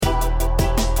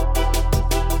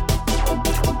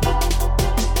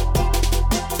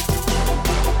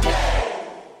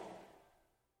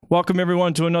Welcome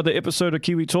everyone to another episode of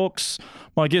Kiwi Talks.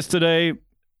 My guest today,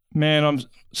 man, I'm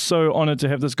so honored to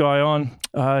have this guy on.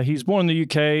 He's born in the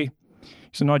UK.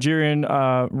 He's a Nigerian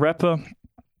rapper.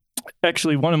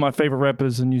 Actually, one of my favorite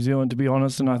rappers in New Zealand, to be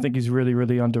honest, and I think he's really,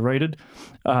 really underrated.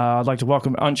 I'd like to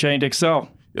welcome Unchained XL.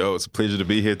 Yo, it's a pleasure to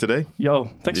be here today.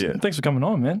 Yo, thanks for coming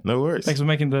on, man. No worries. Thanks for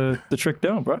making the trek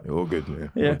down, bro. All good,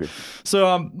 man. Yeah. All good.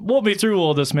 So walk me through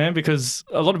all this, man, because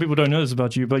a lot of people don't know this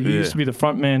about you, but you used to be the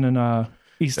front man in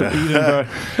East of Eden, bro.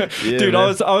 Yeah, dude,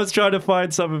 man. I was trying to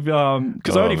find some of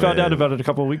because I only found out about it a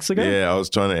couple of weeks ago. Yeah, I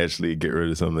was trying to actually get rid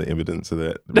of some of the evidence of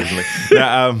that originally.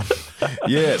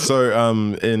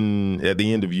 At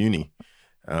the end of uni,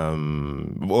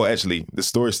 well, actually, the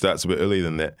story starts a bit earlier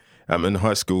than that. In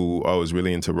high school, I was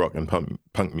really into rock and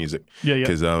punk music. Yeah.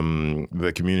 Because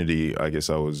the community, I guess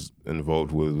I was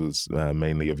involved with was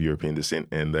mainly of European descent,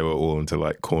 and they were all into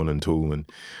like Korn and Tool and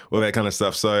all that kind of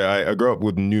stuff. So I grew up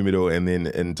with nu metal, and then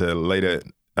into later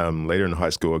in high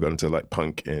school, I got into like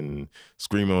punk and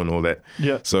screamo and all that.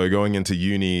 Yeah. So going into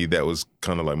uni, that was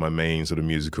kind of like my main sort of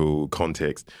musical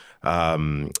context.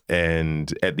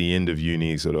 And at the end of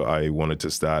uni, sort of, I wanted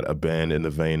to start a band in the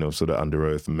vein of sort of Under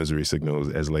Oath, Misery Signals,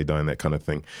 As Lay Dying, that kind of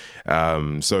thing.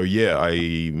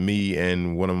 Me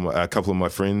and a couple of my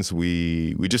friends,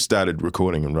 we just started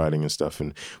recording and writing and stuff,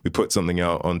 and we put something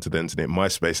out onto the internet,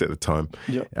 MySpace at the time.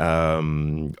 Yeah.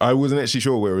 I wasn't actually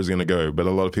sure where it was going to go, but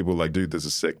a lot of people were like, dude, this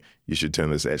is sick. You should turn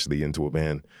this actually into a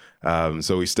band.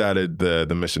 So we started the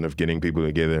mission of getting people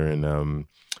together and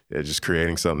just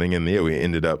creating something. And we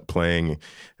ended up playing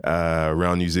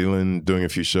around New Zealand, doing a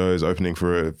few shows, opening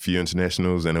for a few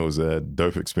internationals, and it was a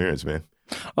dope experience, man.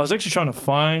 I was actually trying to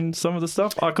find some of the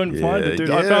stuff. I couldn't find it, dude.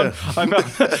 Yeah.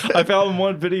 I found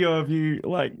one video of you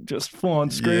like just full on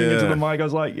screaming into the mic. I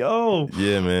was like, yo,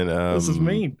 yeah, man, this is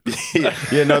mean.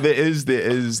 No, there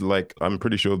is like, I'm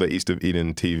pretty sure the East of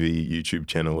Eden TV YouTube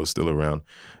channel is still around.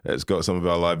 It's got some of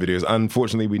our live videos.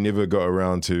 Unfortunately, we never got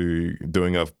around to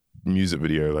doing a music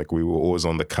video. Like, we were always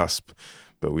on the cusp,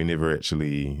 but we never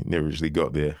actually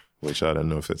got there. Which I don't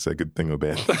know if it's a good thing or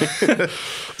bad thing.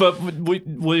 But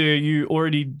were you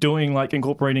already doing like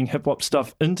incorporating hip hop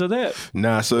stuff into that?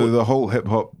 Nah, so the whole hip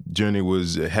hop journey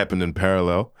happened in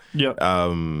parallel. Yeah.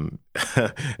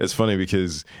 It's funny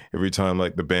because every time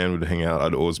like the band would hang out,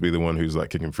 I'd always be the one who's like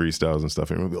kicking freestyles and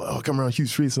stuff, and we'd be like, "Oh, come around,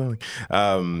 Hugh's freestyling."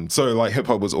 So like hip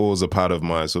hop was always a part of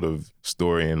my sort of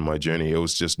story and my journey. It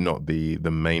was just not the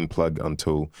main plug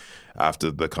until after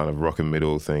the kind of rock and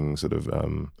metal thing sort of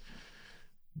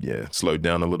slowed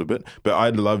down a little bit. But I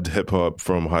loved hip hop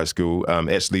from high school.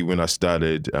 Actually, when I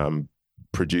started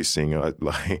producing,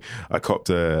 I copped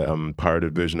a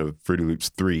pirated version of Fruity Loops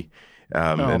 3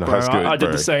 in high school. I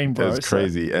did the same, bro. It was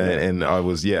crazy. So, and I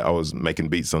was making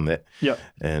beats on that. Yeah.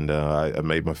 And I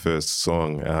made my first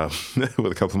song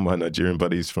with a couple of my Nigerian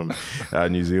buddies from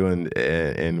New Zealand,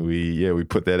 and we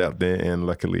put that out there, and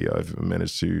luckily I've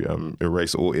managed to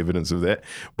erase all evidence of that.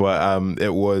 But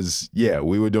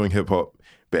we were doing hip hop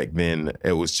back then.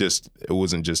 It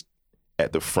wasn't just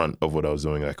at the front of what I was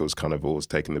doing. Like, it was kind of always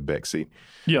taking the back seat.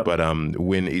 Yeah. But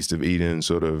when East of Eden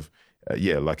sort of,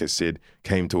 like I said,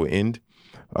 came to an end,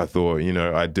 I thought,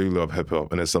 I do love hip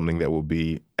hop, and it's something that will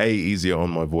be easier on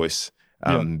my voice,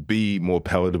 B, more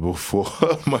palatable for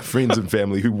my friends and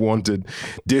family who wanted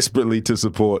desperately to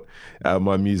support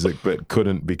my music but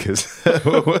couldn't because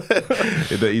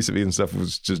the East of Eden stuff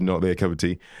was just not their cup of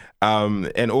tea.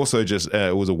 And also just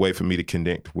it was a way for me to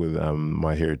connect with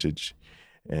my heritage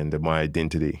and my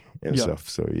identity and stuff.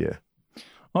 So, yeah.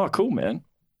 Oh, cool, man.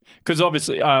 Because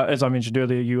obviously, as I mentioned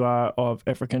earlier, you are of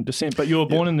African descent, but you were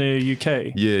born in the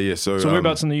UK. Yeah. So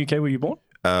whereabouts in the UK were you born?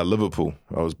 Liverpool.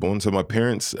 I was born. So my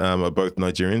parents are both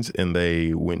Nigerians, and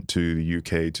they went to the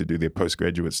UK to do their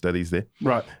postgraduate studies there.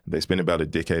 Right. They spent about a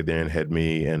decade there and had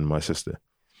me and my sister.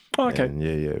 Oh, okay.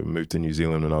 And moved to New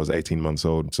Zealand when I was 18 months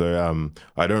old. So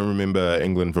I don't remember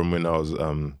England from when I was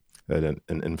an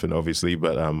infant, obviously,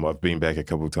 but I've been back a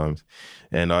couple of times.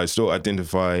 And I still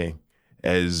identify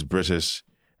as British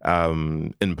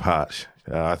in part.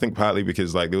 I think partly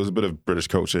because like there was a bit of British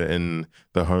culture in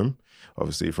the home,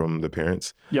 obviously from the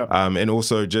parents. Yeah. And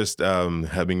also just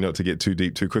having, not to get too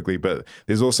deep too quickly, but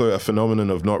there's also a phenomenon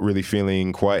of not really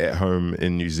feeling quite at home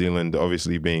in New Zealand,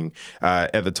 obviously being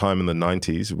at the time in the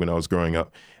 90s when I was growing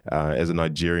up as a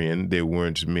Nigerian, there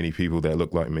weren't many people that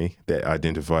looked like me that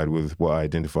identified with what I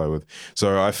identify with.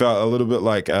 So I felt a little bit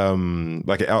like an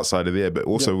outsider there, but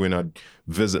also when I'd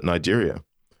visit Nigeria,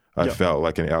 I felt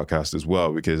like an outcast as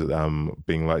well because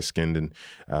being light-skinned and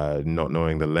not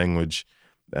knowing the language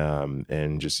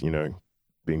and just,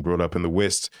 being brought up in the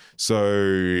West.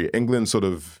 So England sort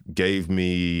of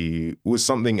was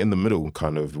something in the middle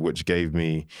kind of, which gave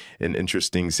me an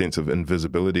interesting sense of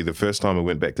invisibility. The first time I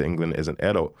went back to England as an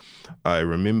adult, I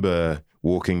remember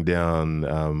walking in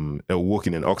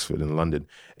Oxford in London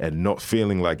and not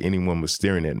feeling like anyone was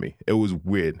staring at me. It was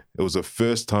weird. It was the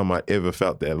first time I ever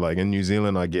felt that. Like in New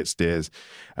Zealand, I get stares.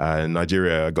 In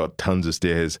Nigeria, I got tons of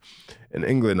stares. In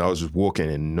England, I was just walking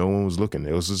and no one was looking.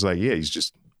 It was just like, yeah, he's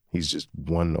just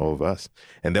one of us.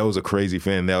 And that was a crazy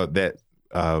feeling. That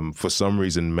for some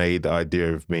reason made the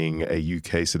idea of being a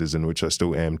UK citizen, which I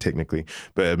still am technically,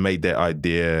 but it made that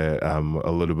idea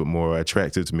a little bit more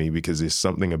attractive to me, because there's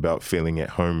something about feeling at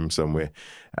home somewhere,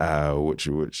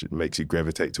 which makes you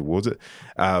gravitate towards it.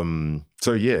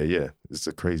 So yeah, it's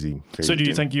a crazy So do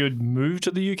you think you would move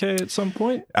to the UK at some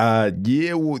point?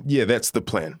 Yeah, that's the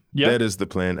plan. Yep. That is the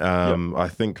plan. I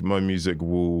think my music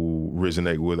will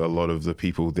resonate with a lot of the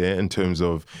people there in terms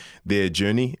of their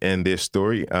journey and their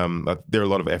story. There are a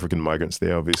lot of African migrants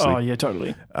there, obviously. Oh, yeah,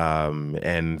 totally.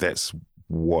 And that's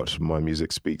what my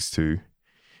music speaks to.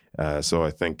 So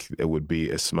I think it would be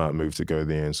a smart move to go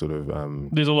there and sort of...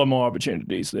 There's a lot more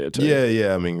opportunities there too.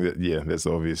 Yeah. I mean, that's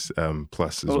the obvious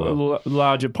plus as well. A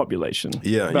larger population.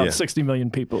 Yeah, about 60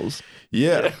 million peoples.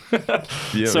 Yeah.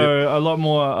 So a lot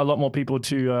more people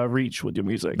to reach with your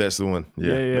music. That's the one.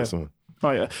 Yeah. That's the one. Oh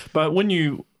yeah. But when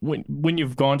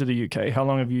you've gone to the UK, how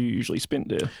long have you usually spent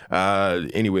there?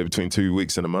 Anywhere between 2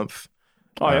 weeks and a month.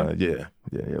 Oh yeah.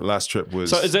 Yeah. Last trip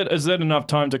was... So is that enough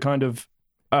time to kind of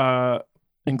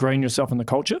ingrain yourself in the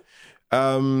culture?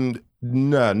 No,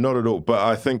 not at all. But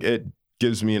I think it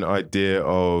gives me an idea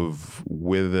of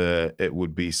whether it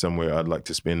would be somewhere I'd like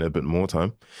to spend a bit more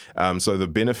time. So the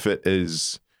benefit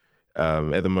is,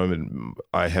 at the moment,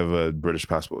 I have a British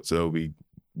passport, so it'll be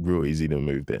real easy to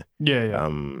move there. Yeah.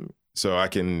 So I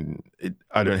don't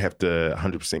have to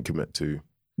 100% commit to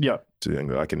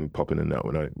England. I can pop in and out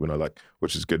when I like,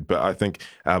 which is good. But I think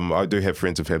I do have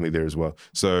friends and family there as well.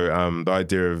 So the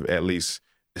idea of at least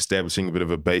establishing a bit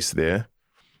of a base there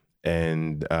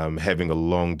and having a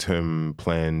long-term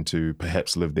plan to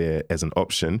perhaps live there as an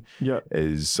option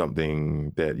is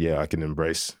something that, I can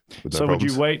embrace with no So problems.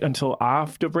 would you wait until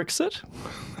after Brexit?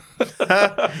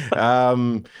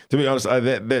 To be honest,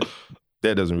 that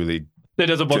doesn't really... That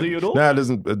doesn't bother you at all? No,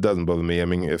 it doesn't bother me. I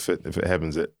mean, if it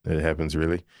happens, it happens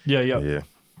really. Yeah.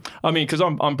 I mean, because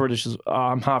I'm British,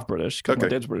 I'm half British because my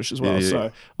dad's British as well,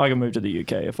 so I can move to the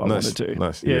UK if I wanted to.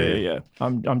 Nice. Yeah.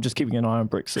 I'm just keeping an eye on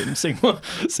Brexit and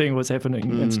seeing what's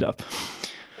happening and stuff.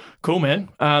 Cool, man.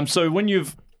 So when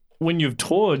you've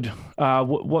toured,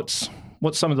 what's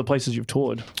some of the places you've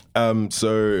toured?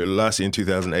 So last year in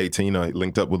 2018, I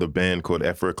linked up with a band called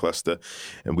Afro Cluster,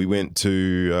 and we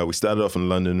started off in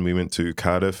London. We went to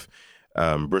Cardiff,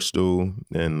 Bristol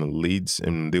and Leeds,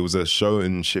 and there was a show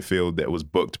in Sheffield that was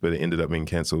booked, but it ended up being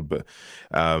cancelled. But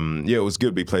it was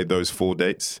good. We played those 4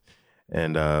 dates,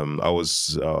 and I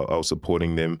was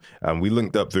supporting them. We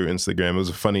linked up through Instagram. It was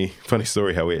a funny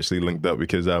story how we actually linked up,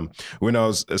 because when I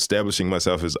was establishing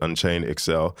myself as Unchained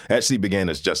XL, it actually began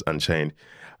as just Unchained.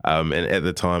 And at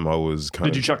the time, I was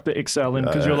Did you chuck the XL in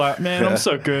because you're like, man, I'm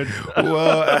so good?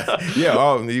 I'll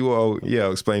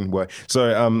explain why.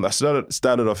 So I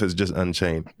started off as just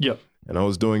Unchained. Yeah. And I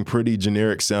was doing pretty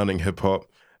generic sounding hip hop.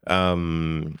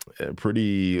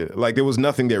 Pretty, like, there was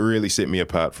nothing that really set me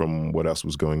apart from what else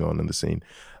was going on in the scene.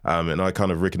 And I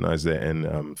kind of recognized that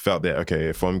and felt that, okay,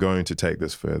 if I'm going to take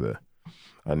this further,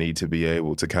 I need to be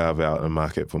able to carve out a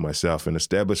market for myself and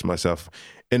establish myself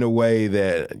in a way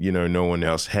that, no one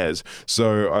else has.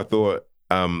 So I thought,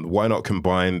 why not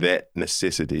combine that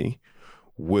necessity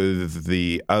with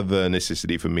the other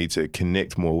necessity for me to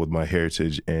connect more with my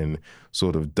heritage and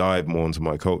sort of dive more into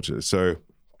my culture. So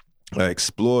I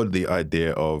explored the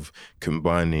idea of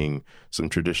combining some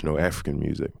traditional African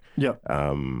music. Yeah.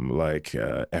 Like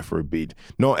Afrobeat.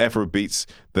 Not Afrobeats,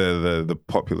 the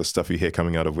popular stuff you hear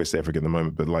coming out of West Africa at the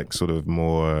moment, but like sort of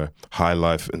more high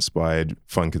life inspired,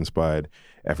 funk inspired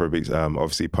Afrobeats,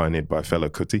 obviously pioneered by Fela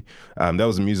Kuti. That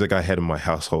was the music I had in my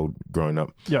household growing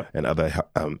up. Yeah. And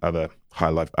other high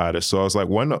life artists. So I was like,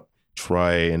 why not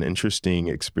try an interesting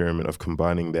experiment of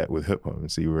combining that with hip hop and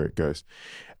see where it goes.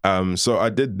 So I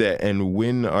did that, and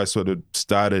when I sort of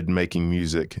started making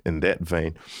music in that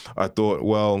vein, I thought,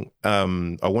 well,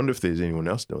 I wonder if there's anyone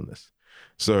else doing this.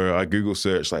 So I Google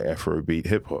searched like Afrobeat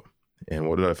hip hop, and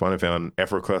what did I find? I found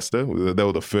Afro Cluster. They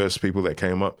were the first people that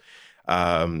came up.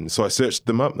 So I searched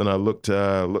them up, and I looked.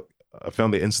 I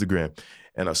found their Instagram,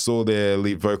 and I saw their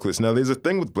lead vocalist. Now, there's a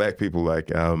thing with black people, like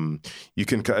you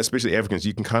can, especially Africans,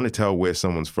 you can kind of tell where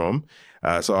someone's from.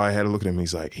 So I had a look at him.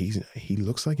 He's like, he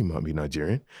looks like he might be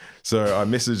Nigerian. So I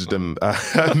messaged him.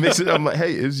 I'm like,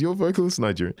 hey, is your vocalist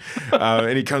Nigerian?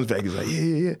 And he comes back. He's like,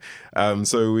 yeah.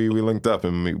 So we linked up,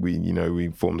 and we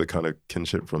formed a kind of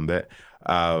kinship from that.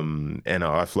 And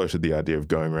I floated the idea of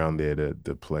going around there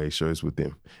to play shows with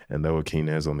them, and they were keen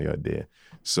as on the idea.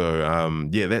 So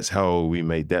that's how we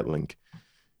made that link.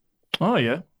 Oh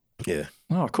yeah. Yeah.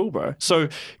 Oh, cool, bro. So,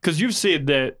 because you've said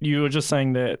that you were just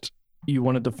saying that you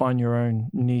wanted to find your own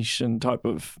niche and type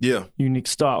of unique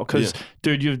style. Because,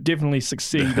 dude, you've definitely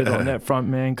succeeded on that front,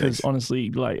 man. Because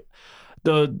honestly, like,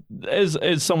 as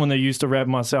someone that used to rap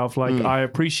myself, like, I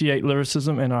appreciate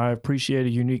lyricism and I appreciate a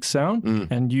unique sound,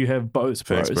 and you have both,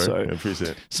 bro. Thanks, bro. So, I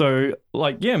appreciate it. So,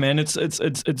 like, yeah, man, it's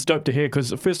dope to hear. Because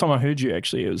the first time I heard you,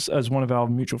 actually, it was as one of our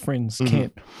mutual friends,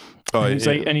 Kent. Oh,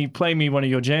 and he played me one of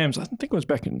your jams. I think it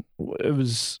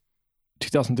was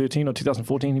 2013 or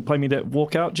 2014, he played me that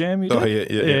walkout jam you did. Oh,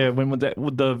 yeah. When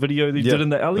with the video that you did in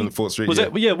the alley? On 4th Street, was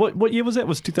that, what year was that?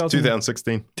 Was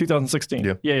 2016.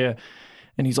 2016. Yeah.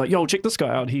 And he's like, yo, check this guy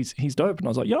out. He's dope. And I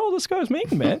was like, yo, this guy's mean,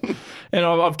 man. And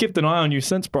I've kept an eye on you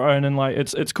since, bro. And then, like,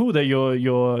 it's cool that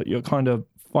you're kind of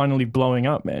finally blowing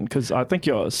up, man, because I think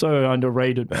you're so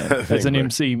underrated, man, as an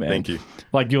MC, man. Thank you.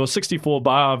 Like your 64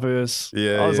 bar verse.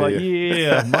 I was like,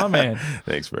 my man.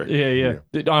 Thanks, bro. Yeah.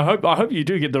 I hope you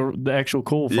do get the actual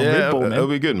call from Red Bull, man. It'll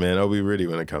be good, man. I'll be ready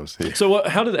when it comes. Yeah. So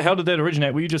how did that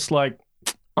originate? Were you just like,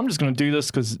 I'm just going to do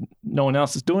this because no one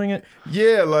else is doing it?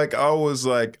 Yeah, like I was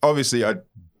like, obviously I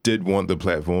did want the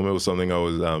platform. It was something I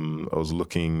was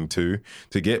looking to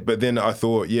get, but then I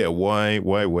thought, why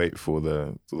wait for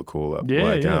the call up?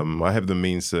 I have the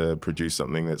means to produce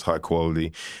something that's high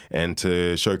quality and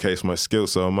to showcase my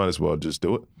skills, so I might as well just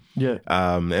do it. Yeah.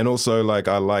 And also, like,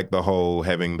 I like the whole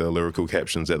having the lyrical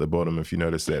captions at the bottom, if you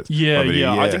notice that. Yeah.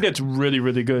 I think that's really,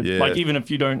 really good. Yeah. Like, even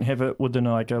if you don't have it within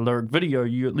like a lyric video,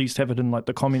 you at least have it in like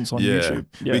the comments on YouTube.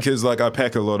 Yeah. Because like I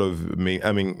pack a lot of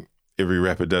every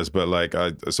rapper does, but like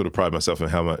I sort of pride myself in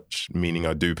how much meaning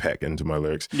I do pack into my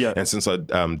lyrics. Yeah. And since I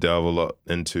delve a lot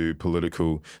into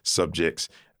political subjects,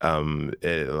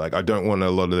 like I don't want a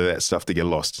lot of that stuff to get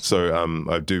lost. So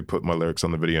I do put my lyrics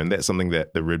on the video, and that's something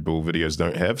that the Red Bull videos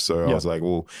don't have. So I was like,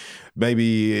 well,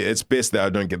 maybe it's best that I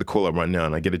don't get the call up right now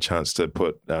and I get a chance to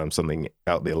put something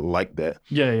out there like that.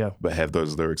 Yeah. But have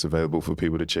those lyrics available for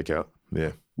people to check out.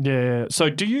 Yeah. Yeah. So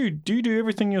do you do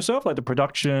everything yourself, like the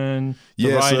production,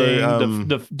 the writing,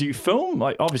 do you film?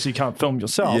 Like, obviously you can't film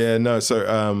yourself. Yeah, no.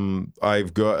 So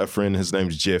I've got a friend, his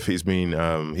name's Jeff. He's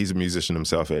a musician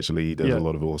himself, actually. He does a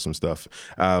lot of awesome stuff.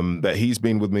 But he's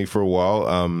been with me for a while.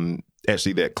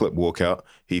 Actually, that clip Walkout,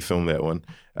 he filmed that one.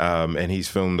 And he's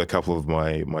filmed a couple of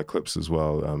my clips as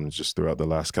well, just throughout the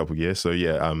last couple of years. So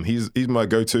he's my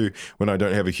go-to when I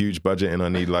don't have a huge budget and I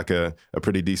need like a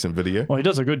pretty decent video. Well, he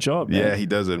does a good job, man. Yeah, he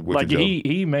does a wicked job.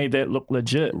 He made that look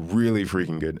legit. Really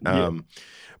freaking good.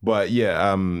 But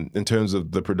in terms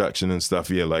of the production and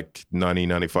stuff, like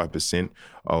 95%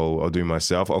 I'll do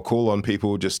myself. I'll call on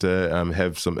people just to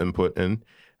have some input in.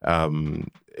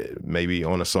 Maybe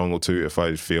on a song or two if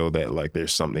I feel that like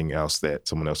there's something else that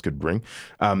someone else could bring.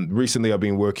 Recently I've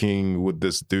been working with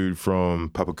this dude from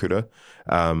Papakura.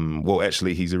 Well,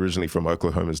 actually he's originally from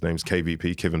Oklahoma. His name's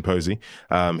KVP, Kevin Posey.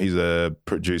 He's a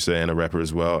producer and a rapper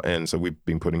as well. And so we've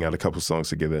been putting out a couple songs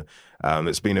together.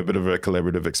 It's been a bit of a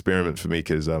collaborative experiment for me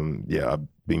because, I've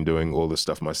been doing all this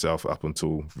stuff myself up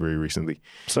until very recently.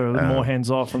 So a little more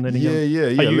hands-off from then again.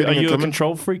 Yeah. Are you a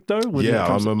control freak though? I'm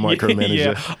a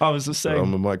micromanager. Yeah, I was the same.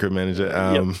 I'm a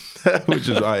micromanager, which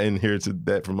is, I inherited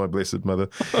that from my blessed mother.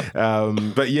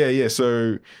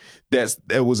 So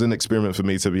that was an experiment for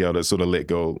me to be able to sort of let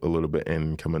go a little bit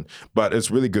and come in. But it's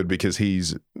really good because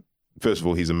first of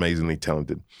all, he's amazingly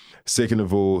talented. Second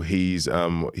of all, he was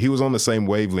on the same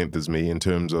wavelength as me in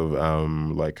terms of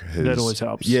like his, that always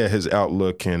helps. Yeah, his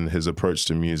outlook and his approach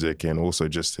to music, and also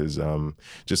just his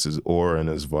aura and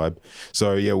his vibe.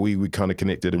 So we kind of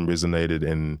connected and resonated,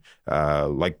 and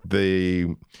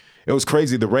it was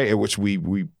crazy the rate at which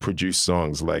we produce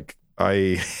songs. Like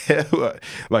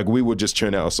like we would just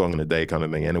churn out a song in a day kind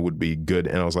of thing, and it would be good.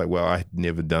 And I was like, well, I'd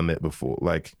never done that before.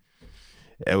 Like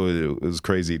it was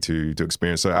crazy to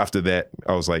experience. So after that,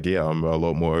 I was like, I'm a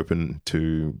lot more open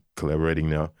to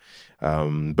collaborating now.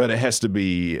 But it has to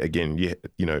be, again,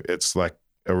 it's like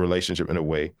a relationship in a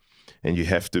way. And you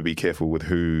have to be careful with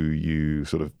who you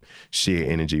sort of share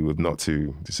energy with, not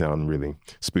to sound really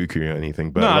spooky or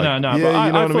anything. But no.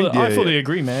 But I fully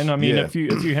agree, man. I mean, if you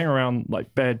hang around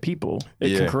like bad people,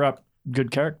 it can corrupt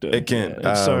good character. It can.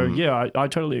 So yeah, I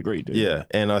totally agree, dude. Yeah,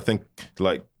 and I think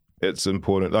like it's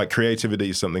important. Like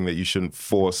creativity is something that you shouldn't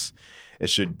force. It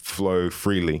should flow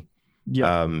freely.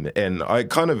 Yeah. And I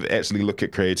kind of actually look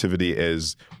at creativity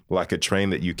as like a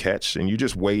train that you catch, and you're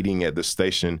just waiting at the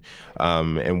station.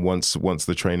 And once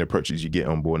the train approaches, you get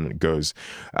on board and it goes.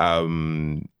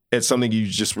 It's something you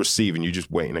just receive and you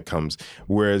just wait and it comes.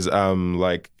 Whereas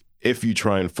like if you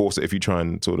try and force it, if you try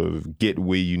and sort of get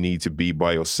where you need to be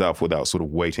by yourself without sort of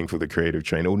waiting for the creative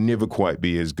train, it'll never quite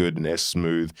be as good and as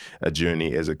smooth a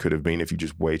journey as it could have been if you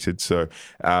just waited. So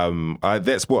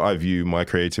that's what I view my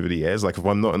creativity as. Like if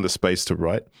I'm not in the space to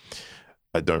write,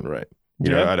 I don't write. You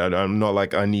know, I'm not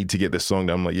like I need to get this song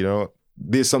done. I'm like, you know what?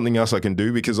 There's something else I can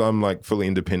do because I'm like fully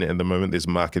independent at the moment. There's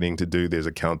marketing to do, there's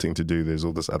accounting to do, there's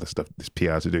all this other stuff, there's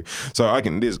PR to do. So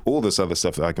there's all this other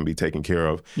stuff that I can be taken care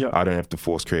of. Yeah. I don't have to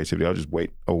force creativity.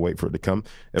 I'll wait for it to come.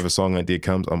 If a song idea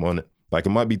comes, I'm on it. Like it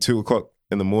might be 2:00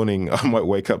 in the morning, I might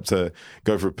wake up to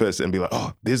go for a piss and be like,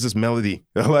 oh, there's this melody.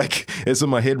 Like it's in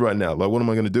my head right now. Like what am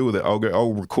I going to do with it?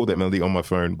 I'll record that melody on my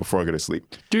phone before I go to sleep.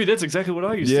 Dude, that's exactly what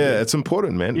I used to do. Yeah, it's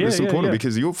important, man. It's important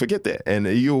because you'll forget that and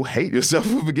you'll hate yourself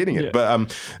for forgetting it.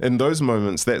 But in those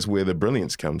moments, that's where the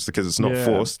brilliance comes because it's not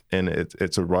forced and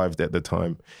it's arrived at the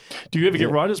time. Do you ever get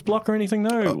writer's block or anything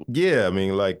though? Yeah, I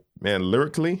mean, like, man,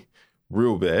 lyrically,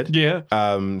 real bad. Yeah.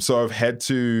 So I've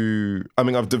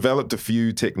developed a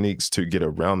few techniques to get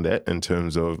around that in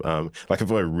terms of like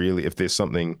if there's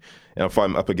something, and if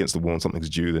I'm up against the wall and something's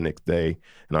due the next day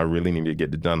and I really need to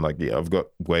get it done, like, I've got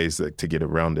ways to get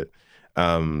around it.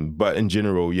 But in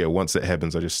general, once it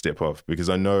happens, I just step off because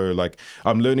I know like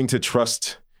I'm learning to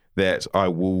trust that I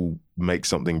will make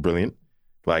something brilliant.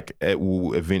 Like it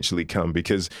will eventually come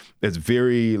because it's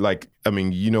very like, I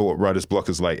mean, you know what writer's block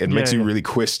is like. It makes you really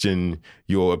question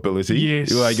your ability.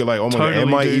 Yes, you're like, oh my God,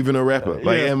 am I even a rapper?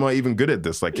 Like, am I even good at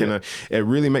this? Like, it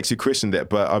really makes you question that.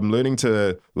 But I'm learning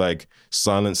to like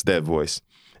silence that voice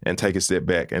and take a step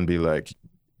back and be like,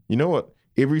 you know what?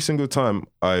 Every single time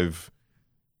I've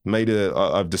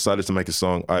decided to make a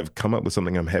song, I've come up with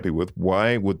something I'm happy with.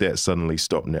 Why would that suddenly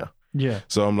stop now? Yeah.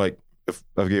 So I'm like, if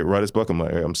I get writer's block, I'm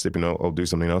like, hey, I'm stepping out, I'll do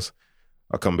something else.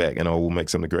 I'll come back and I will make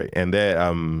something great. And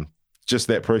that, just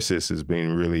that process has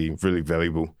been really, really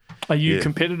valuable. Are you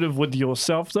competitive with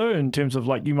yourself though, in terms of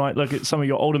like, you might look at some of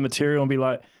your older material and be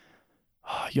like,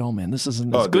 oh, yo, man, this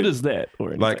isn't as good as that or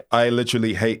anything? Like, I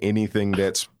literally hate anything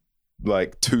that's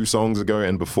like 2 songs ago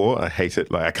and before. I hate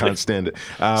it. Like I can't stand it.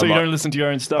 So you don't listen to your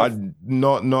own stuff?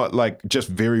 Not like just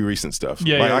very recent stuff.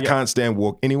 I can't stand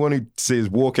anyone who says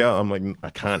walk out, I'm like,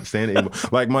 I can't stand it anymore.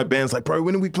 Like my band's like, bro,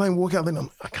 when are we playing walk out? Then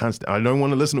I don't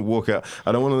want to listen to walk out.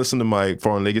 I don't want to listen to my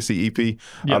Foreign Legacy EP. Yep.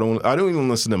 I don't even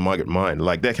listen to My Good Mind.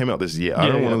 Like that came out this year. I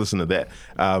don't want to listen to that.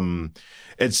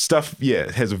 It's stuff,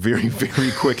 it has a very,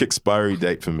 very quick expiry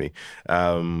date for me.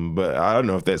 But I don't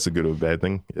know if that's a good or bad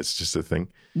thing. It's just a thing.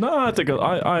 No, I think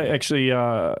I actually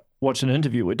watched an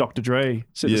interview where Dr. Dre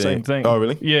said the same thing. Oh,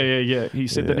 really? Yeah. He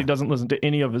said that he doesn't listen to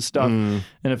any of his stuff. And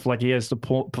if like he has to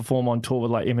perform on tour with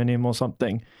like Eminem or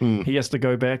something, he has to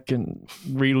go back and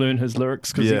relearn his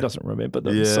lyrics because he doesn't remember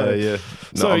them.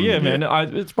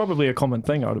 Man, it's probably a common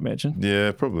thing, I would imagine.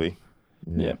 Yeah, probably.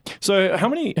 Yeah. So how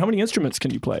many instruments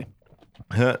can you play?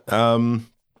 Because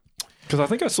I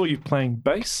think I saw you playing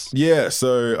bass. Yeah,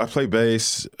 so I play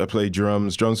bass, I play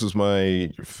drums. Drums was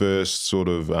my first sort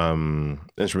of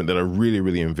instrument that I really,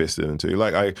 really invested into.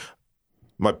 Like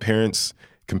my parents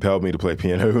compelled me to play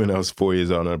piano when I was 4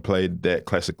 years old, and I played that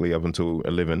classically up until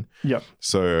 11. Yep.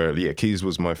 So keys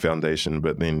was my foundation,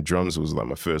 but then drums was like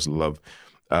my first love.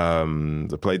 I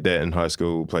played that in high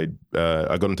school. I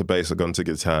got into bass, I got into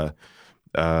guitar.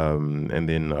 And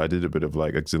then I did a bit of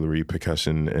like auxiliary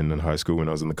percussion in high school when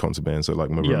I was in the concert band, so like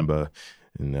marimba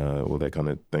and all that kind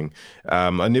of thing.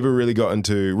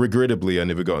 Regrettably, I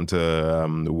never got into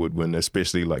the woodwind,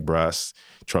 especially like brass,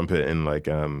 trumpet, and like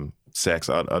sax.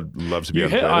 I'd love to be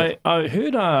able to play that. I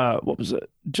heard, what was it,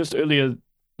 just earlier,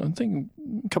 I think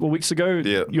a couple of weeks ago,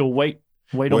 your Wait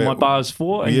on My Bars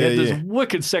 4, and you had this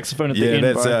wicked saxophone at the end,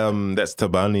 that's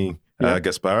Tabani.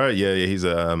 Gaspara, he's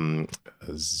a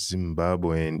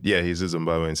Zimbabwean. Yeah, he's a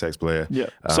Zimbabwean sax player. Yeah.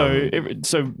 So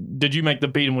did you make the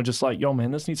beat and were just like, yo,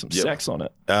 man, this needs some sax on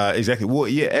it? Exactly. Well,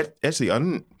 actually, I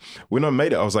didn't. When I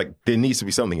made it, I was like, there needs to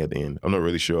be something at the end. I'm not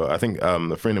really sure. I think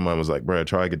a friend of mine was like, bro,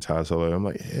 try a guitar solo. I'm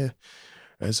like,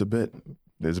 there's a bit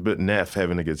naff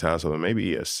having a guitar solo.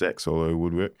 Maybe a sax solo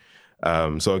would work.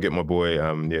 So I get my boy,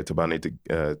 Tabani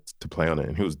to play on it,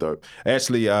 and he was dope.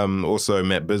 Actually, also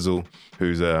Matt Bizzle,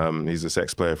 who's he's a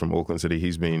sax player from Auckland City. He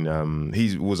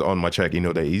was on my track, You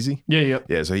Know That Easy. Yeah.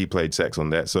 So he played sax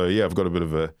on that. So I've got a bit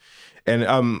of a And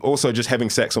also just having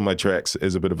sax on my tracks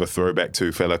is a bit of a throwback to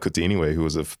Fela Kuti anyway, who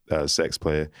was a sax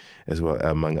player as well,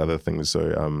 among other things.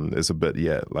 So it's a bit,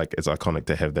 like it's iconic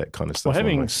to have that kind of stuff. Well,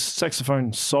 having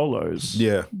saxophone solos,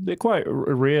 yeah, they're quite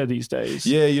rare these days.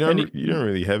 Yeah, you don't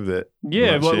really have that.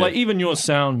 Yeah, well, like even your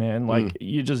sound, man, like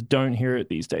you just don't hear it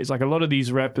these days. Like a lot of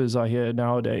these rappers I hear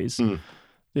nowadays,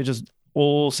 they just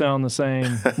all sound the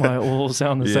same. Like all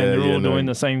sound the same. They're all doing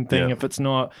the same thing. Yeah. If it's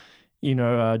not,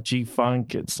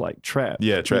 G-funk, it's like trap.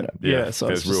 Yeah, trap. So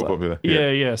it's real popular.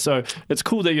 Yeah. So it's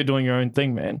cool that you're doing your own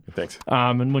thing, man. Thanks.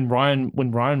 And when Ryan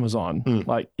was on,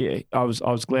 I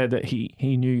was glad that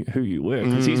he knew who you were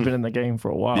because he's been in the game for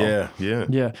a while.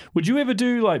 Yeah. Would you ever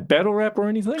do like battle rap or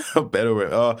anything? Battle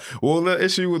rap. Well, the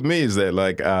issue with me is that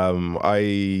like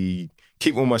I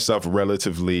keep all my stuff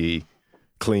relatively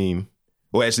clean.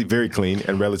 Well, actually, very clean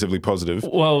and relatively positive.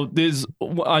 Well,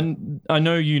 I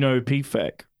know you know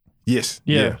PFAC. Yes.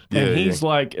 Yeah. And he's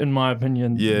like, in my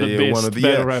opinion, the best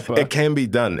battle rapper. It can be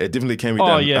done. It definitely can be done.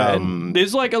 Oh yeah. And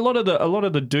there's like a lot of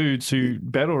the dudes who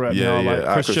battle rap now, like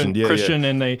Christian,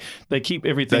 and they keep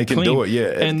everything clean. They can do it. Yeah.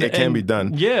 It can be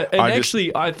done. Yeah. And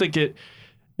I think it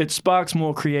sparks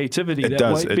more creativity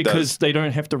way because they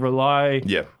don't have to rely.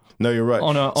 Yeah. No, you're right.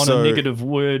 On a negative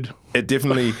word. It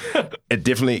definitely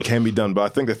can be done. But I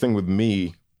think the thing with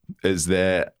me is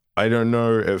that I don't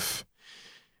know if.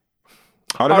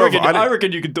 I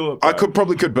reckon you could do it. Bro. I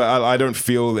probably could, but I don't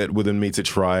feel it within me to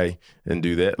try and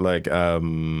do that.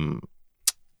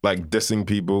 Like dissing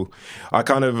people.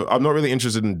 I'm not really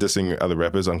interested in dissing other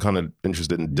rappers. I'm kind of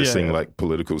interested in dissing like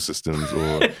political systems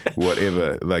or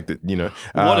whatever. Like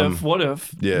What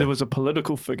if there was a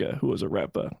political figure who was a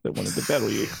rapper that wanted to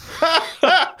battle you?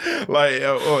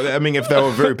 If they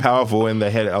were very powerful and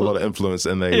they had a lot of influence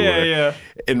and they were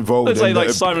involved. Let's say like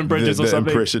Simon Bridges or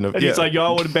something. And he's like, "Yo, I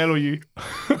want to battle you."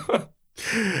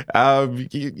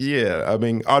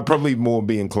 I'd probably more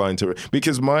be inclined to it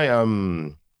because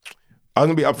I'm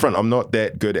gonna be upfront. I'm not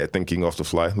that good at thinking off the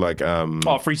fly. Like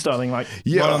freestyling, like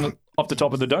off the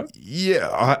top of the dome. Yeah,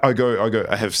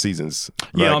 I have seasons.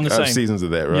 Yeah, I'm the same. I have seasons of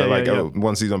that, right?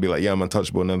 One season I'll be like, I'm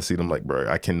untouchable. Another season I'm like, bro,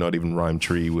 I cannot even rhyme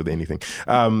tree with anything.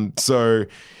 So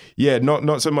yeah,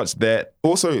 not so much that.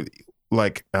 Also,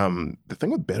 like the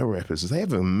thing with battle rappers is they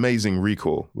have amazing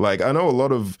recall. Like I know a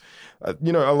lot of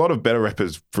battle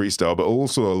rappers freestyle, but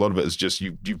also a lot of it is just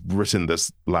you've written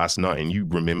this last night and you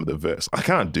remember the verse. I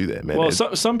can't do that, man. Well,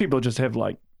 some people just have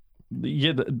like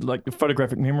the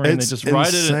photographic memory and they just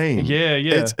write it. Yeah.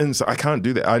 It's insane. I can't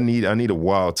do that. I need a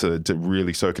while to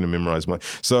really soak in and memorize my.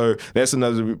 So that's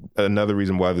another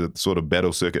reason why the sort of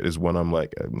battle circuit is one I'm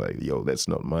like, yo, that's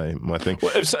not my thing.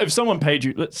 Well, if someone paid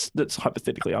you, let's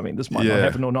hypothetically, I mean, this might not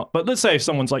happen or not, but let's say if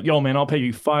someone's like, yo, man, I'll pay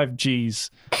you 5 G's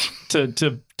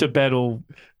to battle.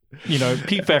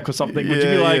 PFAC or something. Would you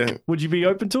be like? Would you be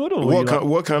open to it, or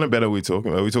what kind of battle are we talking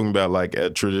about? Are we talking about like a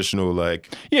traditional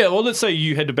like? Yeah, well, let's say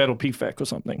you had to battle PFAC or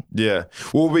something. Yeah,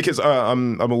 well, because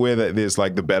I'm aware that there's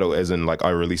like the battle, as in like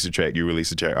I release a track, you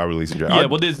release a track, I release a track. Yeah,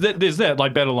 well, there's that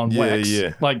like battle on wax.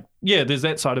 Yeah. Like there's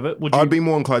that side of it. I'd be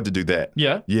more inclined to do that.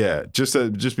 Yeah,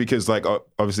 just because like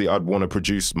obviously I'd want to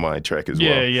produce my track as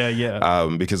well. Yeah.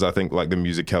 Because I think like the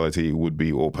musicality would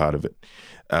be all part of it.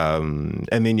 And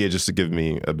then just to give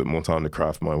me a bit more time to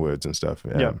craft my words and stuff.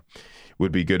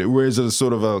 Would be good. Whereas it's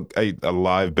sort of a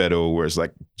live battle where it's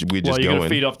like we're just you're going. Gonna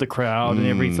feed off the crowd and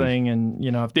everything, and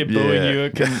if they're booing you,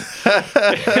 it can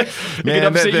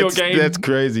upset your game. That's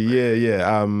crazy.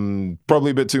 Yeah.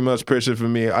 Probably a bit too much pressure for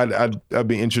me. I'd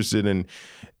be interested in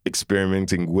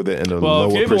experimenting with it in a lower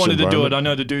pressure if you ever wanted to do it, environment. I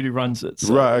know the dude who runs it.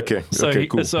 So, right. Okay.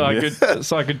 Cool. So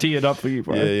I could tee it up for you,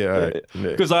 bro. Yeah.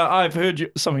 Because I've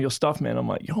heard some of your stuff, man. I'm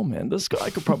like, yo, man, this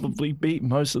guy could probably beat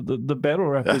most of the battle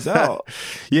rappers out.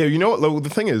 Yeah. You know what? Like,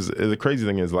 the crazy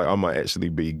thing is, like, I might actually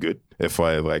be good if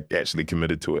I like actually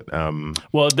committed to it.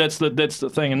 Well, that's the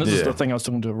thing, and this is the thing I was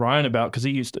talking to Ryan about because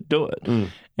he used to do it,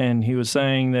 and he was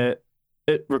saying that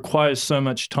it requires so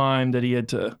much time that he had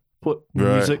to put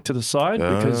music to the side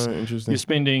because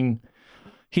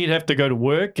he'd have to go to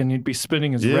work and he'd be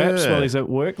spinning his raps while he's at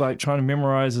work, like trying to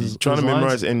memorize his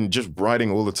memorize and just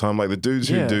writing all the time. Like the dudes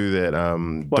who do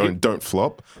that don't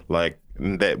flop. Like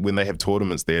that when they have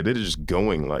tournaments there, they're just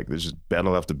going like there's just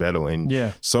battle after battle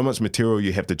and so much material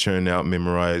you have to churn out,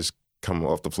 memorize, come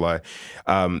off the fly.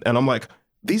 And I'm like,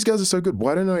 these guys are so good.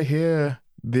 Why don't I hear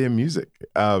their music?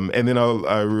 And then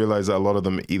I realized that a lot of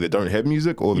them either don't have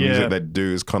music or the music they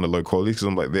do is kind of low quality because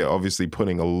I'm like, they're obviously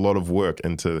putting a lot of work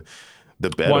into the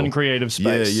battle. One creative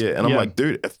space. Yeah. And I'm like,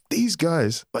 dude, if these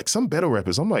guys, like some battle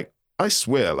rappers, I'm like, I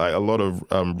swear, like a lot of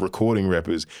recording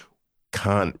rappers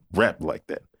can't rap like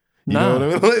that. You know what I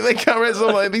mean? Like, they can't rap.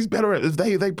 So like these battle rappers,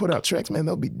 if they put out tracks, man,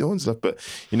 they'll be doing stuff. But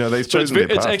they've chosen their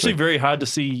path. It's actually very hard to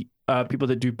see people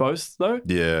that do both, though.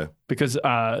 Yeah. Because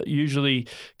usually,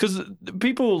 because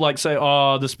people like say,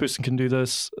 oh, this person can do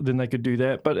this, then they could do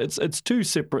that. But it's two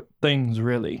separate things,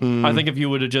 really. I think if you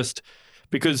were to just,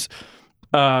 because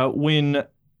I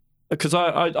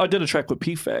did a track with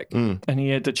PFAC and he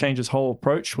had to change his whole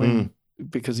approach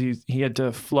because he had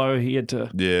to flow,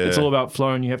 it's all about flow,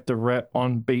 and you have to rap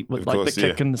on beat with like the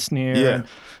kick and the snare. Yeah.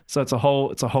 So it's a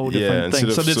whole different thing.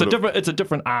 So it's a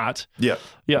different art. Yeah.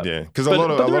 Because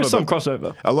there is some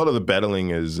crossover. A lot of the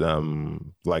battling is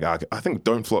like I think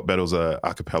Don't Flop battles are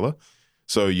a cappella,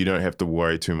 so you don't have to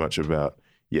worry too much about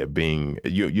being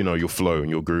your flow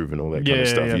and your groove and all that kind of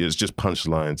stuff. It's just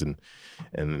punchlines and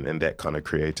that kind of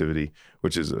creativity,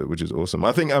 which is awesome.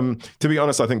 I think to be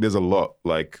honest, I think there's a lot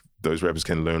like those rappers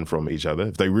can learn from each other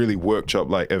if they really workshop.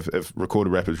 Like if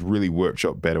recorded rappers really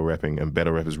workshop battle rapping and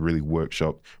battle rappers really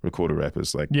workshop recorded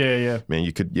rappers, like man,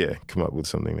 you could come up with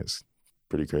something that's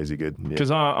pretty crazy good. Because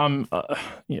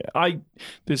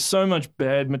there's so much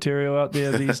bad material out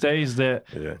there these days that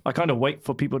I kind of wait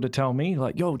for people to tell me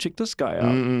like, yo, check this guy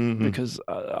out, because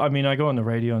I go on the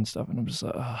radio and stuff and I'm just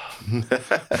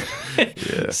like,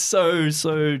 so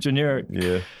generic.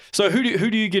 So who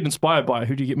do you get inspired by?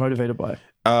 Who do you get motivated by?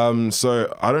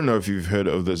 So I don't know if you've heard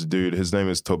of this dude. His name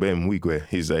is Tobe Mwigwe.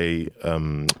 He's a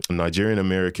Nigerian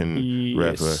American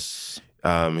rapper.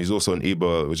 He's also an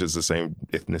Igbo, which is the same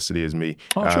ethnicity as me.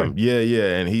 Oh, true.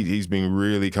 And he's been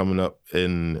really coming up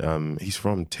in. He's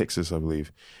from Texas, I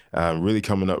believe. Really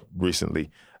coming up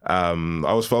recently. I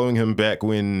was following him back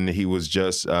when he was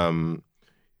just.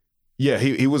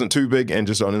 He wasn't too big and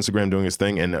just on Instagram doing his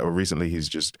thing, and recently he's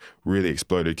just really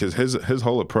exploded because his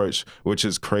whole approach, which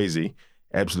is crazy.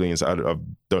 Absolutely insane. I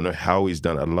don't know how he's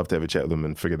done it. I'd love to have a chat with him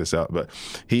and figure this out. But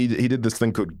he did this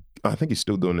thing called, I think he's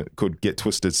still doing it, called Get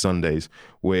Twisted Sundays,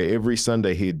 where every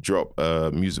Sunday he'd drop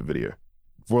a music video.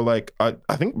 For like, I'm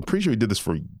pretty sure he did this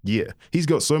for a year. He's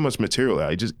got so much material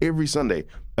out. He just every Sunday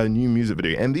a new music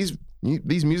video. And these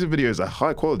music videos are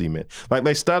high quality, man. Like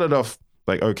they started off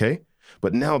like okay,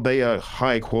 but now they are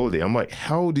high quality. I'm like,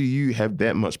 how do you have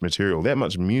that much material, that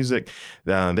much music,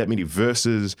 that many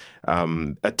verses,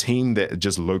 a team that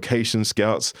just location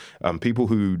scouts, people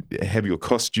who have your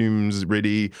costumes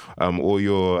ready, or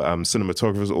your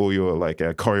cinematographers, or your like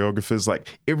choreographers. Like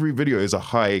every video is a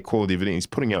high quality video. He's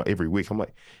putting out every week. I'm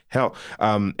like, how?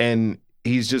 And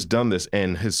he's just done this,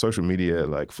 and his social media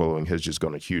like following has just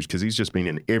gone huge because he's just been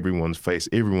in everyone's face,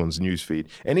 everyone's newsfeed,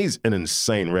 and he's an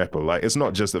insane rapper. Like it's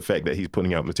not just the fact that he's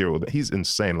putting out material, but he's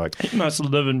insane. Like he must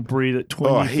live and breathe at 24/7.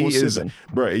 Oh, he is,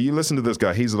 bro. You listen to this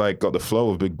guy. He's like got the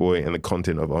flow of Big Boy and the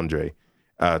content of Andre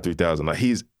 3000. Like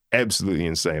he's absolutely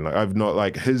insane. Like I've not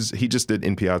like he just did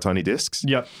NPR Tiny Desks.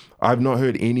 Yep. I've not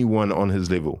heard anyone on his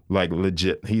level. Like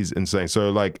legit, he's insane. So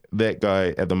like that guy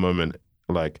at the moment,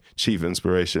 like chief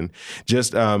inspiration.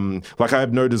 Just like I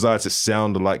have no desire to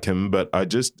sound like him, but I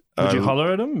just would you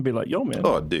holler at him and be like, yo man?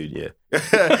 Oh dude, yeah.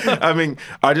 I mean,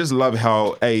 I just love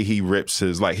how he reps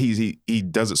his, like he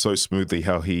does it so smoothly,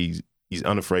 how he's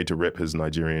unafraid to rep his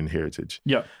Nigerian heritage.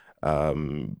 Yeah.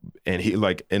 And he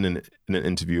like in an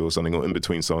interview or something, or in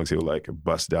between songs, he'll like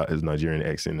bust out his Nigerian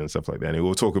accent and stuff like that. And he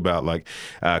will talk about like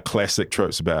classic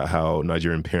tropes about how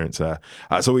Nigerian parents are.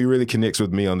 So he really connects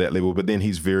with me on that level. But then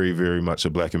he's very, very much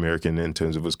a Black American in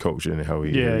terms of his culture and how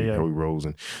he rolls.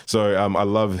 And so I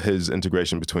love his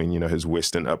integration between his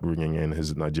Western upbringing and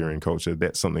his Nigerian culture.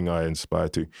 That's something I aspire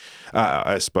to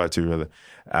rather.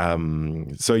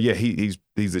 So yeah, he's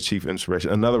the chief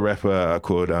inspiration. Another rapper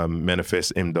called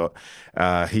Manifest M.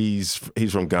 He's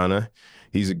from Ghana.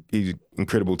 He's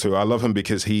incredible too. I love him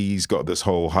because he's got this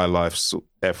whole high life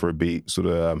Afrobeat sort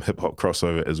of hip hop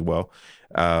crossover as well.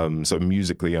 So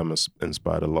musically, I'm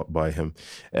inspired a lot by him,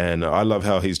 and I love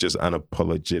how he's just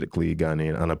unapologetically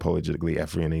Ghanaian, unapologetically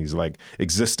African. He's like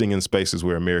existing in spaces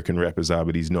where American rappers are,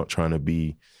 but he's not trying to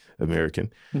be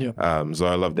American. Yeah. So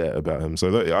I love that about him.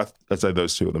 So I'd say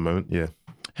those two at the moment. Yeah.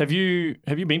 Have you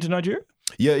been to Nigeria?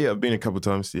 Yeah. I've been a couple of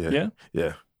times. Yeah.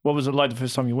 Yeah. What was it like the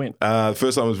first time you went? The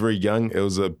first time I was very young. It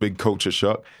was a big culture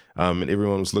shock. And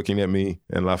everyone was looking at me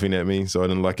and laughing at me, so I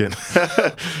didn't like it.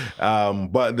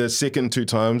 But the second two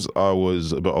times I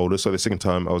was a bit older. So the second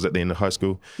time I was at the end of high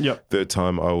school. Yep. Third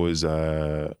time I was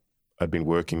I'd been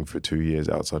working for 2 years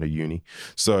outside of uni.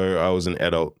 So I was an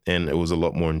adult and it was a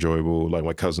lot more enjoyable. Like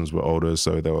my cousins were older,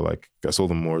 so they were like, I saw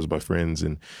them more as my friends.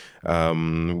 And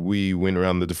we went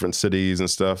around the different cities and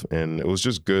stuff. And it was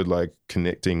just good, like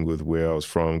connecting with where I was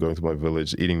from, going to my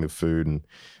village, eating the food and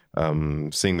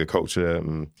seeing the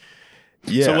culture.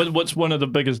 Yeah. So what's one of the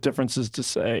biggest differences to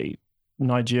say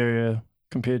Nigeria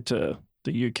compared to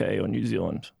the UK or New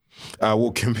Zealand?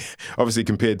 Well, obviously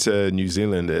compared to New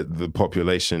Zealand, the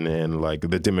population and like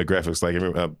the demographics, like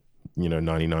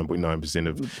 99.9%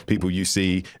 of people you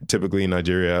see typically in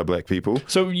Nigeria are black people.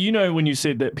 So when you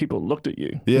said that people looked at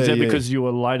you, Yeah, is that yeah. because you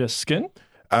were lighter skin?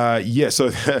 Yeah,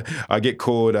 so I get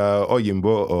called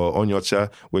Oyimbo or Onyocha,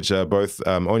 which are both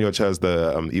Onyocha is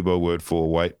the Igbo word for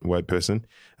white person.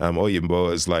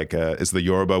 Oyimbo is like it's the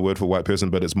Yoruba word for white person,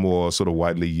 but it's more sort of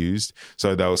widely used.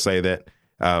 So they'll say that.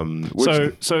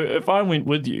 So if I went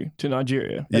with you to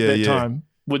Nigeria at that time,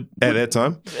 would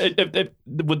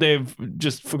they have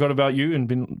just forgot about you and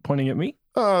been pointing at me?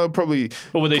 Probably.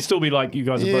 Or would they still be like, you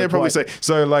guys are both probably white? say.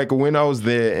 So like when I was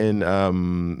there in,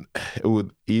 it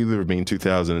would either have been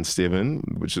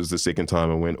 2007, which was the second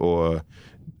time I went, or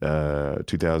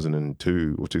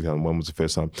 2002 or 2001 was the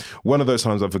first time. One of those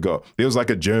times I forgot. There was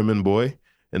like a German boy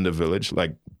in the village,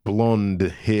 like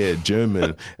blonde-haired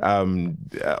German, on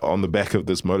the back of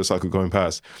this motorcycle going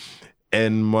past.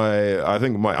 And I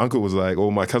think my uncle was like,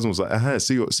 or my cousin was like,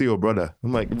 see your brother.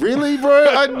 I'm like, really, bro?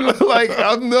 I'm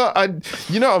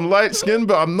light skinned,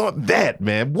 but I'm not that,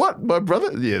 man. What, my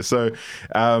brother? Yeah. So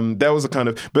that was a kind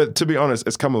of, but to be honest,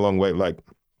 it's come a long way. Like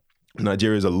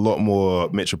Nigeria is a lot more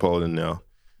metropolitan now.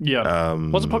 Yeah.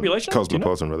 What's the population?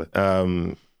 Cosmopolitan, rather.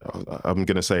 I'm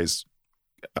gonna say it's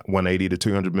 180 to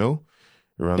 200 mil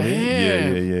around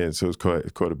there. Yeah. So it's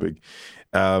quite a big.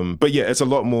 But yeah, it's a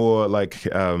lot more like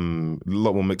a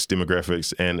lot more mixed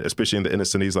demographics, and especially in the inner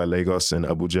cities like Lagos and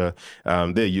Abuja,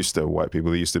 they're used to white people.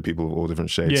 They're used to people of all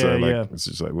different shades. It's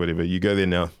just like whatever. You go there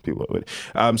now, people are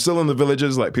white. Still in the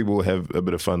villages, like people will have a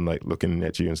bit of fun, like looking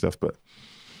at you and stuff. But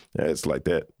yeah, it's like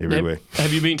that everywhere.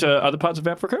 Have you been to other parts of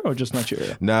Africa or just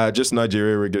Nigeria? Nah, just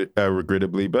Nigeria,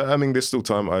 regrettably. But I mean, there's still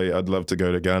time. I'd love to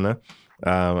go to Ghana.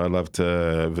 I'd love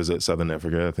to visit Southern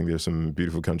Africa. I think there's some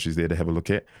beautiful countries there to have a look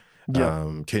at.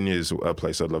 Yeah. Kenya is a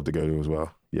place I'd love to go to as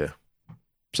well. Yeah.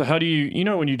 So how do you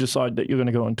when you decide that you're going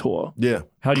to go on tour? Yeah.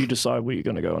 How do you decide where you're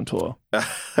going to go on tour?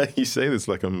 You say this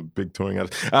like I'm a big touring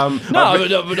artist. But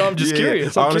I'm just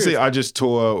curious. Honestly, I just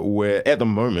tour at the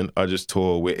moment, I just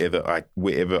tour wherever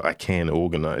I can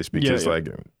organize because like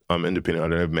I'm independent. I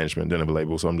don't have management, don't have a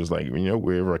label. So I'm just like,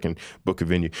 wherever I can book a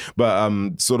venue. But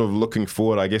I'm sort of looking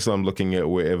forward. I guess I'm looking at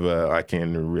wherever I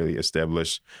can really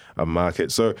establish a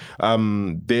market. So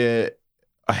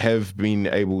I have been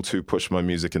able to push my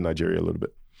music in Nigeria a little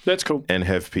bit. That's cool. And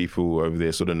have people over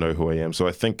there sort of know who I am. So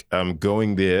I think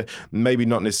going there, maybe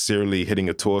not necessarily hitting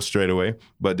a tour straight away,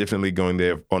 but definitely going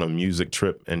there on a music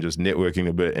trip and just networking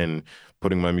a bit and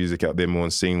putting my music out there more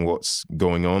and seeing what's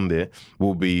going on there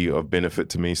will be of benefit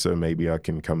to me. So maybe I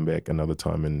can come back another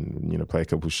time and, play a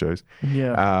couple shows.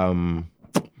 Yeah.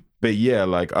 But yeah,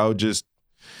 like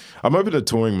I'm open to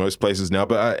touring most places now,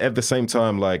 but at the same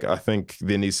time, like I think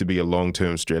there needs to be a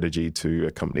long-term strategy to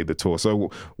accompany the tour. So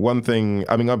one thing,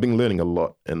 I've been learning a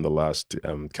lot in the last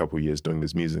couple of years doing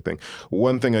this music thing.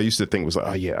 One thing I used to think was like,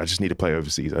 I just need to play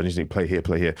overseas. I just need to play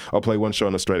here. I'll play one show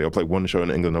in Australia. I'll play one show in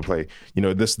England. I'll play,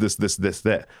 this,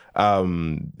 that.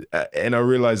 And I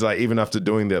realized like even after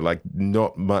doing that, like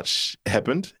not much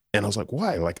happened. And I was like,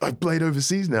 why? Like, I've played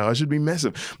overseas now. I should be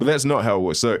massive. But that's not how it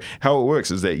works. So how it works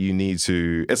is that you need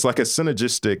to, it's like a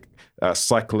synergistic,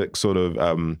 cyclic sort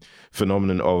of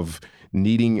phenomenon of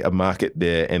needing a market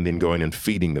there and then going and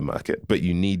feeding the market. But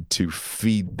you need to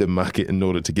feed the market in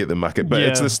order to get the market. But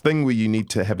it's this thing where you need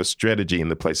to have a strategy in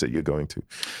the place that you're going to.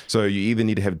 So you either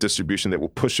need to have distribution that will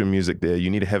push your music there. You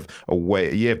need to have a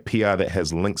way, PR that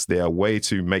has links there, a way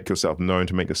to make yourself known,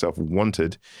 to make yourself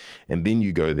wanted. And then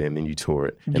you go there and then you tour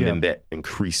it. And then that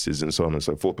increases and so on and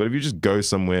so forth. But if you just go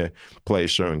somewhere, play a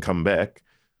show and come back,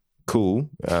 cool.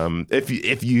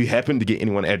 If you happen to get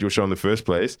anyone at your show in the first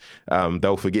place,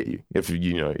 they'll forget you. If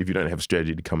you don't have a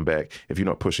strategy to come back, if you're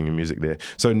not pushing your music there.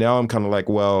 So now I'm kind of like,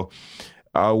 well,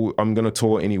 I'm going to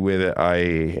tour anywhere that I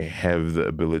have the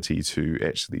ability to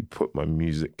actually put my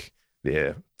music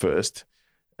there first,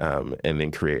 and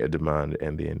then create a demand,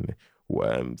 and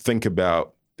then think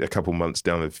about a couple months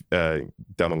down the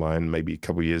line, maybe a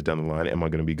couple of years down the line, am I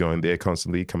going to be going there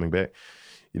constantly, coming back?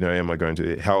 Am I going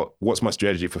to what's my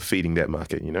strategy for feeding that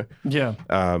market, Yeah.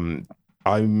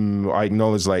 I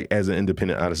acknowledge like as an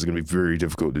independent artist, it's going to be very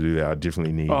difficult to do that. I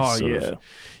definitely need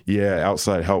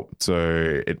outside help.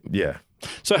 So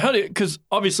So because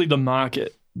obviously the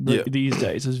market these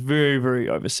days is very, very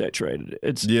oversaturated.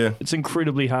 It's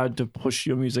incredibly hard to push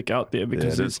your music out there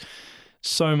because there's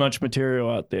so much material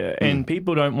out there and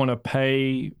people don't want to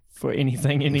pay for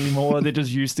anything anymore. They're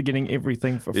just used to getting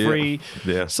everything for free.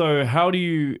 Yeah. So how do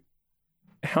you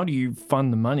how do you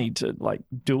fund the money to like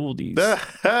do all these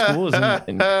tours? What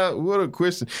a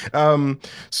question.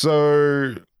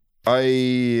 So I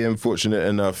am fortunate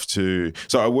enough so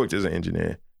I worked as an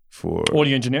engineer for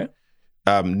audio engineer.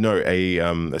 No,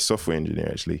 a software engineer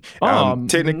actually.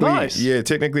 Technically, nice. Yeah,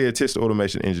 technically a test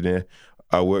automation engineer.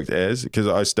 I worked because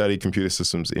I studied computer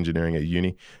systems engineering at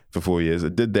uni for 4 years. I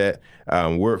did that,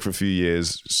 worked for a few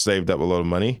years, saved up a lot of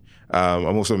money.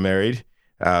 I'm also married.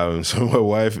 So my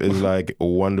wife is like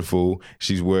wonderful.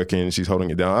 She's working, she's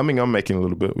holding it down. I mean, I'm making a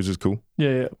little bit, which is cool.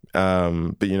 Yeah.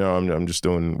 But you know,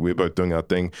 we're both doing our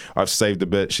thing. I've saved a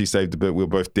bit, she saved a bit. We're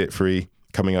both debt free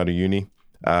coming out of uni.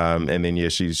 And then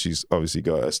she's obviously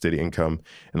got a steady income,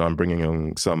 and I'm bringing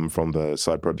on some from the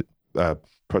side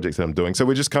projects that I'm doing. So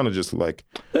we're just kind of just like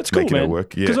that's cool, making man. it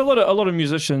work. Yeah, because a lot of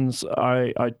musicians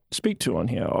I speak to on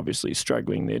here obviously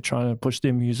struggling. They're trying to push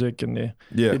their music, and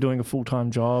they're doing a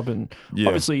full-time job. And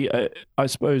obviously, I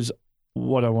suppose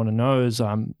what I want to know is,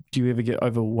 do you ever get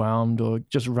overwhelmed or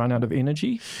just run out of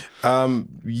energy?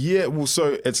 Yeah, well,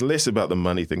 so it's less about the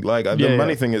money thing. Like the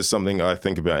money thing is something I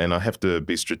think about, and I have to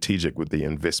be strategic with the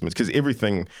investments, because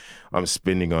everything I'm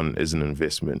spending on is an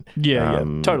investment. Yeah,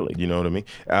 totally. You know what I mean?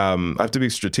 I have to be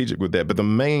strategic with that. But the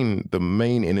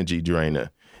main energy drainer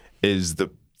is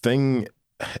the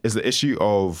issue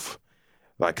of,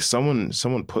 like, someone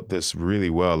put this really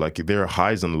well. Like, there are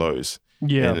highs and lows.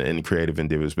 In creative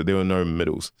endeavors, but there were no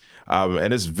middles.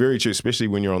 And it's very true, especially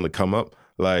when you're on the come up.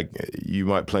 Like, you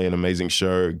might play an amazing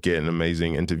show, get an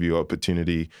amazing interview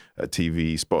opportunity, a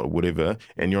TV spot, whatever,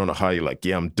 and you're on a high. You're like,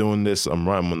 yeah, I'm doing this. I'm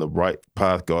on the right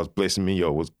path. God's blessing me. Yo,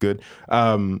 it was good.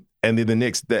 And then the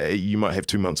next day, you might have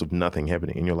 2 months of nothing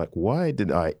happening. And you're like, why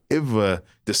did I ever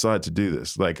decide to do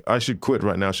this? Like, I should quit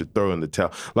right now. I should throw in the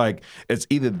towel. Like, it's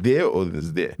either there or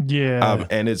it's there. Yeah.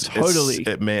 And it's totally.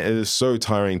 Man, it is so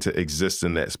tiring to exist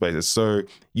in that space. It's so,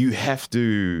 you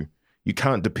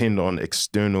can't depend on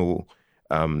external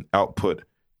output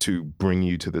to bring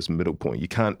you to this middle point. You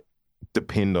can't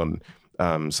depend on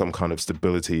some kind of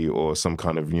stability or some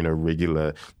kind of,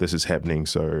 regular, this is happening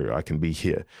so I can be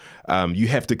here. You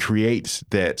have to create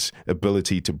that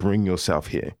ability to bring yourself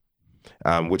here,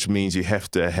 which means you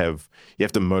have to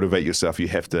motivate yourself. You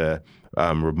have to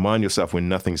remind yourself when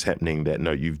nothing's happening that,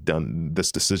 no, you've done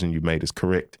this decision you made is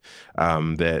correct,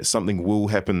 that something will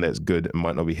happen that's good. It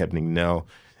might not be happening now.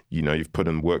 You've put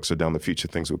in work, so down the future,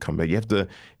 things will come back. You have to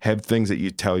have things that you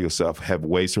tell yourself, have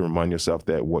ways to remind yourself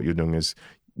that what you're doing is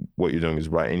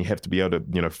right, and you have to be able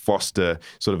to foster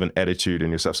sort of an attitude in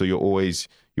yourself, so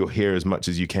you're here as much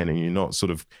as you can, and you're not sort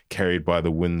of carried by the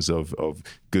winds of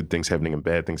good things happening and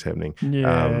bad things happening.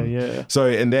 So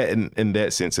in that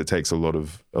sense, it takes a lot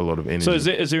of energy. So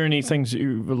is there any things that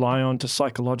you rely on to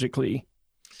psychologically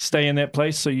stay in that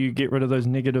place so you get rid of those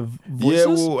negative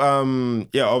voices?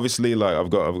 Obviously, like I've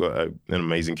got an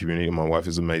amazing community. My wife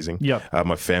is amazing.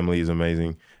 My family is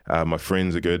amazing. My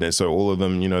friends are good, and so all of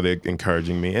them, they're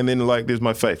encouraging me. And then, like, there's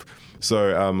my faith.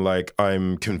 So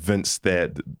I'm convinced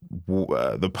that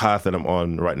the path that I'm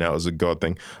on right now is a God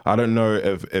thing. I don't know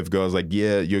if God's like,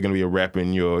 yeah, you're gonna be a rapper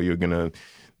and you're gonna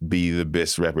be the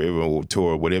best rapper ever or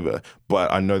tour or whatever,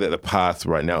 but I know that the path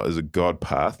right now is a God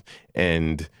path,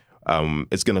 and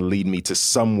it's going to lead me to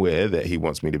somewhere that he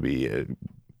wants me to be. It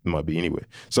might be anywhere.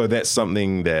 So that's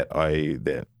something that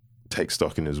takes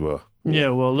stock in as well. Yeah,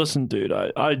 well, listen, dude,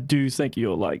 I do think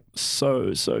you're like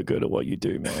so good at what you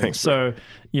do, man. Thanks, so,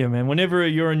 yeah, man, whenever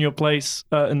you're in your place,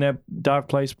 in that dark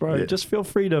place, bro, just feel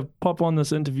free to pop on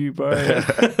this interview, bro.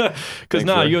 Because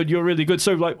you're really good.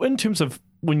 So, like, in terms of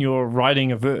when you're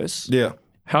writing a verse,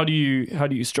 how do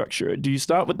you structure it? Do you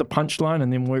start with the punchline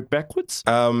and then work backwards?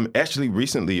 Actually,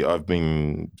 recently I've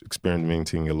been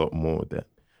experimenting a lot more with that,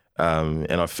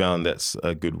 and I found that's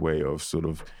a good way of sort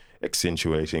of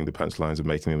accentuating the punchlines and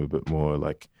making them a bit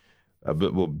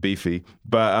more beefy.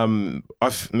 But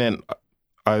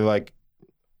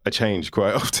I change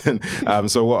quite often.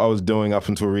 So what I was doing up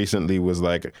until recently was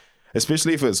like,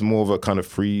 especially if it's more of a kind of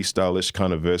freestyle-ish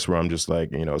kind of verse where I'm just like,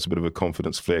 it's a bit of a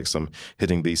confidence flex. I'm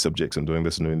hitting these subjects, I'm doing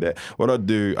this and doing that. What I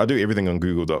do everything on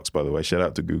Google Docs, by the way. Shout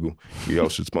out to Google. You all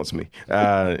should sponsor me.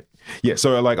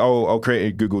 So like I'll create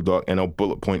a Google Doc and I'll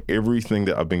bullet point everything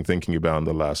that I've been thinking about in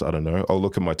the last, I don't know. I'll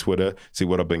look at my Twitter, see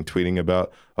what I've been tweeting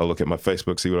about. I'll look at my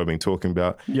Facebook, see what I've been talking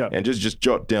about. And just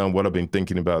jot down what I've been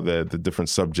thinking about, the different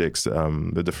subjects,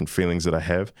 the different feelings that I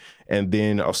have. And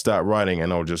then I'll start writing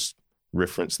and I'll just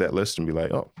reference that list and be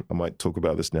like, oh, I might talk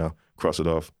about this now, cross it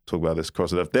off, talk about this,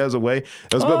 cross it off. There's a way.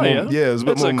 It was a bit more, it's a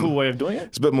bit more, a cool way of doing it.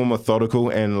 It's a bit more methodical,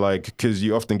 and like, because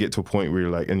you often get to a point where you're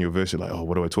like, in your verse, you're like, oh,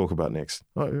 what do I talk about next?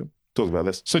 Oh, talks about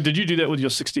this. So did you do that with your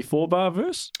 64 bar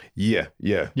verse? Yeah.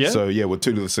 So yeah, with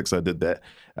 2 to the 6, I did that.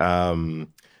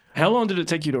 How long did it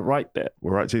take you to write that?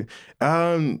 Right to,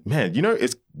 man, you know,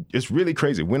 it's really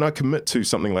crazy. When I commit to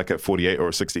something like a 48 or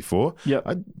a 64,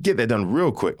 I get that done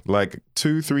real quick. Like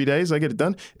 2-3 days, I get it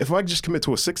done. If I just commit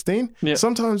to a 16,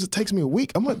 sometimes it takes me a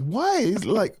week. I'm like, why? It's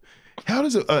like, how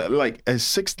does it, like a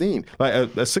 16, like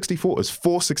a 64 is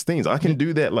 4 16s. I can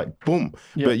do that like boom.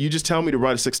 But you just tell me to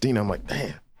write a 16, I'm like,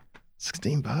 damn,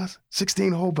 16 bars?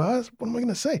 16 whole bars? What am I going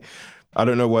to say? I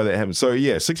don't know why that happened. So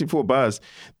yeah, 64 bars.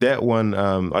 That one,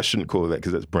 I shouldn't call it that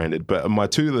because it's branded. But my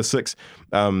 2 to the 6,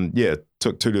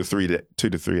 took 2 to 3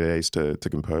 days to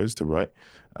compose, to write,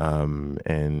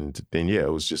 and then it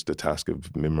was just a task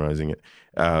of memorizing it.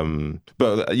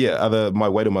 But my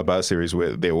Weight on My Bar series,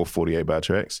 where they're all 48 bar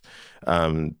tracks.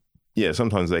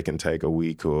 Sometimes they can take a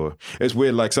week, or it's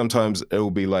weird. Like sometimes it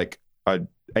will be like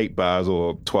 8 bars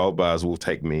or 12 bars will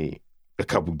take me a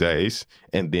couple days,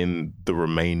 and then the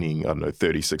remaining, I don't know,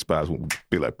 36 bars will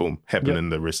be like boom, happen in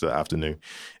the rest of the afternoon.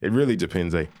 It really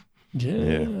depends, eh?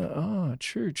 Yeah. Oh,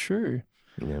 true.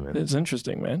 Yeah, man. That's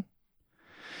interesting, man.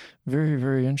 Very,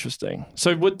 very interesting.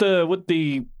 So with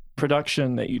the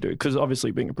production that you do, because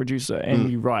obviously being a producer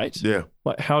and you write,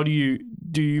 like how do you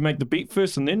make the beat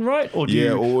first and then write, or do you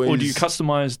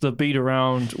customize the beat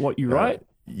around what you write?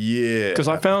 Because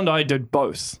I found I did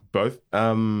both.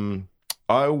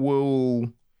 I will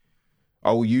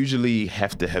usually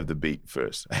have to have the beat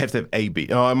first. I have to have a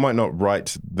beat. I might not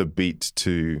write the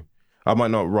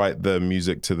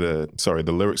music to the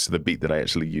lyrics to the beat that I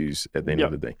actually use at the end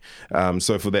of the day.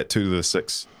 So for that 2 to the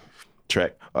 6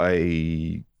 track,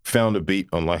 I found a beat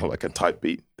on like a type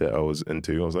beat that I was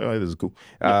into. I was like, oh, this is cool.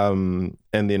 And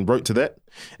then wrote to that.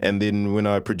 And then when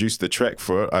I produced the track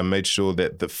for it, I made sure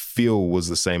that the feel was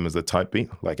the same as the type beat.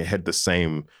 Like it had the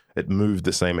same, it moved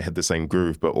the same, it had the same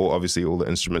groove, but obviously all the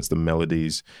instruments, the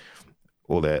melodies,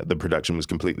 all that, the production was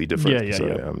completely different.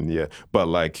 But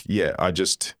like,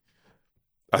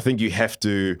 I think you have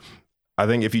to, I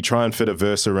think if you try and fit a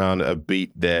verse around a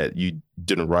beat that you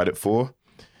didn't write it for,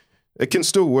 it can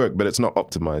still work, but it's not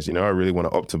optimized. You know, I really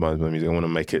want to optimize my music. I want to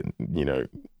make it,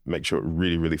 make sure it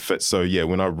really, really fits. So yeah,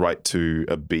 when I write to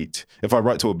a beat, if I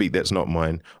write to a beat that's not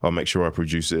mine, I'll make sure I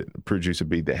produce a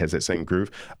beat that has that same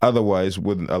groove. Otherwise,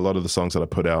 with a lot of the songs that I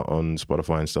put out on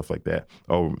Spotify and stuff like that,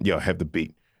 I'll have the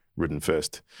beat written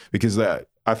first, because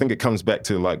I think it comes back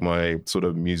to like my sort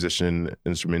of musician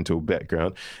instrumental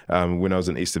background. When I was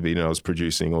in East of Eden, I was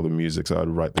producing all the music, so I'd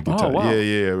write the guitar.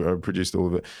 Oh, wow. I produced all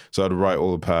of it. So I'd write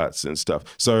all the parts and stuff.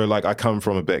 So like I come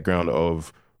from a background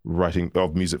of writing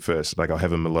of music first. Like I'll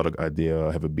have a melodic idea,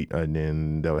 I'll have a beat idea,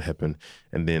 and that'll happen.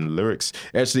 And then lyrics.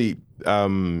 Actually,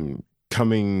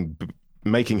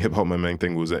 making hip hop my main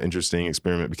thing was an interesting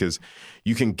experiment, because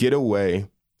you can get away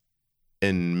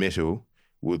in metal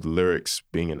with lyrics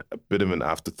being a bit of an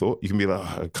afterthought. You can be like,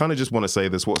 I kind of just want to say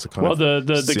this. What's a kind of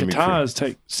the guitars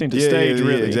take center stage,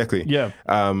 really. Yeah, exactly. Yeah.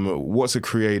 What's a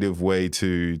creative way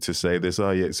to say this? Oh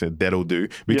yeah, so that'll do,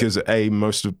 because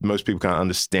most people can't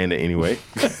understand it anyway,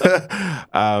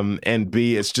 and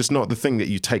B, it's just not the thing that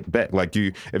you take back. Like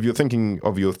if you're thinking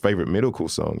of your favorite metalcore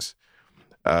songs,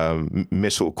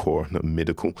 metalcore, not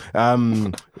medical.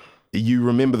 You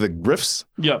remember the riffs,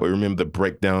 or you remember the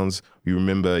breakdowns. You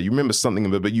remember something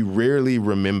of it, but you rarely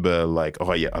remember like,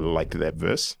 oh yeah, I liked that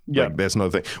verse. Like that's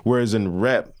another thing. Whereas in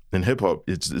rap and hip hop,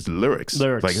 it's lyrics.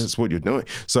 Like that's what you're doing.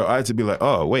 So I had to be like,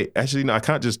 oh wait, actually no, I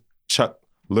can't just chuck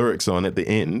lyrics on at the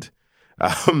end,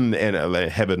 and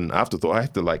have it an afterthought. I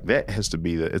have to like, that has to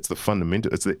be it's the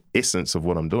fundamental, it's the essence of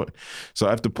what I'm doing. So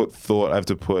I have to put thought, I have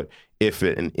to put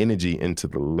effort and energy into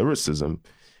the lyricism,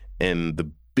 and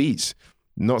the beats.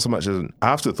 Not so much as an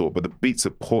afterthought, but the beat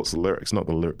supports the lyrics, not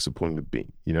the lyrics supporting the beat,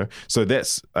 So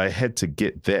I had to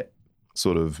get that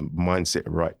sort of mindset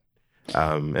right.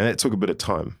 And it took a bit of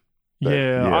time. But,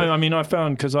 I mean, I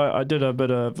found, because I did a bit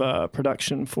of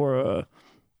production for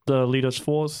the Leaders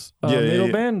Force metal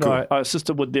band. Cool. I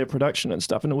assisted with their production and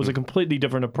stuff, and it was a completely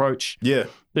different approach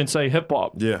than, say,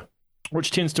 hip-hop. Yeah.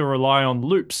 Which tends to rely on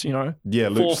loops, Yeah,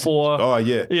 loops. 4/4. Oh,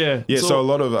 yeah. Yeah. So a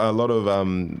lot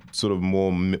of sort of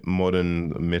more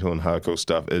modern metal and hardcore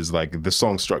stuff is like the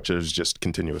song structure is just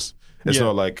continuous. It's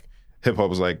not like hip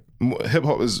hop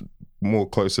is more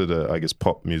closer to, I guess,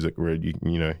 pop music, where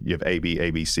you have A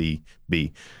B C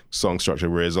B song structure,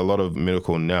 whereas a lot of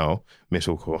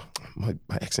metalcore, my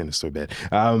accent is so bad.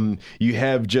 You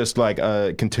have just like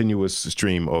a continuous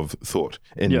stream of thought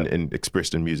and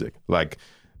expressed in music, like.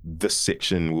 this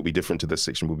section will be different to this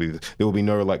section. There will be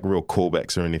no like real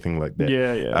callbacks or anything like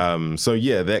that. So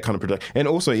yeah, that kind of production. And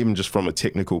also even just from a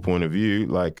technical point of view,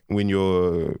 like when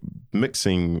you're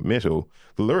mixing metal,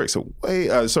 the lyrics are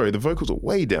the vocals are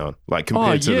way down, like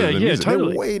compared to the music. Totally.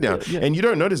 They're way down. And you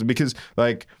don't notice it because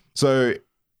like, so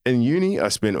in uni, I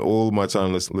spent all my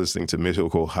time listening to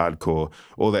metalcore, hardcore,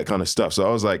 all that kind of stuff. So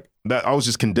I was like, I was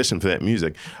just conditioned for that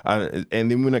music. And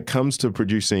then when it comes to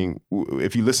producing,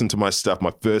 if you listen to my stuff,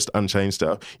 my first Unchained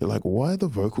stuff, you're like, why are the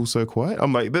vocals so quiet?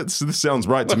 I'm like, this sounds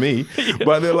right to me.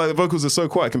 But they're like, the vocals are so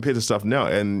quiet compared to stuff now.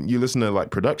 And you listen to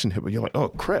like production hip, you're like, oh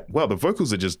crap, wow, the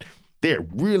vocals are just, they're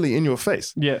really in your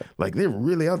face. Yeah. Like they're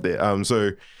really out there.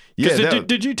 So yeah.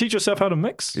 Did you teach yourself how to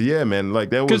mix? Yeah, man. Like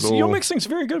that was because your mixing's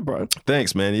very good, bro.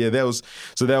 Thanks, man. Yeah, that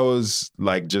was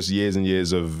like just years and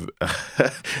years of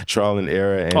trial and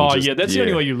error. And that's the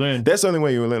only way you learn. That's the only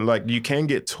way you learn. Like you can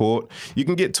get taught. You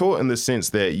can get taught in the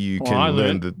sense that you can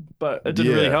learn but it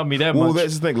didn't really help me that much. Well,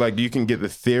 that's the thing. Like you can get the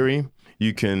theory.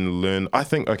 You can learn. I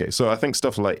think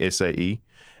stuff like SAE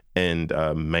and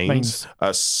mains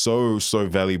are so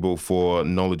valuable for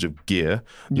knowledge of gear,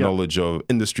 knowledge of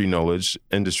industry knowledge,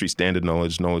 industry standard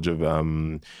knowledge of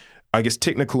I guess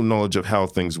technical knowledge of how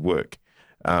things work.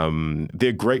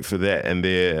 They're great for that, and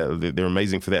they're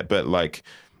amazing for that. But like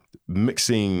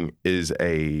mixing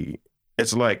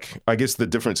it's like, I guess the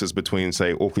differences between,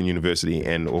 say, Auckland University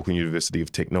and Auckland University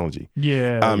of Technology.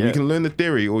 You can learn the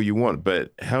theory all you want,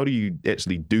 but how do you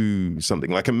actually do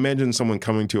something? Like imagine someone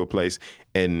coming to a place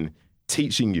and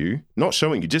teaching you, not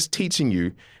showing you, just teaching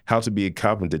you how to be a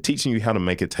carpenter, teaching you how to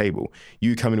make a table.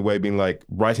 You coming away being like,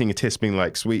 writing a test, being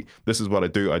like, sweet, this is what I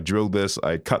do. I drill this,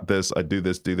 I cut this, I do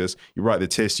this. You write the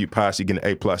test, you pass, you get an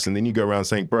A+, and then you go around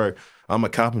saying, bro, I'm a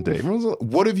carpenter. Everyone's like,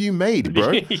 what have you made, bro?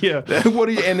 What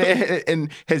are you, and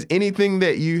has anything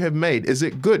that you have made, is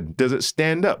it good? Does it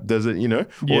stand up? Does it,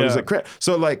 or is it crap?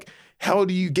 So like, how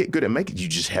do you get good at making? You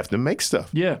just have to make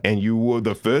stuff. And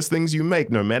the first things you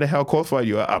make, no matter how qualified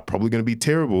you are probably going to be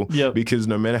terrible. Because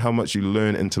no matter how much you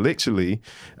learn intellectually,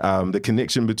 the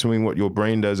connection between what your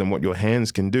brain does and what your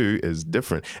hands can do is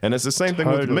different. And it's the same thing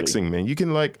with mixing, man. You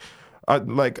can I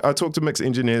talk to mix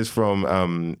engineers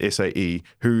from SAE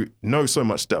who know so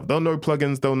much stuff. They'll know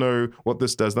plugins, they'll know what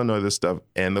this does, they'll know this stuff,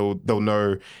 and they'll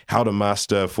know how to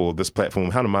master for this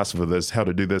platform, how to master for this, how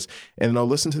to do this, and I'll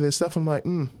listen to their stuff. I'm like,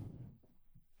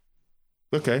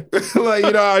 okay.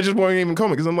 I just won't even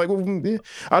comment because I'm like, well, yeah,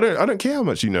 I don't care how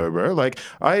much you know, bro. Like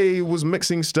I was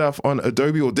mixing stuff on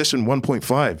Adobe Audition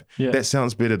 1.5. That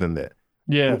sounds better than that.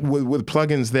 With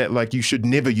plugins that like you should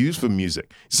never use for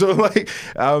music. So like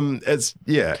it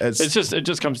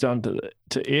just comes down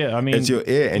to ear. I mean, it's your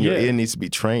ear, and your ear needs to be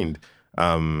trained.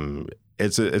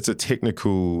 It's a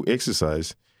technical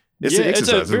exercise. It's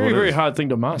a very, very hard thing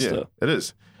to master. It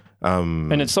is.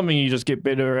 And it's something you just get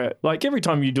better at. Like every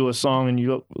time you do a song and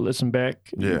you listen back,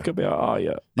 you could be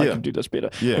like, I can do this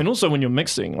better. And also when you're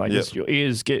mixing, like your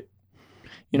ears get,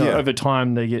 over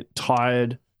time they get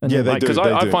tired. And because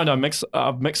I find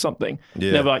I've mixed something. And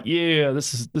they're like,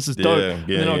 this is dope. And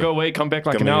then I'll go away, come back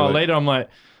like an hour later, I'm like,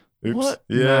 oops. What?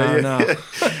 No.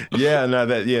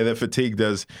 That fatigue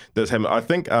does happen. I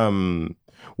think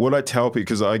what I tell people,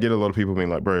 because I get a lot of people being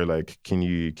like, bro, like, can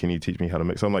you teach me how to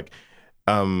mix? I'm like,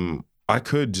 I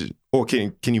could, or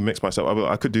can you mix myself?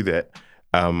 I could do that.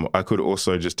 I could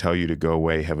also just tell you to go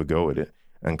away, have a go at it,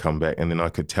 and come back, and then I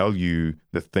could tell you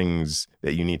the things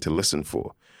that you need to listen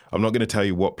for. I'm not going to tell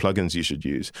you what plugins you should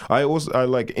use. I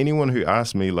like anyone who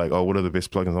asks me like, oh, what are the best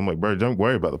plugins? I'm like, bro, don't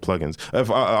worry about the plugins.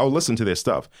 I'll listen to their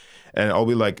stuff, and I'll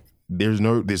be like, there's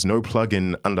no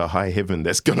plugin under high heaven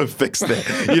that's going to fix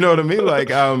that. You know what I mean?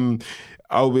 Like,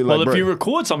 I'll be like, if you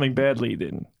record something badly,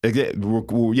 then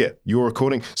you're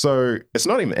recording. So it's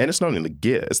not even the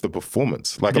gear; it's the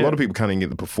performance. Like a lot of people can't even get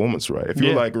the performance right. If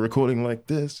you're like recording like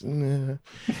this, and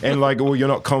like, or you're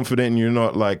not confident, and you're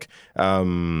not like,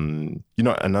 you're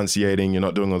not enunciating, you're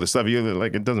not doing all this stuff. You're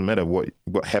like, it doesn't matter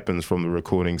what happens from the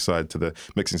recording side to the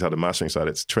mixing side, the mastering side.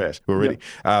 It's trash already.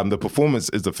 The performance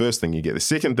is the first thing you get. The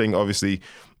second thing, obviously,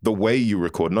 the way you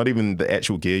record, not even the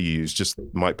actual gear you use, just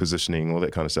mic positioning, all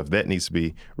that kind of stuff. That needs to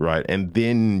be right. And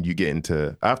then you get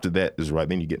into, after that is right,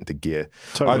 then you get into gear.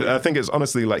 Totally. I think it's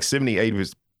honestly like 80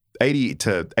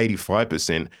 to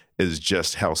 85% is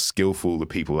just how skillful the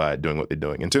people are at doing what they're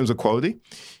doing. In terms of quality,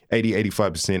 80,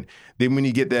 85%. Then when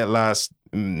you get that last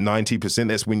 90%,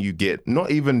 that's when you get not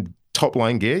even top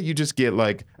line gear, you just get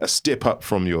like a step up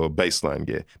from your baseline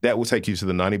gear. That will take you to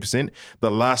the 90%. The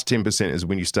last 10% is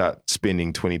when you start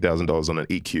spending $20,000 on an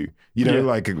EQ. You know,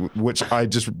 like, which I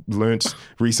just learnt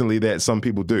recently that some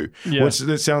people do. Yeah. Which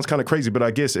that sounds kind of crazy, but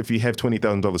I guess if you have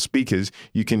 $20,000 speakers,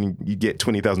 you get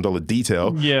 $20,000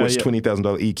 detail, which $20,000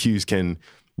 EQs can,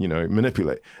 you know,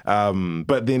 manipulate.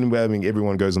 But then, I mean,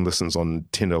 everyone goes and listens on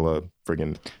 $10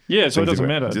 friggin' so it doesn't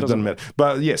matter. It doesn't matter.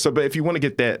 But yeah, but if you want to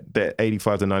get that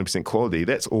 85 to 90% quality,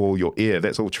 that's all your ear,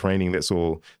 that's all training, that's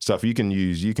all stuff you can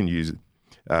use. You can use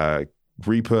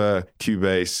Reaper,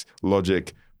 Cubase,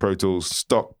 Logic, Pro Tools,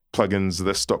 stock plugins,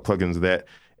 this, stock plugins, that,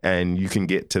 and you can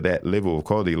get to that level of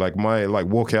quality. Like my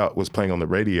Walkout was playing on the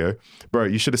radio. Bro,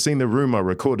 you should have seen the room I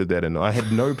recorded that in. I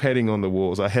had no padding on the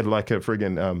walls. I had like a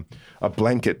friggin' a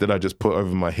blanket that I just put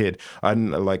over my head. I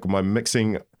didn't, like, my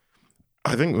mixing,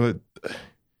 I think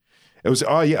it was,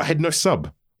 I had no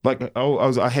sub. Like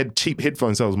I had cheap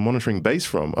headphones I was monitoring bass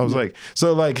from. I was like,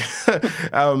 so like,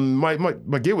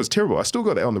 my gear was terrible. I still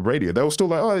got that on the radio. They were still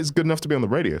like, oh, it's good enough to be on the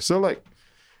radio. So like,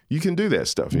 you can do that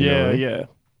stuff. You know what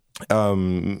I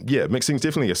mean? Mixing's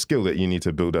definitely a skill that you need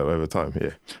to build up over time.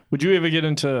 Yeah. Would you ever get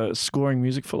into scoring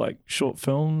music for like short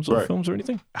films or films or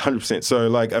anything? 100%. So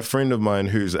like a friend of mine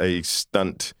who's a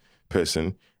stunt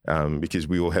person, because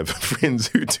we all have friends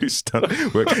who do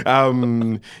stunt work.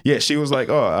 She was like,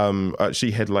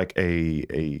 she had like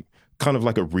a kind of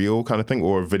like a reel kind of thing,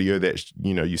 or a video that,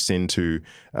 you know, you send to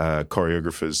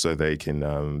choreographers so they can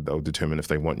they'll determine if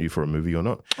they want you for a movie or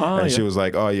not. She was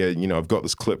like, you know, I've got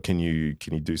this clip, can you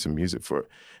do some music for it?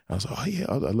 I was like,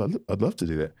 I'd love to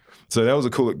do that. So that was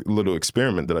a cool little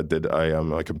experiment that I did.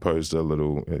 I composed a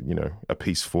little a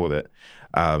piece for that,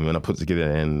 and I put it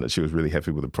together, and she was really happy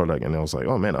with the product, and I was like,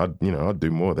 oh man, I'd do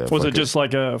more of that. Was it just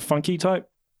like a funky type?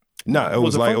 No, it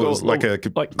was like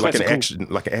an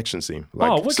action scene,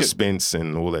 like suspense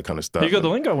and all that kind of stuff. You got the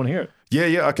link? I want to hear it.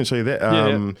 Yeah, I can show you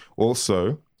that.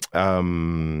 Also,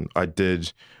 I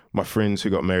did. My friends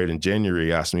who got married in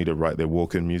January asked me to write their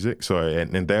walk-in music. So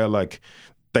and they're like,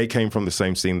 they came from the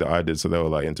same scene that I did, so they were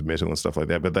like into metal and stuff like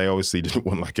that. But they obviously didn't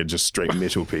want like a just straight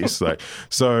metal piece.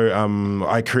 So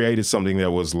I created something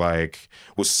that was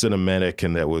cinematic,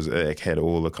 and that had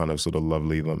all the kind of sort of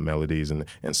lovely melodies and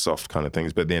soft kind of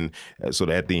things. But then sort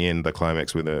of at the end, the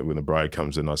climax when the bride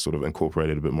comes in, I sort of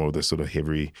incorporated a bit more of this sort of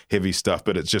heavy stuff.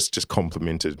 But it's just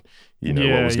complemented,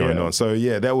 what was going on. So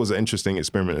yeah, that was an interesting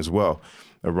experiment as well,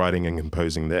 writing and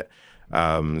composing that.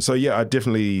 I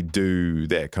definitely do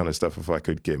that kind of stuff if I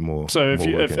could get more. So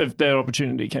if that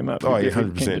opportunity came up,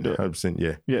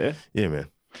 100%, yeah, man.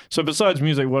 So besides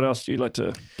music, what else do you like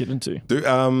to get into?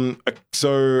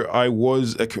 So I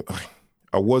was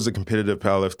a competitive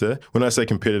powerlifter. When I say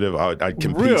competitive, I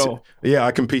competed. Real? Yeah,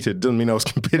 I competed. Doesn't mean I was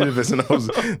competitive as in I was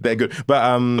that good.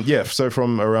 But so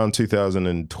from around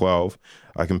 2012,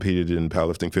 I competed in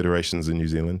powerlifting federations in New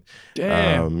Zealand.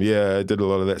 Damn. I did a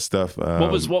lot of that stuff.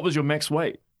 What was your max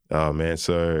weight? Oh man,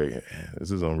 so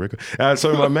this is on record.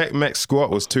 So my max squat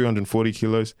was 240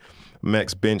 kilos.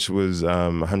 Max bench was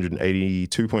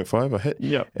 182.5 I hit.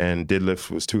 Yeah. And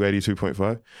deadlift was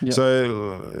 282.5. Yep.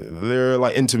 So they're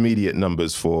like intermediate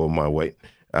numbers for my weight.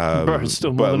 Bro, it's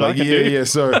still more than I can do. Yeah.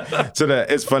 So that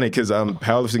it's funny because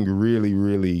powerlifting really,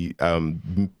 really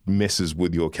messes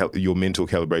with your mental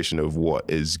calibration of what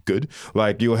is good.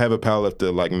 Like you'll have a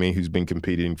powerlifter like me who's been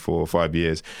competing for 5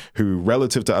 years, who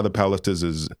relative to other powerlifters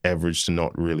is average to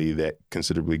not really that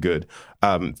considerably good,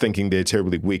 thinking they're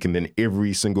terribly weak, and then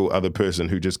every single other person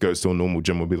who just goes to a normal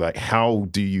gym will be like, how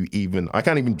do you even? I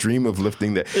can't even dream of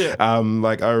lifting that. Yeah.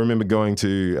 Like I remember going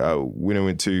to when I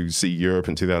went to see Europe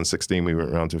in 2016, we went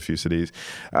around to a few cities.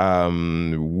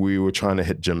 We were trying to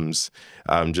hit gyms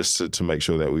just to make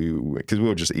sure that because we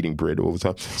were just eating bread all the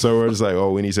time. So we're just like,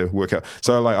 oh, we need to work out.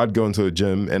 So like I'd go into a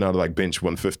gym and I'd like bench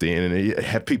 150 and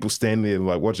have people stand there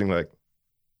like watching like,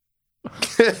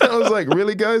 I was like,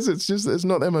 really guys? It's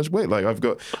not that much weight. Like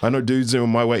I know dudes in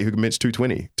my weight who can bench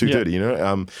 220,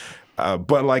 230,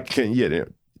 but like,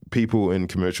 people in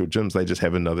commercial gyms, they just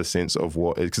have another sense of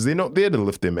what is, because they're not there to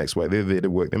lift their max weight. They're there to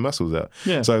work their muscles out.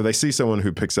 Yeah. So if they see someone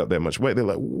who picks up that much weight, they're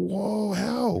like, whoa,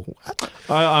 how?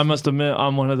 I must admit,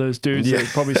 I'm one of those dudes that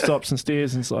probably stops and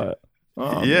stares and it's like,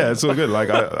 oh, yeah, man. It's all good. Like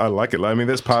I like it. I mean,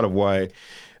 that's part of why.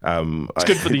 It's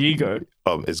good for the ego.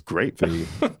 It's great for you.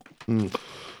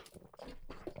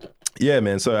 Yeah,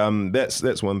 man. So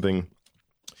that's one thing.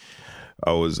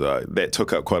 I was that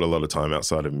took up quite a lot of time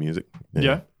outside of music.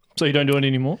 Yeah. So you don't do it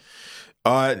anymore?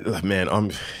 Man,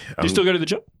 do you still go to the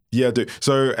gym? Yeah, I do.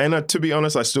 So, and to be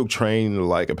honest, I still train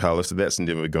like a powerlifter. That's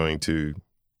never going to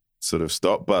sort of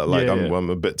stop. But like, I'm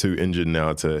a bit too injured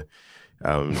now to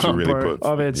to really bro, put.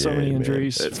 I've had so many man,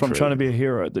 injuries it's from crazy. trying to be a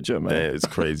hero at the gym, man. Yeah, it's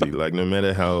crazy. Like no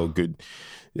matter how good,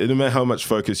 no matter how much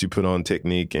focus you put on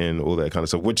technique and all that kind of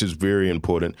stuff, which is very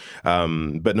important.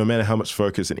 But no matter how much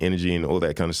focus and energy and all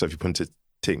that kind of stuff you put into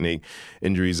technique,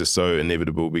 injuries are so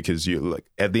inevitable because you like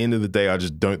at the end of the day, I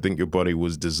just don't think your body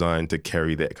was designed to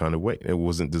carry that kind of weight. It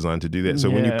wasn't designed to do that.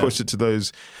 So when you push it to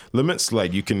those limits,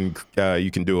 like you can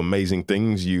do amazing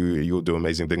things. You'll do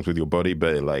amazing things with your body,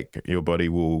 but like your body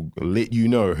will let you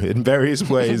know in various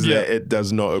ways that it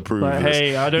does not approve. Like,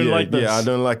 hey, I don't like this. Yeah, I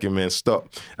don't like it, man. Stop.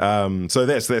 So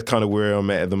that's kind of where I'm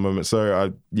at the moment.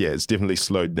 So it's definitely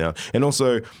slowed down. And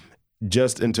also,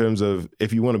 just in terms of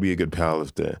if you want to be a good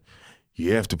powerlifter,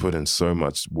 you have to put in so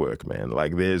much work, man.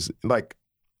 Like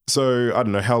so I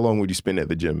don't know, how long would you spend at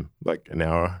the gym? Like an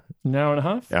hour? An hour and a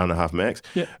half? Hour and a half max?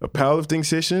 Yeah. A powerlifting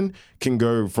session can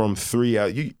go from 3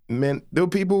 hours. There are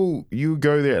people, you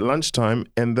go there at lunchtime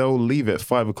and they'll leave at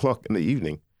 5 o'clock in the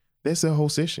evening. That's their whole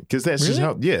session. Because that's just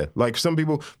how, like some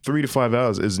people, 3 to 5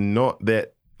 hours is not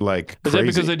that like crazy.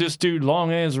 Is that because they just do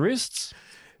long ass rests?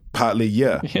 Partly,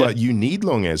 yeah. But you need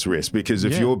long ass rest because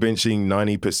if you're benching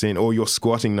 90% or you're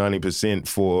squatting 90%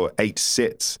 for 8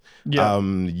 sets,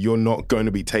 you're not going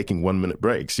to be taking 1 minute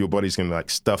breaks. Your body's going to like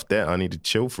stuff that. I need to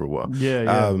chill for a while.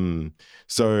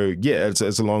 So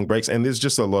it's a long breaks, and there's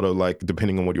just a lot of like,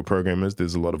 depending on what your program is,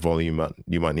 there's a lot of volume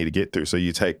you might need to get through. So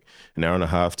you take an hour and a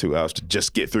half, 2 hours to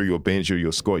just get through your bench or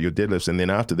your squat, your deadlifts, and then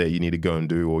after that you need to go and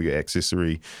do all your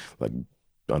accessory like,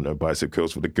 I don't know, bicep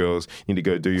curls for the girls. You need to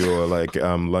go do your like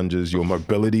lunges, your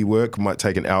mobility work might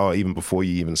take an hour even before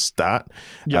you even start.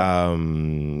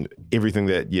 Everything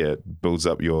that builds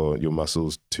up your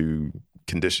muscles to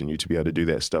condition you to be able to do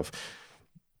that stuff.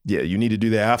 Yeah, you need to do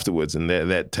that afterwards, and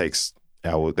that takes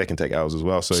hours. That can take hours as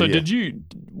well. So did you,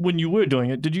 when you were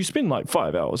doing it, did you spend like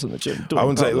 5 hours in the gym? I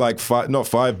wouldn't say like 5, not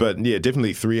 5, but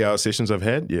definitely 3 hour sessions I've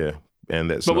had. Yeah. And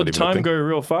that's but would the time go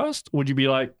real fast? Would you be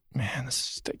like, man,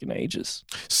 this is taking ages?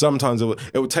 Sometimes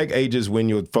it will take ages when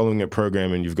you're following a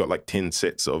program and you've got like 10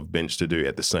 sets of bench to do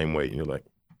at the same weight, and you're like,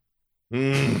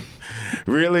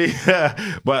 really?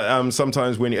 But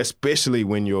sometimes especially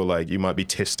when you're like, you might be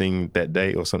testing that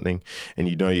day or something, and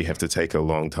you know you have to take a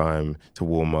long time to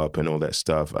warm up and all that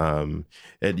stuff.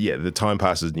 The time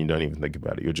passes and you don't even think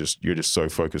about it. You're just so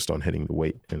focused on hitting the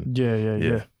weight. And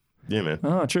yeah, man.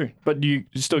 Ah, true. But do you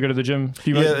still go to the gym? Do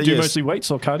you mostly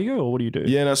weights or cardio, or what do you do?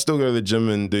 Yeah, and I still go to the gym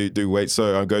and do weights.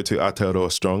 So I go to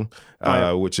Aotearoa Strong,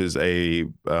 which is I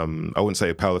wouldn't say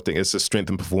a powerlifting. It's a strength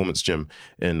and performance gym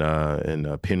in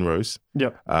Penrose.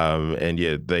 Yep. And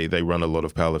they run a lot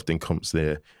of powerlifting comps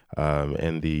there.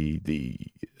 And the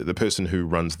person who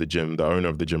runs the gym, the owner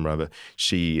of the gym rather,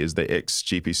 she is the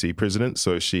ex-GPC president.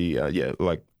 So she,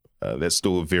 that's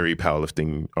still a very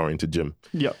powerlifting oriented gym.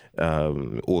 Yeah.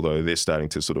 Although they're starting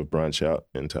to sort of branch out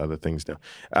into other things now.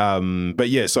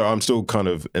 So I'm still kind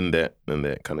of in that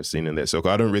kind of scene, in that circle.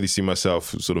 I don't really see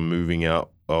myself sort of moving out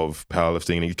of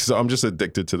powerlifting because I'm just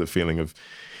addicted to the feeling of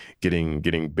getting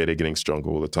better, getting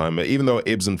stronger all the time. But even though it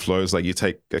ebbs and flows, like you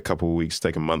take a couple of weeks,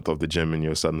 take a month off the gym, and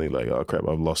you're suddenly like, oh crap,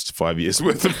 I've lost 5 years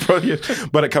worth of progress.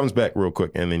 But it comes back real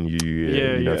quick, and then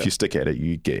if you stick at it,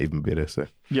 you get even better. So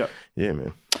yeah,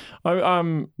 man. I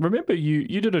remember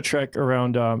you did a track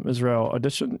around Israel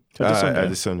Adesanya.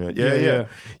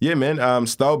 Yeah, man.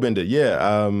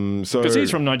 Stylebender, so because he's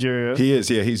from Nigeria. He is,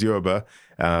 he's Yoruba.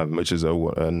 Which is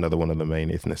another one of the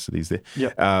main ethnicities there.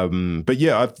 Yeah.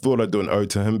 I thought I'd do an ode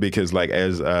to him because, like,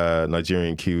 as a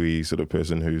Nigerian Kiwi sort of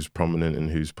person who's prominent and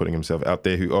who's putting himself out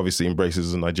there, who obviously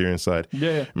embraces the Nigerian side,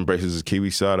 embraces his Kiwi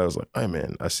side, I was like, oh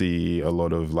man, I see a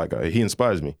lot of he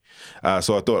inspires me.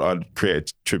 So I thought I'd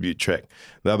create a tribute track.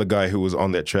 The other guy who was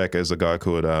on that track is a guy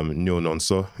called Nyo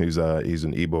Nonso, he's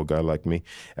an Igbo guy like me.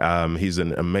 He's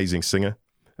an amazing singer.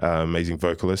 Amazing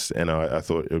vocalist, and I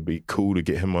thought it would be cool to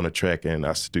get him on a track and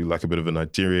us to do like a bit of a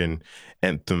Nigerian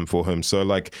anthem for him. So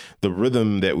like the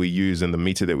rhythm that we use and the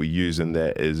meter that we use in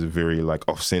that is very like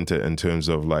off center in terms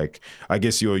of like, I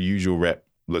guess your usual rap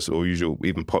listener or usual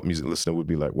even pop music listener would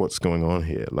be like, what's going on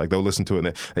here? Like they'll listen to it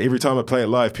and every time I play it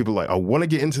live, people are like, I want to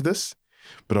get into this,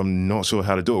 but I'm not sure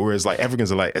how to do it. Whereas like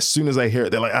Africans are like, as soon as they hear it,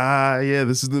 they're like,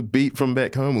 this is the beat from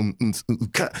back home.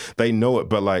 They know it,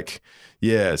 but like,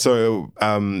 yeah, so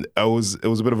it was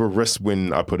a bit of a risk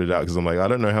when I put it out because I'm like, I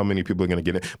don't know how many people are going to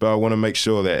get it, but I want to make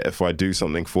sure that if I do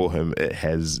something for him, it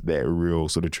has that real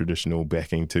sort of traditional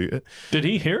backing to it. Did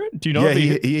he hear it? Do you know? Yeah,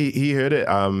 he heard it.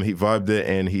 He vibed it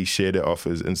and he shared it off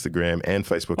his Instagram and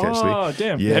Facebook actually. Oh,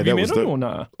 damn. Yeah, have you met him or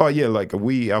not? Oh, yeah, like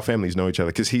our families know each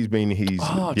other because he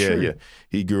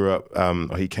grew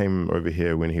up, he came over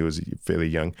here when he was fairly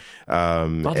young. I'd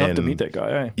love to meet that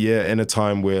guy, eh? Yeah, in a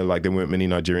time where like there weren't many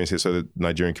Nigerians here, so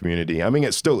Nigerian community. I mean,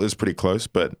 it still is pretty close,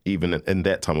 but even in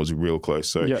that time it was real close.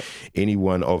 So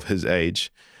anyone of his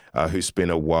age who spent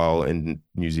a while in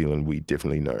New Zealand, we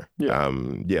definitely know.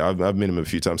 I've met him a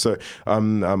few times. So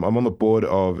I'm on the board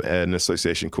of an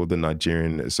association called the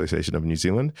Nigerian Association of New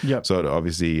Zealand. So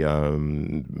obviously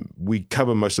we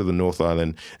cover most of the North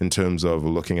Island in terms of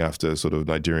looking after sort of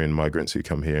Nigerian migrants who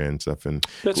come here and stuff. And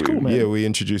that's cool, man. Yeah, we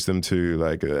introduce them to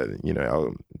like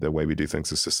the way we do things,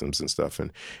 the systems and stuff,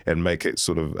 and make it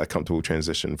sort of a comfortable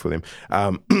transition for them.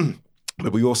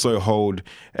 But we also hold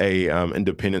a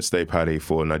Independence Day party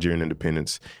for Nigerian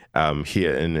independence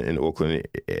here in Auckland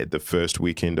at the first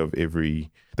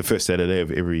Saturday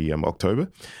of every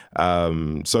October.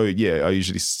 So yeah, I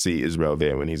usually see Israel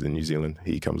there when he's in New Zealand.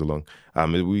 He comes along.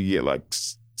 We get like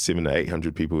 700 to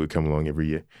 800 people who come along every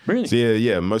year. Really? So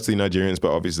yeah, mostly Nigerians,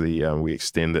 but obviously we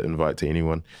extend the invite to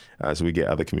anyone. So we get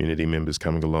other community members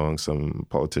coming along, some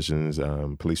politicians,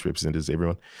 police representatives,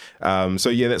 everyone. So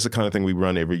yeah, that's the kind of thing we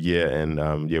run every year.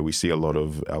 And we see a lot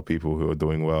of our people who are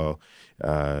doing well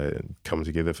come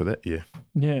together for that. Yeah.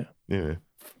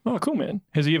 Oh, cool, man.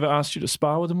 Has he ever asked you to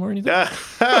spar with him or anything?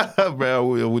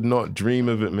 Bro, I would not dream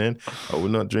of it, man. I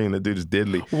would not dream. That dude is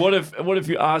deadly. What if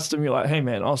you asked him, you're like, hey,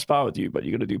 man, I'll spar with you, but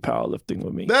you got to do powerlifting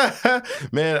with me?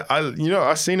 Man,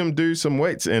 I seen him do some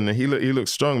weights, and he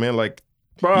looks strong, man. Like,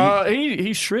 bro,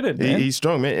 he's shredded, man. He's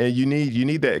strong, man. And you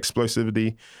need that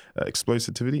explosivity.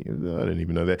 Explosivity? I don't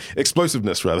even know that.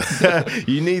 Explosiveness, rather.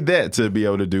 You need that to be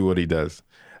able to do what he does.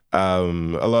 A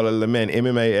lot of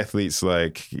MMA athletes,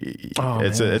 like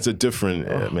it's a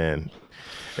different man.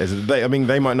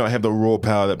 They might not have the raw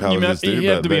power that powerlifters do.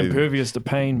 You have to be impervious to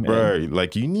pain, man. Bro,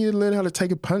 like you need to learn how to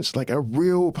take a punch, like a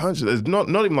real punch. It's not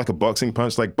even like a boxing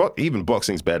punch. Like even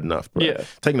boxing's bad enough, bro. Yeah,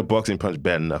 taking a boxing punch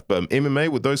bad enough. But MMA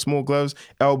with those small gloves,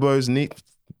 elbows, knee.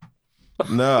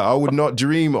 No, I would not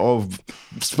dream of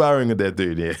sparring with that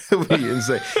dude. Yeah, it would be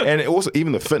insane. And also,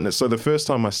 even the fitness. So the first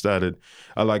time I started,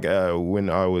 when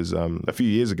I was a few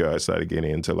years ago, I started getting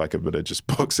into like a bit of just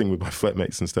boxing with my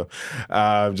flatmates and stuff,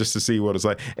 just to see what it's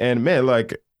like. And man,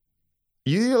 like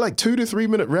you get like 2 to 3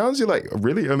 minute rounds. You're like,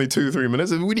 really? Only 2 to 3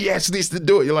 minutes? And when he actually needs to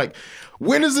do it, you're like,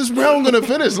 when is this round going to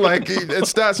finish? Like it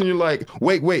starts and you're like,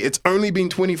 wait, it's only been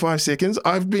 25 seconds.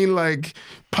 I've been like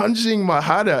punching my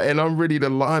heart out and I'm ready to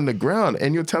lie on the ground.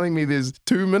 And you're telling me there's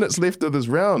 2 minutes left of this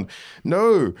round.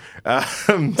 No.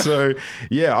 So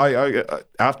yeah, I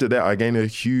after that, I gained a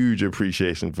huge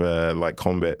appreciation for like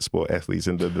combat sport athletes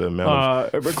and the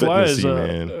amount of fitness,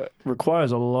 man. It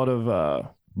requires a lot of...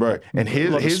 Bro, and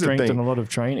here's the thing. And a lot of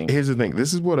training. Here's the thing.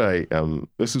 This is what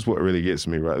really gets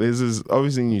me, right? There's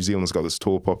obviously New Zealand's got this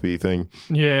tall poppy thing.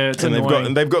 Yeah, it's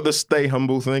annoying. They've got the stay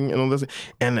humble thing and all this,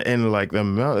 and like the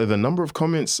number of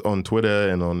comments on Twitter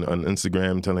and on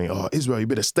Instagram telling, oh, Israel, you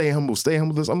better stay humble.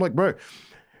 This. I'm like, bro,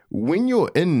 when you're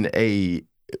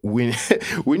when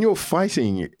you're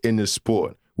fighting in a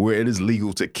sport where it is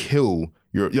legal to kill,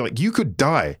 you're like you could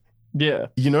die. Yeah,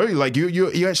 like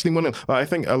you actually want to. I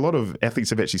think a lot of athletes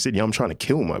have actually said, "Yeah, I'm trying to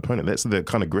kill my opponent." That's the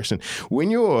kind of aggression.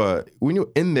 When you're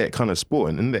in that kind of sport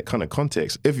and in that kind of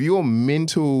context, if your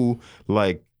mental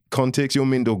context, your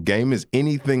mental game is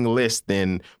anything less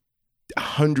than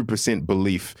 100%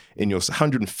 belief in your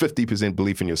 150%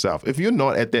 belief in yourself. If you're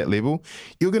not at that level,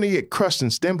 you're going to get crushed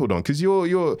and stampled on because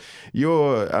you're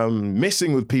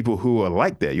messing with people who are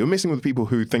like that. You're messing with people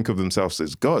who think of themselves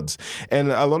as gods.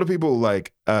 And a lot of people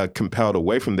are compelled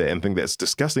away from that and think that's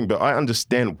disgusting. But I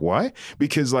understand why.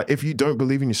 Because if you don't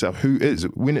believe in yourself, who is?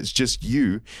 When it's just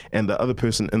you and the other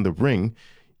person in the ring,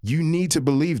 you need to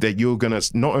believe that you're going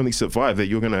to not only survive, that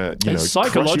you're going to, it's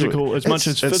psychological as much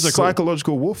as physical. It's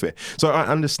psychological warfare. So I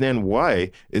understand why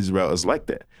Israel is like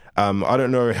that. I don't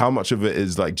know how much of it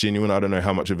is genuine. I don't know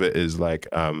how much of it is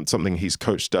something he's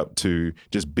coached up to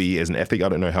just be as an athlete. I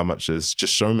don't know how much is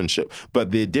just showmanship. But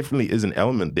there definitely is an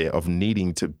element there of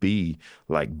needing to be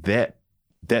like that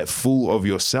full of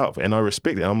yourself. And I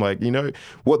respect it. I'm like,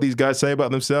 what these guys say about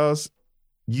themselves,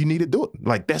 you need to do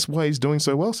it. That's why he's doing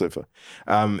so well so far.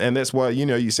 And that's why,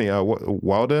 you see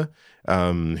Wilder,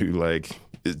 who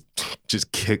is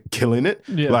just killing it.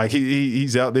 Yeah.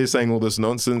 He's out there saying all this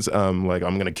nonsense. I'm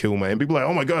going to kill and people are like,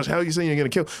 oh my gosh, how are you saying you're going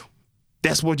to kill?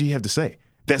 That's what you have to say.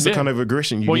 That's the kind of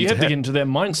aggression you need to have. Well, you have to get into that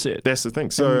mindset. That's the thing.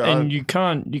 So and you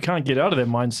can't get out of that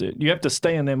mindset. You have to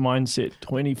stay in that mindset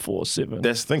 24/7.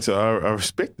 That's the thing. So I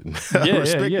respect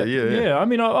it. Yeah. I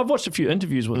mean, I've watched a few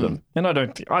interviews with him, and I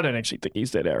don't actually think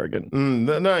he's that arrogant.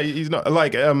 No, he's not.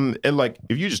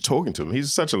 If you're just talking to him,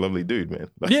 he's such a lovely dude, man.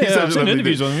 I've seen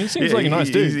interviews with him. He seems like a nice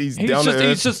dude.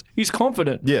 He's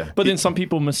confident. Yeah. But then some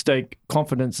people mistake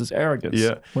confidence as arrogance.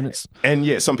 Yeah. When it's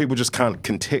some people just can't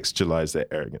contextualize that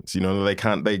arrogance. They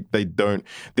can't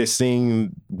they're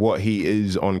seeing what he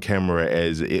is on camera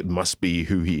as it must be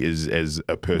who he is as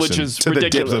a person. Which is to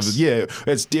ridiculous. The depths of,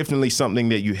 it's definitely something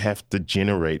that you have to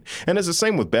generate. And it's the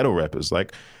same with battle rappers.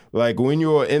 Like when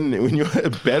you're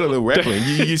battle rapping,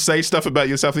 you say stuff about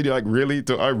yourself and you're like, really?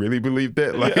 Do I really believe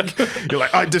that? Like you're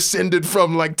like, I descended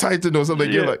from like Titan or something.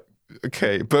 You're like,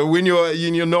 okay. But when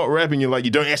you're not rapping, you're like,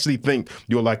 you don't actually think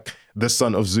you're like the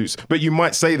son of Zeus. But you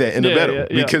might say that in a battle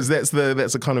because that's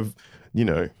a kind of,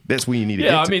 that's where you need to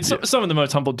get to. I mean, some of the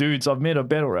most humble dudes I've met are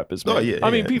battle rappers, man. Oh, yeah. I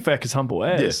mean, P-Fac is humble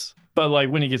as. But like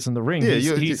when he gets in the ring,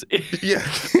 he's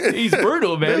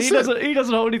brutal, man. He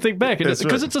doesn't hold anything back,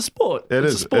 because it's a sport.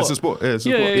 It's a sport. It's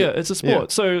a sport. Yeah.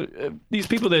 So these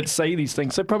people that say these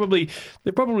things, they're probably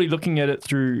looking at it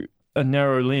through a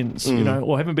narrow lens,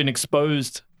 or haven't been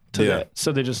exposed to that.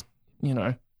 So they're just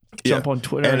jump on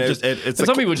Twitter and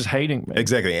some people are just hating, man.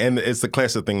 Exactly, and it's the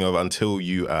classic thing of until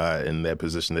you are in that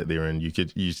position that they're in, you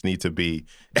just need to be.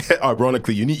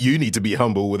 Ironically, you need to be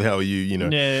humble with how you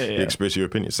express your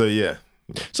opinion. So yeah.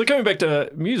 So coming back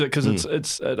to music, because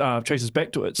it traces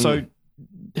back to it. So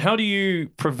how do you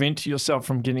prevent yourself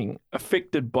from getting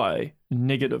affected by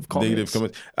negative comments?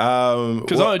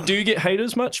 Because do you get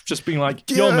haters much? Just being like,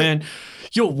 yo, man,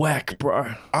 you're whack,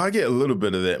 bro. I get a little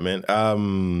bit of that,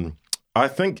 man. I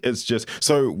think it's just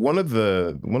one of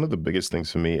the biggest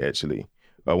things for me, actually,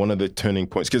 one of the turning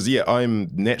points, because I'm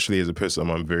naturally as a person,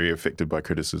 I'm very affected by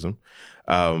criticism.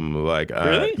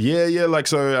 Really? Yeah. Like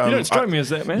so, you don't strike me as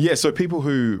that, man. Yeah, so people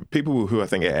who I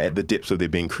think are at the depths of their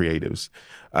being creatives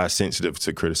are sensitive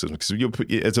to criticism, because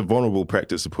it's a vulnerable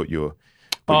practice to put your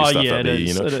stuff out there.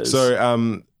 It is.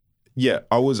 So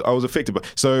I was affected by.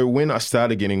 So when I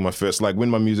started getting my first, like when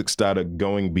my music started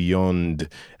going beyond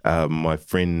my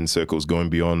friend circles, going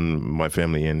beyond my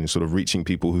family, and sort of reaching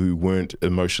people who weren't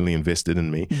emotionally invested in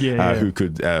me, who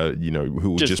could,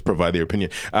 who would just provide their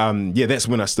opinion. That's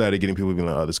when I started getting people being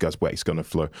like, "Oh, this guy's whack, he's gonna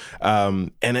flow."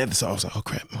 And so I was like, "Oh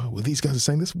crap, well these guys are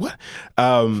saying this, what?"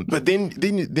 But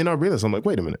then I realized, I'm like,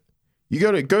 wait a minute, you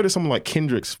go to someone like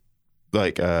Kendrick's.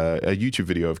 Like a YouTube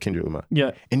video of Kendrick Lamar.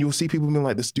 Yeah. And you'll see people being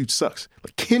like, this dude sucks.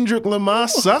 Like, Kendrick Lamar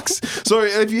sucks? So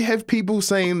if you have people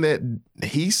saying that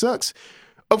he sucks,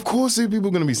 of course there are people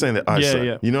going to be saying that I suck.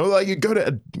 Yeah. Like you go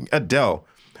to Adele,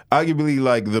 arguably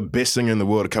like the best singer in the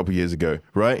world a couple years ago,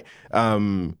 right?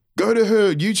 Go to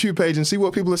her YouTube page and see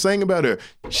what people are saying about her.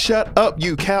 Shut up,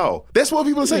 you cow. That's what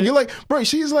people are saying. You're like, bro,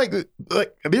 she's like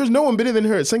there's no one better than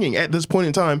her at singing at this point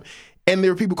in time. And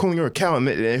there are people calling her a cow, and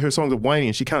her songs are whiny,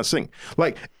 and she can't sing.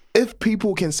 Like, if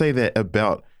people can say that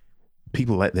about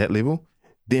people at that level,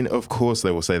 then of course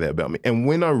they will say that about me. And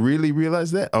when I really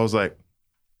realized that, I was like,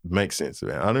 makes sense,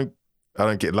 man. I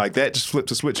don't get like that. Just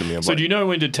flipped a switch on me. I'm so do you know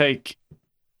when to take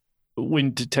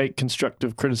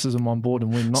constructive criticism on board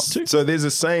and when not to? So there's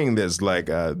a saying that's like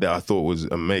that I thought was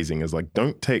amazing. It's like,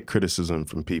 don't take criticism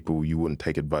from people you wouldn't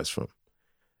take advice from.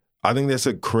 I think that's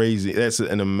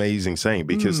an amazing saying,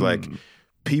 because like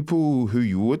people who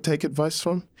you would take advice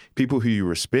from, people who you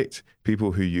respect,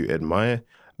 people who you admire,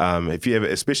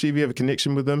 especially if you have a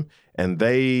connection with them and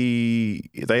they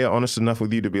are honest enough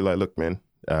with you to be like, look, man,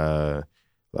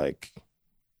 like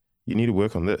you need to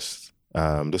work on this.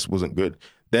 This wasn't good.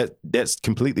 That's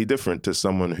completely different to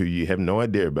someone who you have no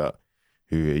idea about,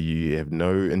 who you have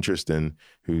no interest in,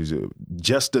 who's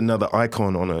just another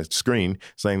icon on a screen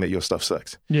saying that your stuff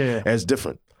sucks. Yeah. It's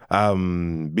different.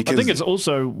 Because I think it's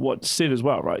also what's said as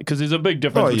well, right? Because there's a big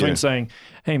difference between saying,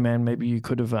 hey, man, maybe you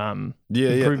could have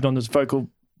improved on this vocal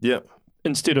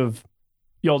instead of,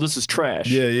 yo, this is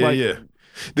trash.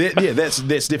 That's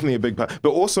definitely a big part. But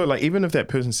also, like, even if that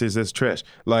person says that's trash,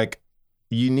 like,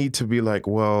 you need to be like,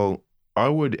 well, I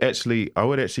would actually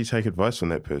take advice from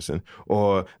that person,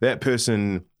 or that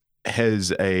person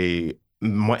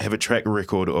might have a track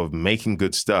record of making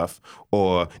good stuff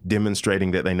or demonstrating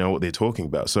that they know what they're talking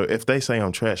about. So if they say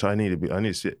I'm trash, I need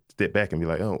to step back and be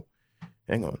like, oh,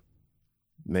 hang on,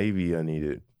 maybe I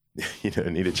need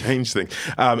to change things.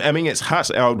 I mean, it's harsh.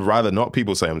 I would rather not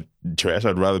people say I'm trash.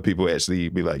 I'd rather people actually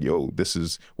be like, yo, this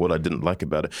is what I didn't like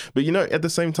about it. But at the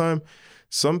same time,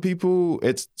 some people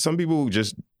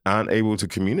just aren't able to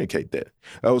communicate that.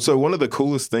 So one of the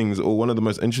coolest things, or one of the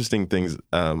most interesting things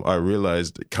I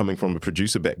realized coming from a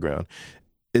producer background,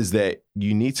 is that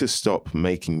you need to stop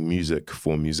making music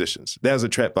for musicians. That was a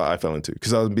trap that I fell into,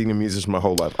 because I was being a musician my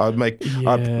whole life. I'd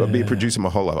be a producer my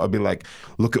whole life. I'd be like,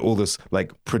 look at all this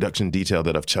like production detail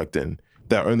that I've chucked in,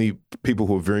 that only people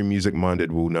who are very music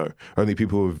minded will know. Only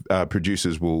people who are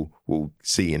producers will will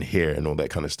see and hear and all that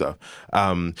kind of stuff.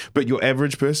 But your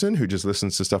average person who just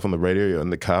listens to stuff on the radio or in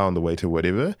the car on the way to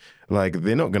whatever, like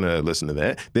they're not going to listen to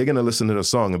that. They're going to listen to the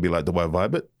song and be like, do I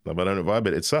vibe it? If I don't vibe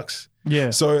it, it sucks.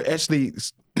 Yeah. So actually,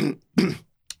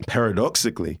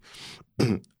 paradoxically,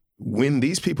 when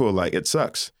these people are like, it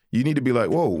sucks, you need to be like,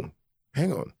 whoa,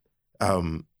 hang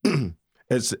on.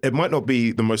 It might not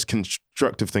be the most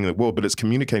constructive thing in the world, but it's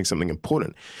communicating something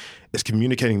important. It's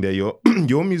communicating that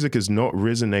your music is not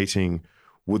resonating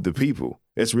with the people.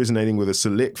 It's resonating with a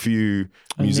select few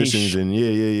musicians, and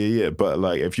yeah. But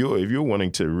like if you're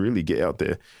wanting to really get out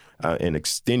there and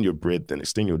extend your breadth and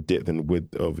extend your depth and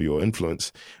width of your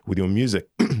influence with your music,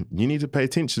 you need to pay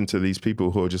attention to these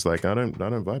people who are just like, I don't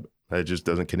vibe it. It just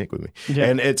doesn't connect with me. Yeah.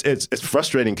 And it's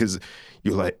frustrating because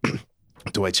you're like,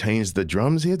 do I change the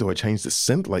drums here? Do I change the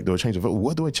synth? Like, do I change the vocal?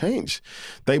 What do I change?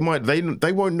 They won't know.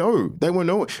 They won't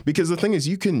know it. Because the thing is,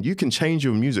 you can change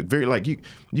your music very, like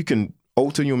you can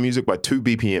alter your music by 2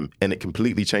 BPM and it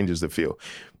completely changes the feel.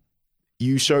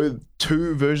 You show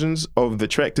 2 versions of the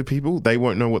track to people, they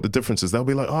won't know what the difference is. They'll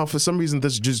be like, oh, for some reason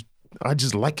I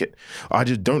just like it. I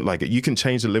just don't like it. You can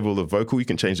change the level of the vocal. You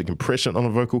can change the compression on a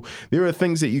vocal. There are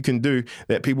things that you can do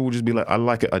that people will just be like, I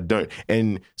like it, I don't.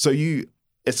 And so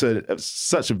it's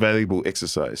such a valuable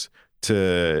exercise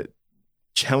to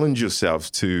challenge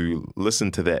yourself to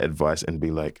listen to that advice and be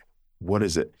like, what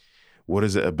is it? What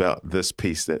is it about this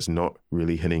piece that's not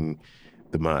really hitting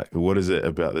the mark? What is it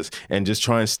about this? And just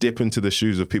try and step into the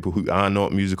shoes of people who are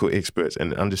not musical experts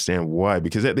and understand why.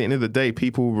 Because at the end of the day,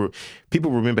 people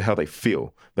remember how they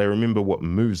feel. They remember what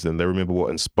moves them. They remember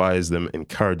what inspires them,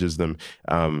 encourages them,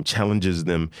 challenges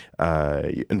them,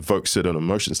 invokes certain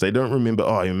emotions. They don't remember,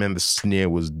 oh man, the snare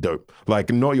was dope.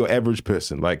 Like not your average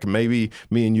person. Like maybe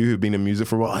me and you who've been in music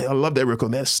for a while, I love that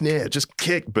record, that snare, just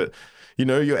kick. But you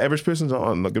know, your average person's not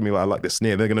going to be like, I like the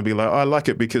snare. They're going to be like, oh, I like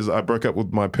it because I broke up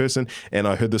with my person and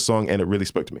I heard the song and it really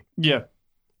spoke to me. Yeah.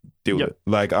 Deal with it.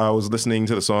 Like I was listening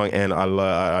to the song and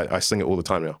I sing it all the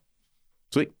time now.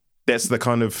 Sweet. That's the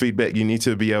kind of feedback you need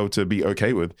to be able to be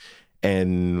okay with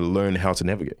and learn how to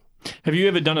navigate. Have you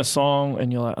ever done a song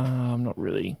and you're like, oh, I'm not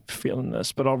really feeling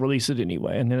this, but I'll release it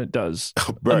anyway, and then it does,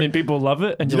 and then people love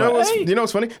it, and you know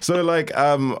what's funny? So like,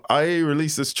 I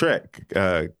released this track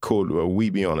called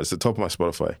 "We Be Honest" at the top of my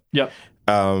Spotify. Yep.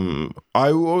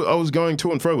 I was going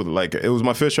to and fro with it. Like it was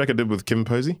my first track I did with Kim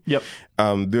Posey. Yep.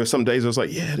 There were some days I was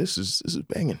like, yeah, this is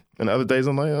banging, and other days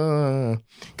I'm like,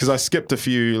 because I skipped a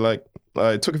few. Like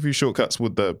I took a few shortcuts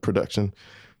with the production.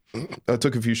 I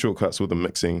took a few shortcuts with the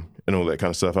mixing and all that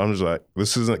kind of stuff. I'm just like,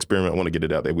 this is an experiment. I want to get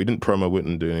it out there. We didn't promo it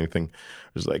and do anything. I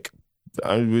was like,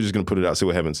 we're just going to put it out, see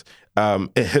what happens.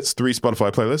 It hits 3 Spotify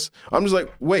playlists. I'm just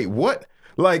like, wait, what?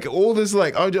 Like all this,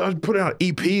 like I put out an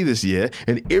EP this year,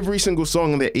 and every single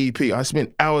song on that EP, I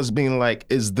spent hours being like,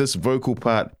 is this vocal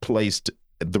part placed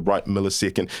at the right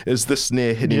millisecond? Is this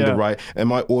snare hitting the right?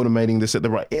 Am I automating this at the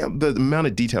right? The amount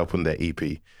of detail put in that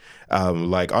EP.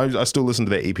 Like I still listen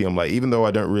to that EP. I'm like, even though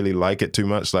I don't really like it too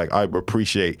much, like I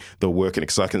appreciate the work in it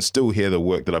because I can still hear the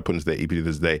work that I put into that EP to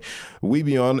this day. We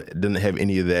Be On didn't have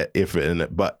any of that effort in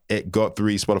it, but it got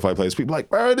 3 Spotify plays. People are like,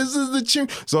 bro, this is the tune.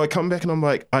 So I come back and I'm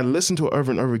like, I listen to it over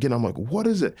and over again. I'm like, what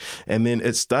is it? And then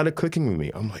it started clicking with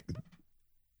me. I'm like,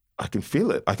 I can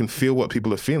feel it. I can feel what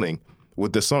people are feeling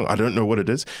with this song. I don't know what it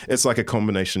is. It's like a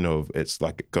combination of, it's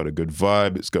like got a good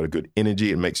vibe, it's got a good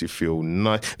energy, it makes you feel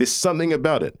nice. There's something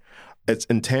about it. It's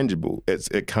intangible.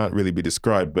 It can't really be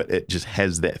described, but it just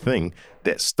has that thing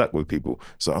that stuck with people.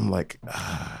 So I'm like,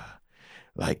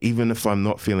 like even if I'm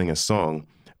not feeling a song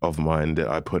of mine that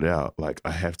I put out, like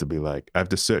I have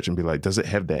to search and be like, does it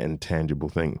have that intangible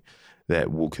thing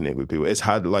that will connect with people? It's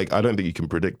hard. Like I don't think you can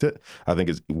predict it. I think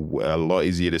it's a lot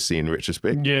easier to see in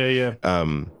retrospect. Yeah.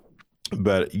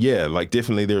 But yeah, like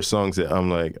definitely there are songs that I'm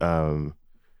like,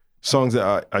 songs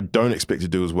that I don't expect to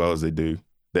do as well as they do,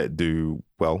 that do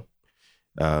well.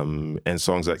 And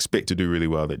songs I expect to do really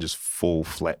well that just fall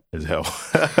flat as hell.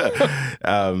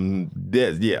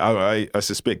 I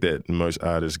suspect that most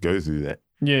artists go through that.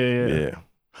 Yeah.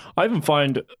 I even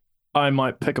find I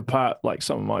might pick apart like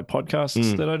some of my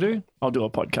podcasts that I do. I'll do a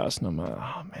podcast and I'm like,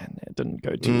 oh man, it didn't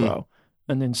go too well.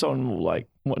 And then someone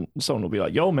will be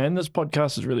like, yo, man, this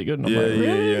podcast is really good. And I'm like,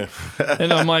 really? Yeah.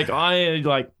 And I'm like, I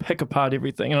like pick apart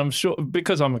everything. And I'm sure,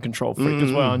 because I'm a control freak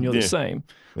as well, and you're the same.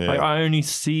 Yeah. Like I only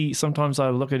see, sometimes I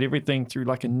look at everything through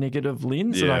like a negative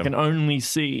lens and I can only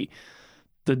see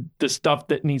the stuff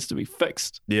that needs to be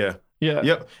fixed. Yeah.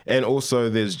 Yep. And also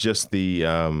there's just the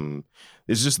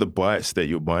bias that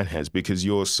your mind has because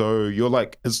you're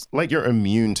like, it's like you're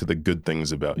immune to the good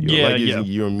things about you.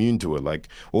 You're immune to it. Like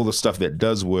all the stuff that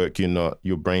does work,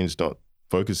 your brain's not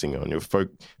focusing on. You're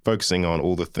focusing on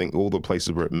all the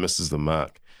places where it misses the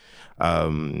mark.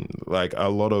 Like a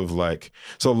lot of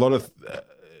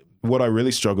what I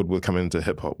really struggled with coming into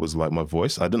hip hop was like my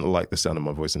voice. I didn't like the sound of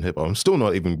my voice in hip hop. I'm still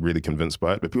not even really convinced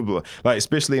by it, but people are like,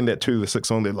 especially in that 2 to the 6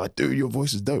 song, they're like, dude, your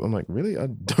voice is dope. I'm like, really? I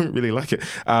don't really like it.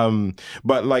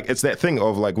 But like, it's that thing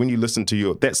of like, when you listen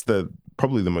to that's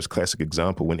probably the most classic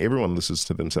example when everyone listens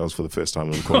to themselves for the first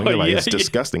time on recording. They're like, it's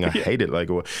disgusting. I hate it. Like,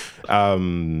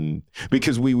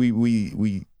 because we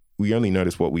only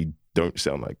notice what we don't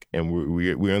sound like, and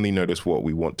we only notice what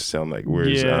we want to sound like.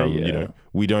 Whereas, you know,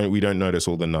 we don't notice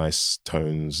all the nice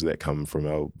tones that come from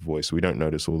our voice. We don't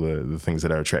notice all the things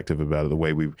that are attractive about it, the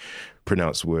way we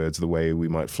pronounce words, the way we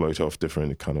might float off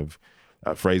different kind of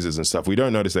phrases and stuff. We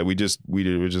don't notice that. We're just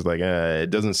like,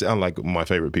 it doesn't sound like my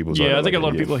favorite people's. Yeah, I think a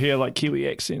lot of people hear like Kiwi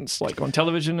accents like on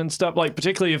television and stuff, like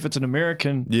particularly if it's an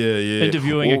American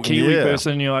interviewing a Kiwi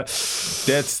person, and you're like,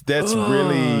 that's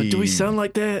really, do we sound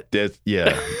like that? That's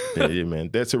man.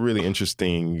 That's a really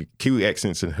interesting, Kiwi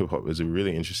accents in hip hop is a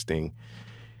really interesting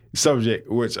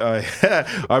subject, which I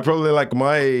probably like.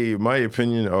 My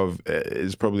opinion of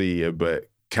is probably a bit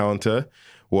counter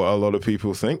what a lot of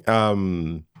people think.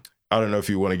 I don't know if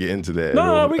you want to get into that.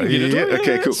 No, we can get into it.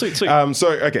 Okay, cool. Sweet.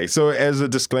 So as a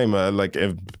disclaimer, like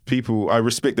if people, I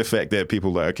respect the fact that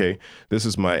people are like, okay, this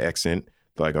is my accent.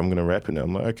 Like, I'm going to rap in it.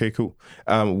 I'm like, okay, cool.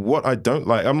 What I don't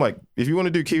like, I'm like, if you want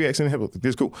to do Kiwi accent hip hop,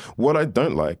 that's cool. What I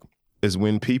don't like is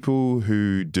when people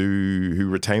who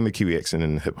retain the Kiwi accent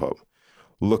in hip hop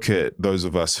look at those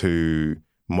of us who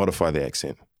modify the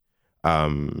accent.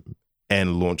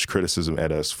 And launch criticism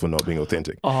at us for not being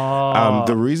authentic.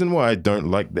 The reason why I don't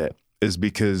like that is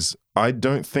because I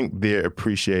don't think they're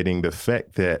appreciating the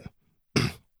fact that,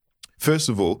 first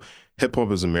of all, hip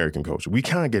hop is American culture. We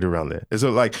can't get around that. It's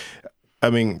like, I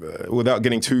mean, without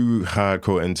getting too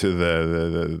hardcore into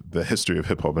the history of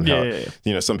hip hop and how,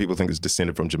 you know, some people think it's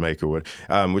descended from Jamaica, or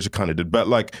which it kind of did, but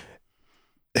like,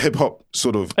 hip hop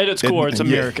sort of at its core, it's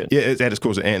American. Yeah, it's at its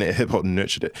core, and hip hop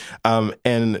nurtured it.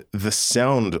 And the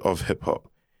sound of hip hop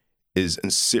is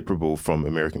inseparable from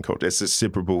American culture. It's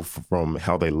inseparable from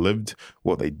how they lived,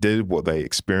 what they did, what they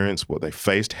experienced, what they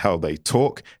faced, how they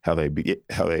talk, how they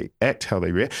act, how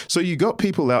they react. So you got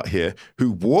people out here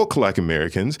who walk like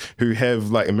Americans, who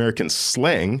have like American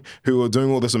slang, who are doing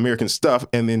all this American stuff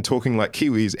and then talking like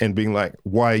Kiwis and being like,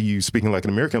 why are you speaking like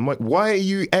an American? I'm like, why are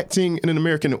you acting in an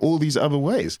American in all these other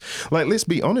ways? Like, let's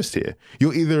be honest here.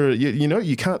 You're either, you know,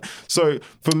 you can't. So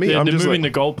for me, I'm just moving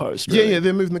like, the goalpost. Really. Yeah,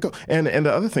 they're moving the goal. And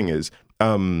the other thing is,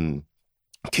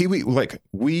 Kiwi, like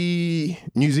New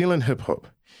Zealand hip hop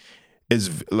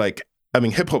is like, I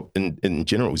mean, hip hop in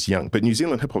general is young, but New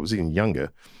Zealand hip hop is even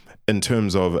younger in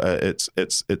terms of its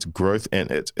growth and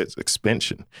its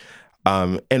expansion.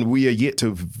 And we are yet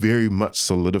to very much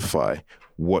solidify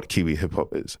what Kiwi hip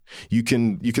hop is. You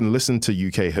can listen to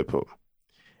UK hip hop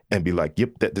and be like,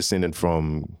 yep, that descended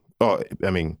from. Oh, I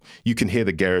mean, you can hear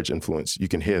the garage influence. You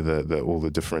can hear the all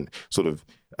the different sort of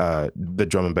the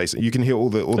drum and bass. You can hear all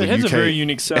the UK. It has a very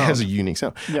unique sound. It has a unique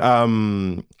sound. Yeah.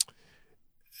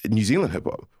 New Zealand hip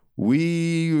hop,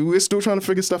 we're still trying to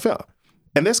figure stuff out,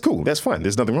 and that's cool. That's fine.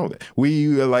 There's nothing wrong with it. We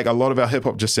like a lot of our hip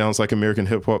hop just sounds like American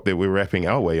hip hop that we're rapping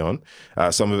our way on.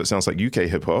 Some of it sounds like UK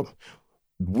hip hop.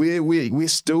 We're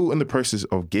still in the process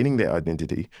of getting that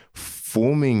identity,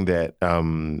 forming that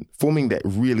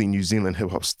really New Zealand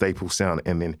hip hop staple sound,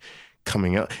 and then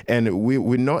coming out. And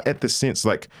we're not at the sense,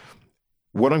 like,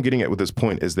 what I'm getting at with this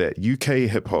point is that UK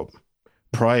hip hop,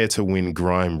 prior to when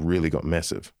grime really got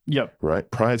massive,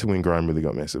 right? Prior to when grime really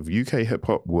got massive, UK hip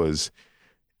hop was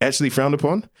actually frowned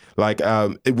upon. Like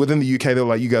within the UK, they're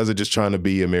like, you guys are just trying to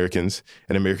be Americans,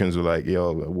 and Americans were like,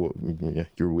 yo, well, yeah,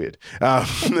 you're weird.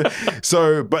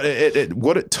 So, but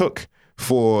what it took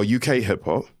for UK hip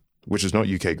hop, which is not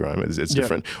UK grime, it's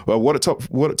different. Well, what it took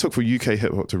for UK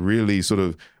hip hop to really sort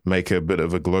of make a bit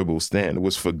of a global stand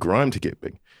was for grime to get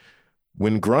big.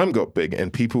 When grime got big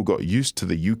and people got used to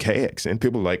the UK accent,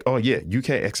 people were like, oh yeah,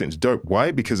 UK accent's dope.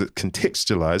 Why? Because it's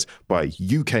contextualized by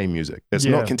UK music. It's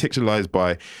not contextualized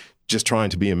by just trying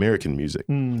to be American music.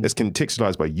 It's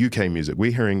contextualized by UK music.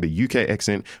 We're hearing the UK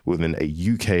accent within a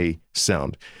UK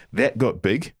sound. That got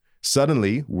big.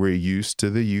 Suddenly, we're used to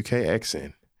the UK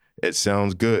accent. It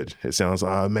sounds good. It sounds,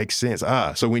 it makes sense.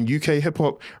 So when UK hip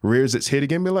hop rears its head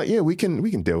again, we're like, yeah, we can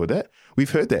deal with that.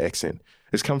 We've heard that accent.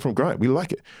 It's come from grime. We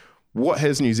like it. What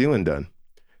has New Zealand done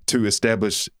to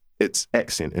establish its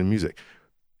accent in music?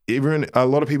 Even a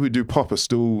lot of people who do pop are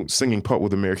still singing pop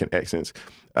with American accents.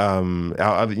 Our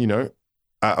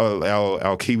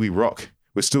Kiwi rock,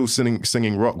 We're still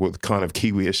singing rock with kind of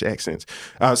Kiwi-ish accents.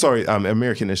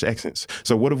 American-ish accents.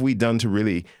 So what have we done to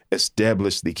really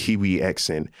establish the Kiwi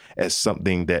accent as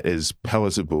something that is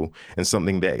palatable and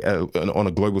something that on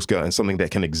a global scale and something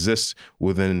that can exist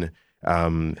within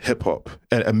hip hop,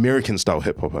 American style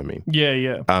hip hop, I mean.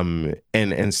 Yeah.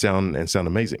 And sound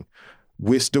amazing.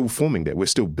 We're still forming that. We're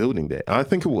still building that. I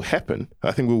think it will happen.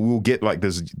 I think we'll get like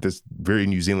this very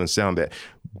New Zealand sound that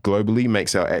globally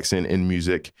makes our accent in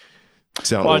music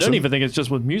sound awesome. I don't even think it's just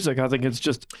with music. I think it's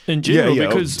just in general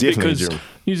because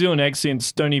New Zealand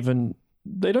accents don't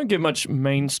get much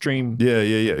mainstream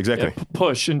exactly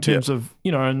push in terms of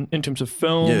in terms of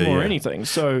film or anything.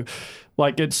 So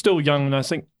like it's still young, and I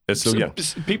think it's still young.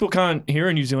 People can't hear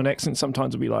a New Zealand accent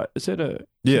sometimes and be like, is that a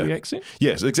Kiwi accent?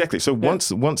 Yes, exactly. So once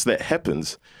that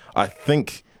happens, I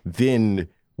think then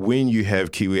when you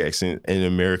have Kiwi accent in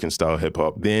American style hip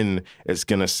hop, then it's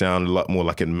gonna sound a lot more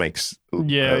like it makes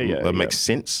makes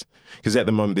sense. Because at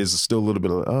the moment there's still a little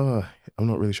bit of I'm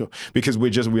not really sure, because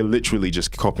we're literally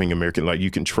just copying American. Like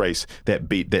you can trace that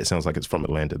beat that sounds like it's from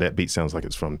Atlanta. That beat sounds like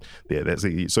it's from there.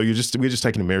 So we're just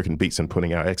taking American beats and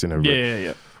putting our accent over it.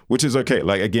 Yeah. Which is okay.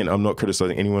 Like again, I'm not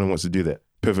criticizing anyone who wants to do that.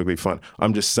 Perfectly fine.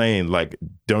 I'm just saying like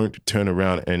don't turn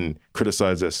around and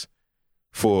criticize us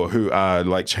for who are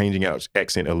like changing our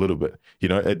accent a little bit,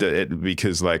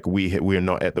 because like we're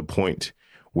not at the point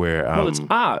where it's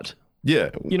art. Yeah,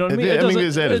 you know what I mean. I mean,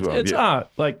 there's that as well. It's art,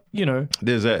 like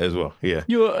There's that as well. Yeah,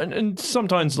 and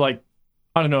sometimes like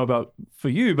I don't know about for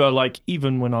you, but like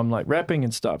even when I'm like rapping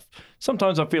and stuff,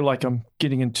 sometimes I feel like I'm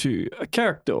getting into a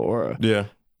character or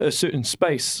a certain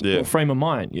space or frame of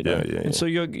mind, And so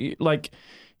you're like,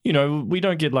 we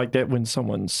don't get like that when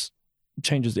someone's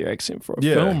changes their accent for a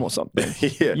film or something.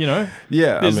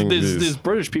 There's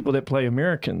British people that play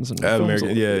Americans and films.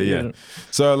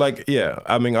 So like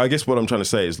I mean I guess what I'm trying to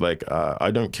say is like I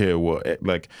don't care what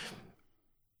like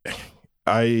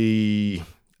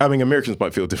I mean, Americans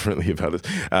might feel differently about this,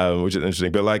 which is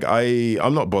interesting. But like,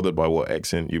 I'm not bothered by what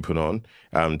accent you put on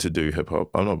to do hip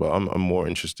hop. I'm more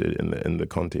interested in the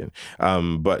content.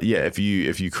 But yeah, if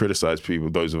you criticize people,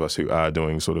 those of us who are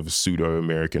doing sort of pseudo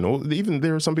American, or even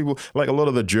there are some people like a lot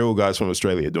of the drill guys from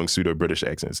Australia doing pseudo British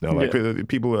accents now. Like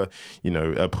people are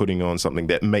are putting on something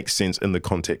that makes sense in the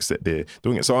context that they're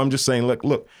doing it. So I'm just saying,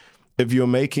 look, if you're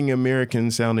making American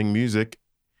sounding music,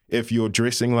 if you're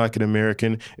dressing like an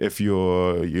American, if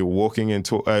you're walking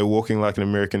walking like an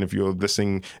American, if you're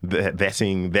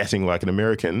thatting like an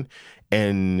American,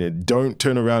 and don't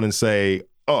turn around and say,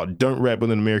 "Oh, don't rap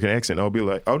with an American accent,"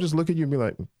 I'll just look at you and be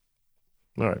like,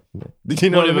 "All right," you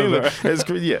know what I mean? Like,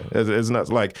 it's nuts.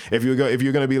 Like if you're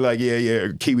gonna be like,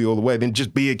 Kiwi all the way, then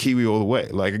just be a Kiwi all the way.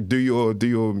 Like do your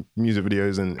music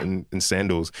videos in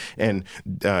sandals and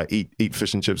eat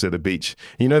fish and chips at the beach.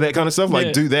 That kind of stuff.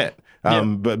 Like do that.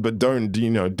 But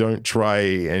don't try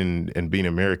and be an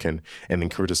American and then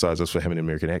criticize us for having an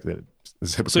American accent.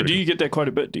 So do you get that quite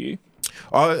a bit? Do you?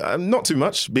 Not too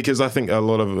much, because I think a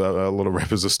lot of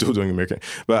rappers are still doing American.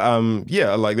 But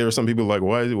like there are some people like,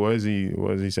 why is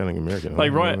he sounding American?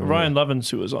 Like Ryan Lovins,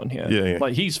 who was on here,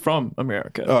 like he's from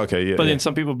America. Oh, okay, yeah. But then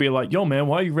some people be like, yo man,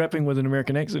 why are you rapping with an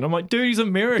American accent? I'm like, dude, he's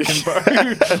American, bro.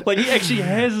 Like he actually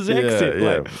has his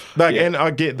accent. And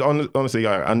I get honestly,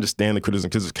 I understand the criticism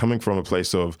because it's coming from a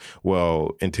place of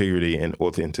integrity and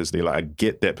authenticity. Like I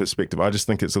get that perspective. I just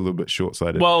think it's a little bit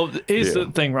short-sighted. Well, here's the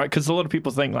thing, right? Because a lot of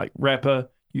people think like rapper,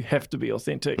 you have to be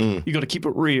authentic. You got to keep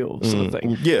it real, sort of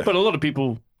thing. Yeah. But a lot of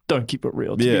people don't keep it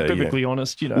real. To be perfectly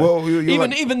honest, Well,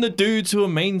 even the dudes who are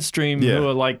mainstream, who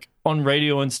are like on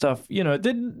radio and stuff,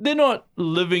 they're not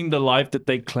living the life that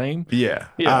they claim. Yeah.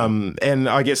 And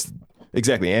I guess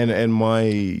exactly. And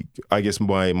my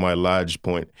large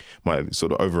point, my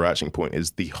sort of overarching point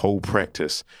is the whole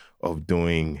practice of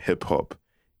doing hip hop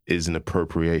is an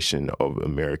appropriation of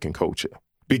American culture.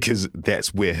 Because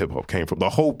that's where hip hop came from.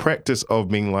 The whole practice of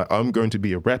being like, I'm going to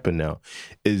be a rapper now,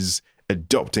 is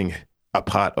adopting a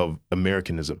part of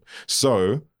Americanism.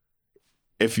 So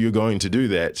if you're going to do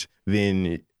that,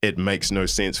 then it makes no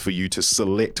sense for you to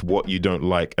select what you don't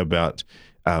like about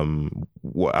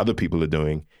what other people are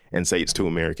doing and say it's too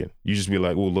American. You just be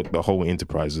like, well, look, the whole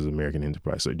enterprise is American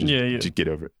enterprise. So just get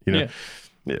over it,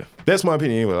 Yeah, that's my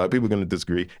opinion anyway. Like people are going to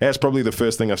disagree. That's probably the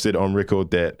first thing I've said on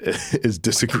record that is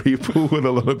disagreeable with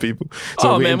a lot of people.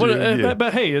 So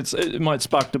but hey, it might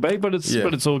spark debate, but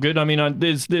it's all good. I mean,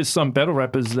 there's some battle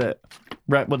rappers that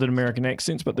rap with an American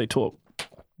accents, but they talk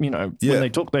when they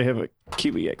talk, they have a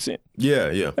Kiwi accent.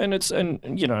 Yeah. And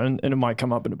and it might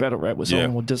come up in a battle rap where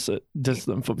someone will diss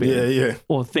them for being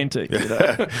authentic.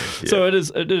 So it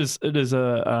is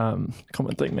a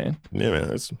common thing, man. Yeah,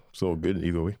 man, it's all good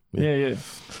either way. Yeah.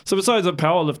 So besides the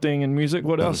powerlifting and music,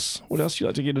 what else do you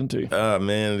like to get into?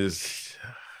 Man, it's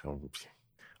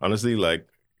honestly like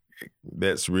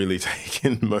that's really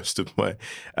taken most of my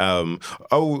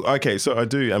okay, so I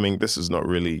do, I mean, this is not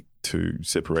really too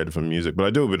separated from music, but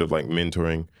I do a bit of like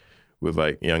mentoring with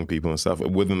like young people and stuff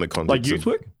within the context like youth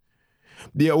work.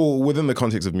 Yeah, well, within the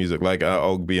context of music, like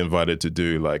I'll be invited to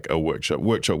do like a workshop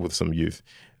with some youth.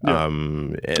 Yeah.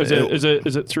 Is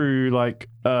it through like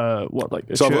like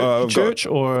a church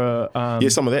or yeah,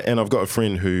 some of that, and I've got a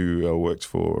friend who works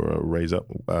for Raise Up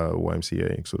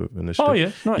YMCA sort of initiative. Oh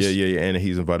yeah, nice. Yeah, and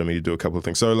he's invited me to do a couple of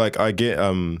things. So like I get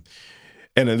and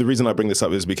the reason I bring this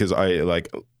up is because I like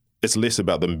it's less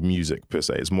about the music per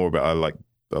se. It's more about I like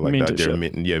the idea of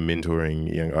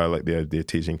mentoring. I like the idea of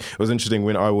teaching. It was interesting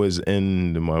when I was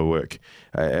in my work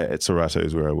at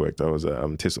Serato's where I worked. I was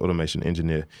a test automation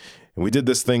engineer, and we did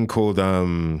this thing called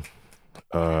it's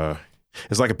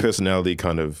like a personality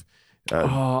kind of thing.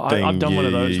 I've done one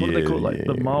of those. What are they called? Like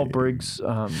the Myers-Briggs.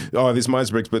 There's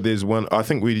Myers-Briggs, but there's one. I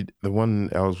think the one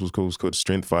ours was called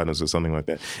Strength Fighters or something like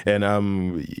that. And our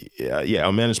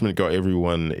management got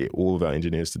all of our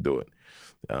engineers to do it.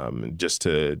 Just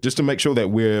to make sure that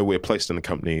we're placed in the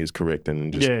company is correct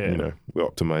and just we're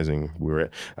optimizing where we're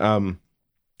at.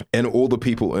 And all the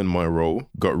people in my role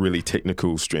got really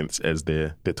technical strengths as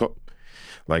their top.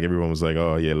 Like everyone was like,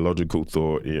 oh yeah, logical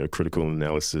thought, critical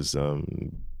analysis,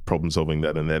 problem solving,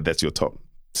 that's your top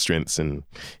strengths, and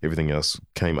everything else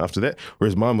came after that.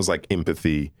 Whereas mine was like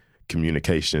empathy,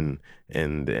 communication,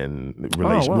 and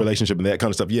relationship and that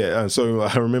kind of stuff. Yeah. So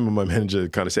I remember my manager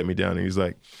kind of sat me down and he was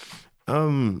like,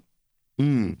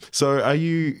 so are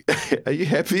you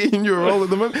happy in your role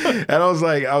at the moment? And I was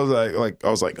like, oh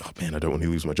man, I don't want to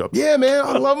lose my job. Yeah, man,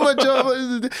 I love my job.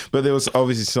 But there was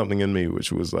obviously something in me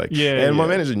which was like, my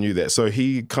manager knew that. So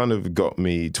he kind of got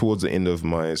me towards the end of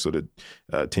my sort of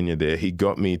tenure there. He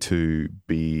got me to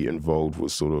be involved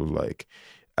with sort of like,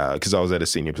 because I was at a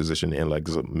senior position and like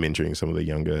mentoring some of the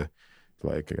younger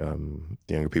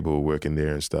people who are working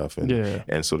there and stuff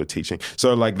and sort of teaching.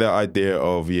 So like the idea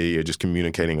of just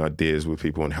communicating ideas with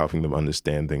people and helping them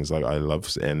understand things, like I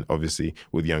love, and obviously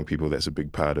with young people that's a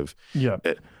big part of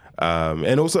it.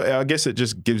 And also I guess it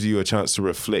just gives you a chance to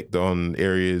reflect on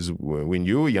areas when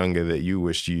you were younger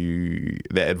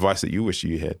that advice that you wish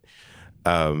you had.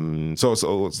 So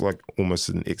it's like almost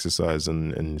an exercise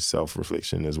in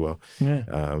self-reflection as well,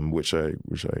 which I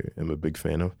am a big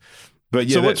fan of. But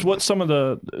yeah, so what's some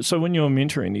of so when you're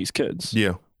mentoring these kids,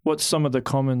 what's some of the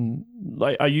common,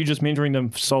 like, are you just mentoring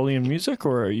them solely in music,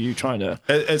 or are you trying to?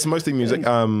 It's mostly music.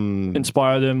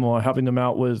 Inspire them or helping them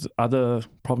out with other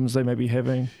problems they may be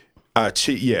having.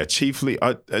 Chiefly,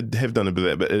 I have done a bit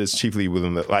of that, but it is chiefly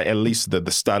within at least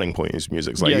the starting point is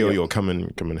music. It's like, you'll come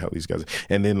and help these guys.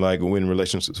 And then like when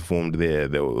relationships are formed there,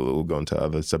 they'll go into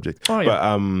other subjects. Oh,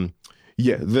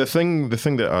 yeah. But the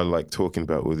thing that I like talking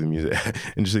about with the music,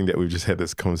 interesting that we've just had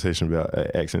this conversation about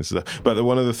accents and stuff, but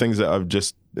one of the things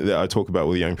that I talk about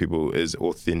with young people is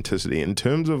authenticity in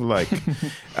terms of like,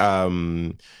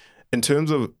 in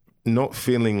terms of not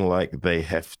feeling like they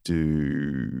have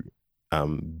to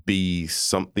be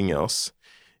something else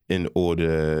in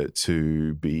order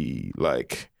to be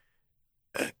like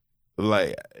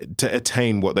to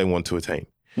attain what they want to attain.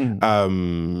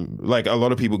 Like a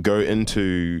lot of people go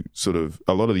into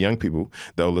a lot of the young people,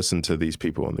 they'll listen to these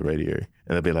people on the radio and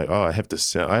they'll be like, oh, I have to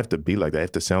be like that, I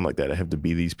have to sound like that, I have to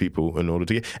be these people in order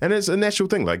to get, and it's a natural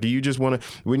thing. Like you just want to,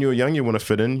 when you're young, you want to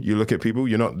fit in, you look at people,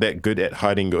 you're not that good at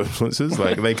hiding your influences,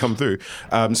 like they come through.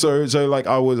 So like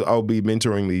I'll be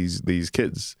mentoring these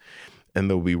kids and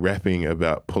they'll be rapping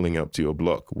about pulling up to your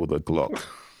block with a Glock.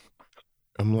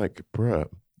 I'm like, bruh.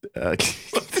 Do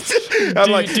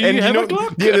you have a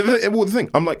Glock? Yeah, well, the thing,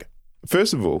 I'm like,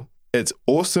 first of all, it's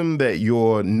awesome that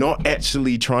you're not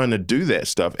actually trying to do that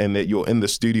stuff and that you're in the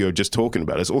studio just talking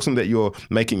about it. It's awesome that you're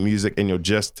making music and you're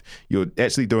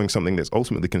actually doing something that's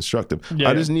ultimately constructive. Yeah.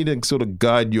 I just need to sort of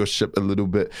guide your ship a little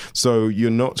bit so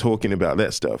you're not talking about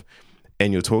that stuff.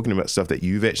 And you're talking about stuff that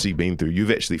you've actually been through, you've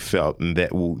actually felt, and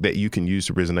that you can use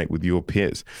to resonate with your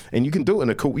peers. And you can do it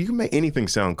in you can make anything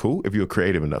sound cool if you're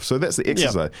creative enough. So that's the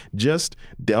exercise. Yeah. Just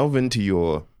delve into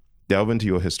your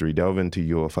history, delve into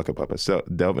your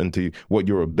whakapapa, delve into what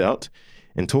you're about,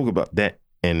 and talk about that,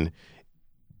 and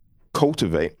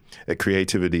cultivate a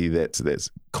creativity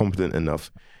that's competent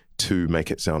enough to make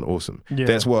it sound awesome. Yeah.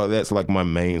 That's like my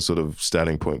main sort of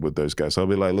starting point with those guys. So I'll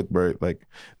be like, look, bro, like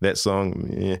that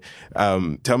song,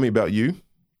 tell me about you,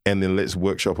 and then let's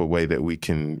workshop a way that we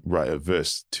can write a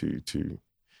verse to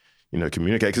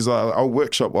communicate. Because I'll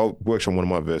workshop one of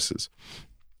my verses.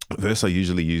 The verse I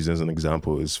usually use as an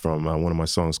example is from one of my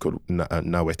songs called Na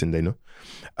Wetendeno.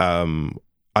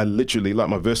 I literally, like,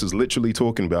 my verse is literally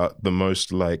talking about the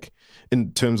most, like,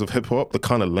 in terms of hip hop, the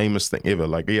kind of lamest thing ever.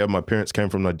 Like, yeah, my parents came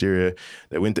from Nigeria.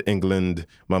 They went to England.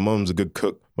 My mom's a good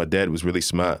cook. My dad was really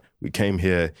smart. We came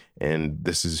here, and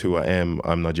this is who I am.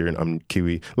 I'm Nigerian. I'm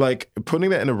Kiwi. Like,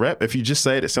 putting that in a rap, if you just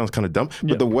say it, it sounds kind of dumb.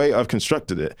 But the way I've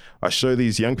constructed it, I show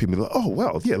these young people, like, oh,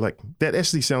 wow, yeah, like, that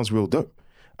actually sounds real dope.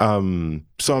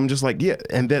 So I'm just like, yeah,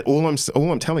 and that all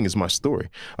I'm telling is my story.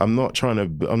 I'm not trying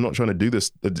to do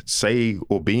this, say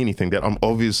or be anything that I'm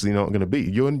obviously not going to be.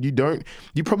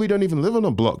 You probably don't even live on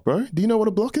a block, bro. Do you know what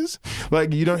a block is?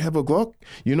 Like, you don't have a Glock.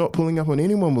 You're not pulling up on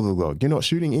anyone with a Glock. You're not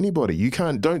shooting anybody.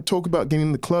 Don't talk about getting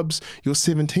in the clubs. You're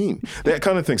 17, that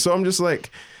kind of thing. So I'm just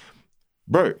like,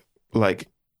 bro, like,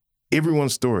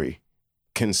 everyone's story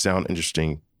can sound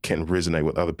interesting, can resonate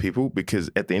with other people, because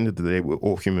at the end of the day, we're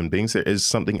all human beings. There is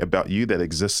something about you that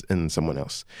exists in someone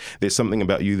else. There's something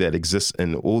about you that exists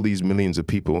in all these millions of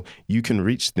people. You can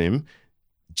reach them.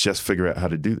 Just figure out how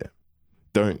to do that.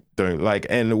 Don't like,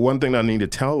 and one thing I need to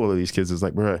tell all of these kids is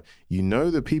like, bro,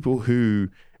 the people who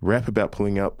rap about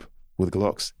pulling up with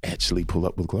Glocks actually pull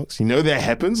up with Glocks. That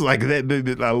happens. Like,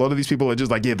 that a lot of these people are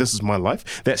just like, yeah, this is my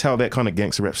life. That's how that kind of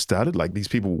gangster rap started. Like, these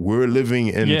people were living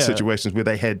in situations where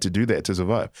they had to do that to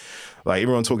survive. Like,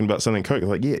 everyone talking about selling coke,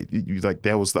 like, yeah, like,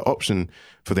 that was the option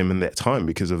for them in that time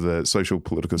because of the social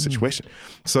political situation.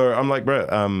 So I'm like,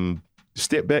 bro,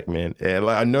 step back, man. And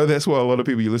like, I know that's what a lot of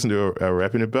people you listen to are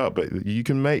rapping about, but you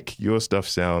can make your stuff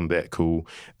sound that cool,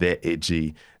 that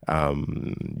edgy.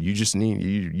 You just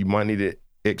you might need it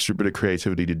extra bit of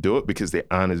creativity to do it, because there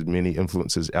aren't as many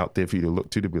influences out there for you to look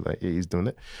to be like, yeah, he's doing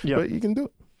it. But you can do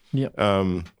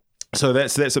it. So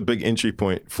that's a big entry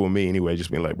point for me anyway,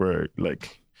 just being like, bro,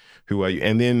 like, who are you?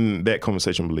 And then that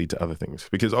conversation will lead to other things,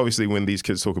 because obviously when these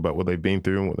kids talk about what they've been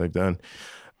through and what they've done,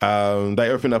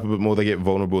 they open up a bit more, they get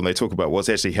vulnerable, and they talk about what's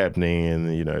actually happening, and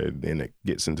then it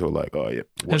gets into like, oh yeah.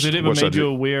 Has it ever made you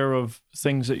aware of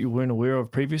things that you weren't aware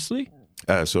of previously?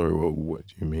 Sorry, what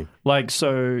do you mean? Like,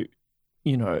 so,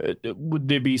 would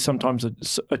there be sometimes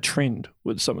a trend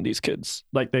with some of these kids?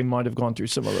 Like, they might have gone through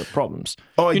similar problems.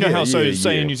 Oh,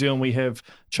 say in New Zealand we have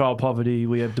child poverty,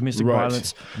 we have domestic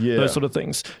violence, those sort of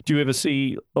things. Do you ever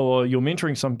see, or you're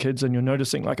mentoring some kids and you're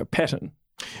noticing like a pattern?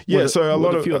 Yeah, so a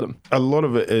lot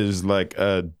of it is like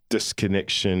a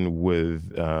disconnection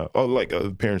with,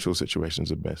 parental situations,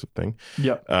 a massive thing.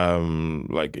 Yeah.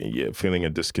 Feeling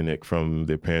a disconnect from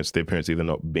their parents either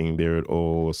not being there at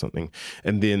all or something,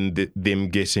 and then them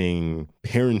getting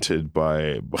parented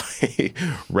by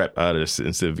rap artists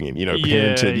instead of being,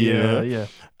 instead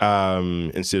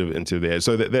of there.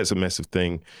 So that's a massive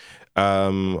thing.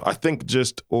 I think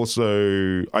just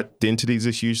also identity is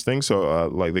a huge thing. So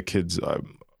like the kids,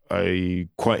 I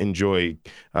quite enjoy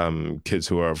kids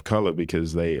who are of color,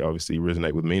 because they obviously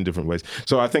resonate with me in different ways.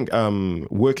 So I think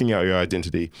working out your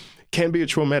identity can be a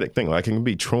traumatic thing. Like, it can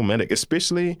be traumatic,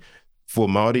 especially for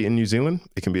Māori in New Zealand.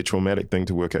 It can be a traumatic thing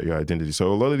to work out your identity.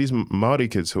 So a lot of these Māori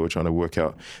kids who are trying to work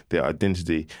out their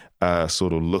identity are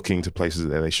sort of looking to places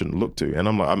that they shouldn't look to. And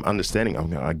I'm understanding,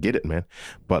 I get it, man.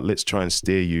 But let's try and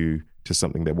steer you to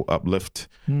something that will uplift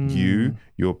you,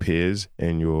 your peers,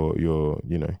 and your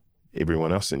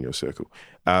everyone else in your circle.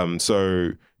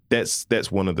 So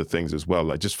that's one of the things as well,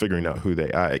 like just figuring out who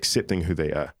they are, accepting who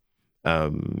they are.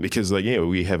 Because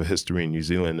we have a history in New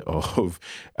Zealand of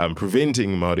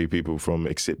preventing Māori people from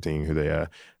accepting who they are,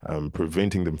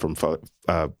 preventing them from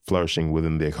flourishing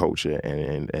within their culture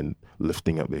and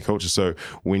lifting up their culture. So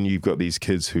when you've got these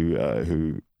kids who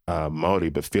are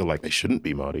Māori but feel like they shouldn't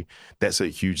be Māori, that's a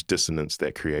huge dissonance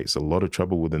that creates a lot of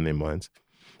trouble within their minds.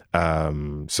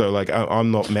 So like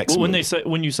I'm not maximum. Well,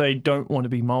 when you say don't want to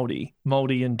be Māori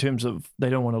in terms of they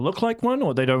don't want to look like one,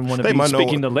 or they don't want to be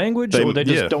speaking the language, or they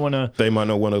just don't want to. They might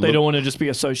not want to. They don't want to just be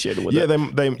associated with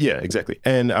it. Yeah, exactly.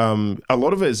 And a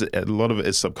lot of it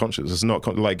is subconscious. It's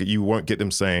not like you won't get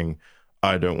them saying,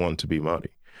 "I don't want to be Māori."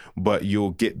 But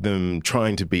you'll get them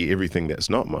trying to be everything that's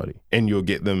not Māori, and you'll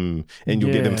get them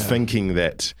thinking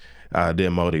that their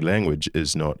Māori language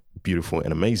is not beautiful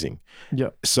and amazing. Yeah.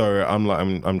 So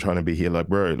I'm trying to be here like,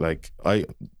 bro, like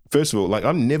first of all, like,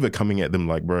 I'm never coming at them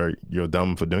like, bro, you're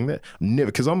dumb for doing that. Never,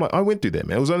 because I'm like, I went through that,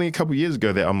 man. It was only a couple of years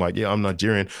ago that I'm like, yeah, I'm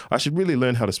Nigerian. I should really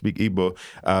learn how to speak Igbo.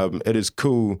 It is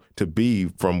cool to be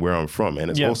from where I'm from,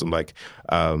 and it's awesome. Like,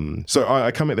 so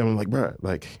I come at them, I'm like, bro,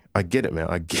 like, I get it, man.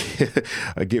 I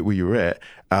get where you're at.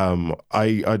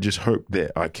 I just hope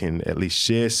that I can at least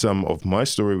share some of my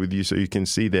story with you so you can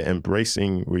see that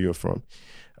embracing where you're from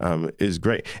is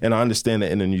great. And I understand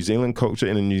that in a New Zealand culture,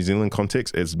 in a New Zealand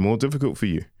context, it's more difficult for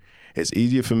you. It's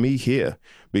easier for me here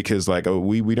because, like,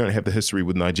 we don't have the history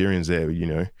with Nigerians there, you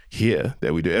know, here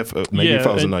that we do. If I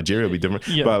was in Nigeria, it'd be different.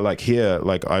 Yeah. But like here,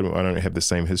 like I don't have the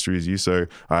same history as you, so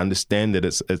I understand that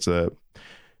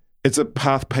it's a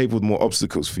path paved with more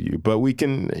obstacles for you. But we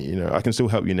can, you know, I can still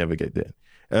help you navigate that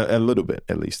a little bit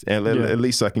at least. And at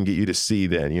least I can get you to see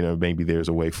that, you know, maybe there's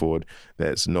a way forward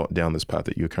that's not down this path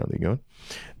that you're currently going.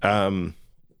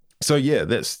 So yeah,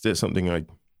 that's something I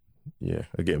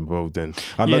get involved in.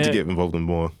 I'd like to get involved in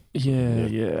more.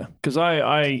 Yeah. Because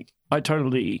I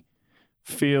totally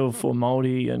feel for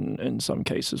Māori in some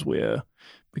cases where,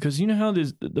 because you know how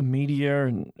there's the media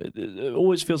and it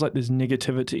always feels like there's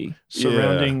negativity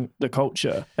surrounding the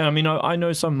culture. And I mean, I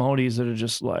know some Māoris that are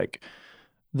just like,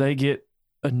 they get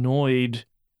annoyed,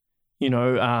 you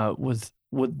know, with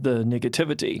the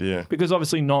negativity. Yeah. Because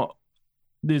obviously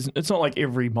it's not like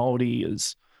every Māori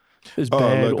is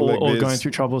bad or going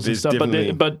through troubles and stuff,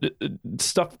 but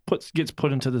stuff gets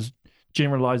put into this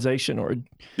generalization or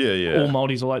all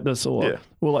Māoris are like this or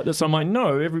like this. I'm like,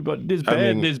 no, everybody,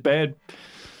 there's bad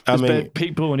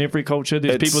people in every culture.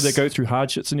 There's people that go through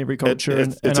hardships in every culture,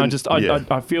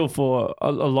 I feel for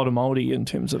a lot of Māori in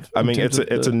terms of. I mean, it's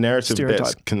a narrative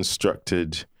that's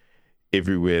constructed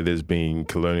everywhere. There's been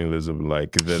colonialism,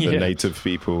 like the native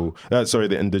people,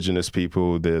 the indigenous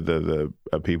people, the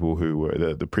people who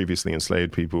were the previously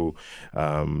enslaved people,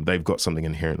 they've got something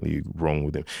inherently wrong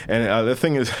with them. And the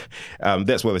thing is,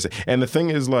 that's what they say. And the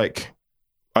thing is, like,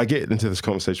 I get into this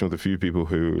conversation with a few people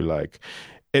who, like,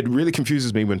 it really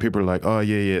confuses me when people are like, oh,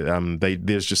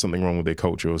 there's just something wrong with their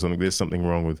culture or something. There's something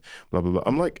wrong with blah, blah, blah.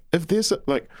 I'm like, if there's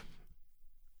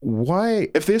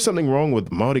something wrong with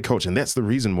Māori culture, and that's the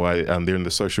reason why they're in the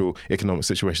social economic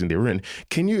situation they're in,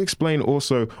 can you explain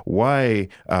also why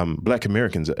Black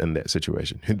Americans are in that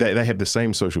situation? They have the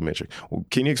same social metric.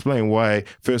 Can you explain why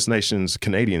First Nations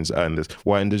Canadians are in this,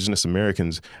 why Indigenous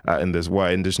Americans are in this,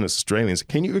 why Indigenous Australians?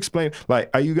 Can you explain,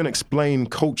 like, are you going to explain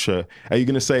culture? Are you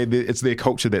going to say that it's their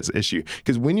culture that's the issue?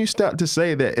 Because when you start to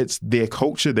say that it's their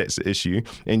culture that's the issue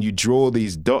and you draw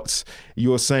these dots,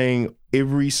 you're saying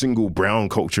every single brown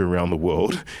culture around the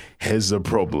world has a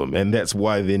problem, and that's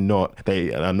why they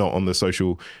are not on the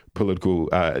social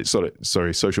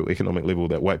economic level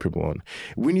that white people are on.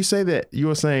 When you say that,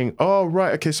 you're saying, oh,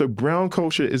 right, okay, so brown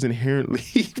culture is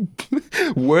inherently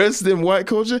worse than white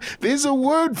culture. There's a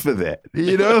word for that,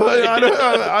 you know.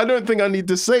 I don't think I need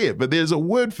to say it, but there's a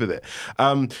word for that.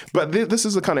 But this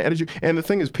is the kind of attitude, and the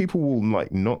thing is, people will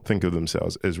like not think of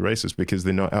themselves as racist because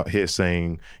they're not out here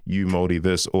saying you Māori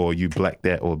this or you Black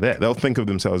that or that. They'll think of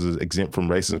themselves as exempt from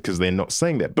racism because they're not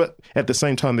saying that. But at the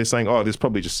same time, they're saying, oh, there's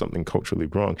probably just something culturally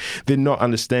wrong. They're not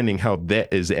understanding how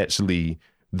that is actually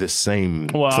the same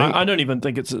thing. I don't even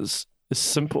think it's as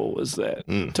simple as that.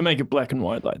 To make it black and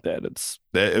white like that,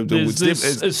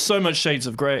 there's so much shades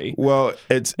of grey. Well,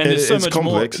 it's so much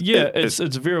complex. More. Yeah, it's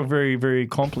very, very, very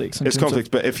complex. It's complex,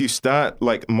 but if you start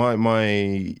like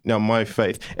my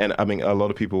faith, and I mean a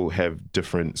lot of people have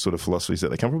different sort of philosophies that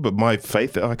they come from, but my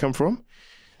faith that I come from,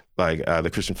 like the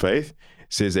Christian faith,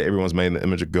 says that everyone's made in the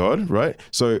image of God, right?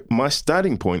 So my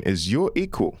starting point is you're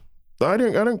equal. I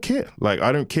don't care. Like,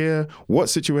 I don't care what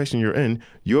situation you're in.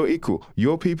 You're equal.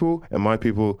 Your people and my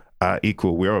people are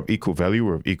equal. We're of equal value.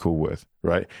 We're of equal worth,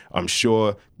 right? I'm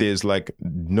sure there's like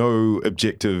no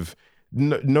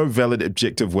valid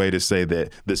objective way to say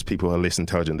that these people are less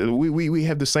intelligent. We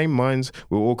have the same minds.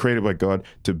 We're all created by God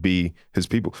to be his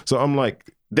people. So I'm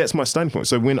like, that's my starting point.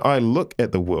 So when I look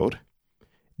at the world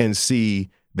and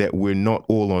see that we're not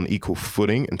all on equal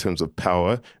footing in terms of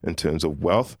power, in terms of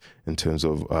wealth, in terms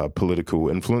of political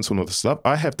influence and all this stuff,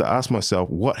 I have to ask myself,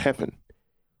 what happened?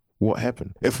 What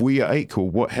happened? If we are equal,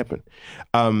 what happened?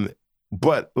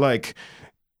 But like,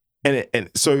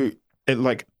 so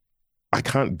I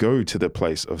can't go to the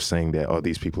place of saying that, oh,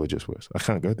 these people are just worse. I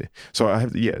can't go there. So I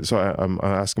have to, so I'm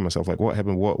asking myself, like, what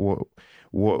happened?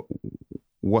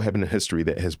 What happened in history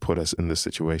that has put us in this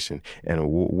situation, and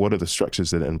what are the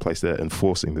structures that are in place that are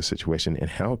enforcing the situation,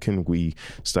 and how can we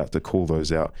start to call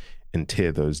those out and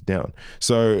tear those down?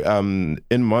 So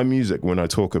in my music, when I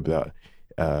talk about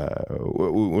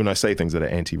when I say things that are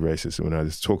anti-racist, when I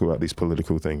just talk about these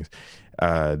political things,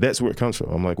 that's where it comes from.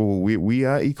 I'm like, well, we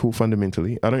are equal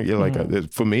fundamentally. I don't get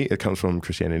like, for me, it comes from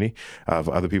Christianity.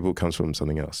 For other people, it comes from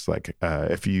something else. Like,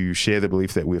 if you share the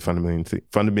belief that we're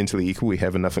fundamentally equal, we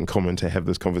have enough in common to have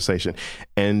this conversation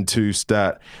and to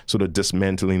start sort of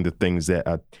dismantling the things that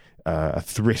are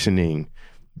threatening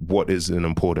what is an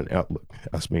important outlook,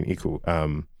 us being equal.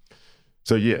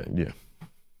 So yeah.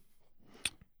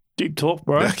 Deep talk,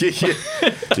 bro.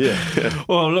 yeah.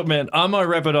 Well, look, man, I might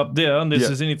wrap it up there unless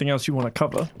there's anything else you want to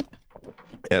cover.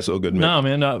 That's all good,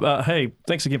 man. No, man. Hey,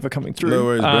 thanks again for coming through. No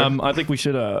worries, bro. I think we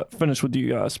should finish with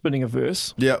you spinning a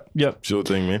verse. Yep. Sure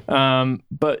thing, man.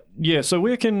 But yeah, so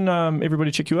where can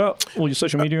everybody check you out? All your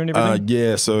social media and everything?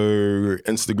 Yeah, so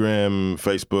Instagram,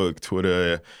 Facebook,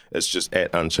 Twitter, it's just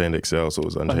at Unchained Excel, so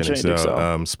it's Unchained Excel.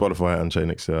 Spotify,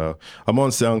 Unchained Excel. I'm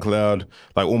on SoundCloud.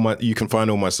 Like you can find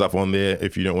all my stuff on there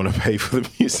if you don't want to pay for the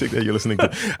music that you're listening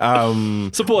to.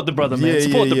 Support the brother, man.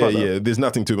 Support the brother. Yeah. There's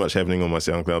nothing too much happening on my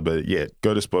SoundCloud, but yeah,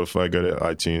 go to Spotify, go to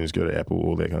iTunes, go to Apple,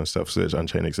 all that kind of stuff. Search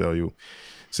Unchained Excel, you'll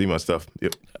see my stuff.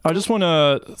 Yep. I just want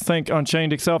to thank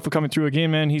Unchained Excel for coming through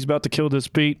again, man. He's about to kill this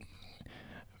beat.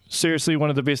 Seriously, one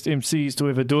of the best MCs to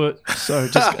ever do it. So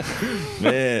just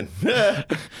man.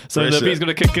 So the beat's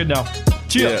gonna kick in now.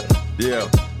 Cheers. Yeah.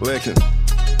 Legend.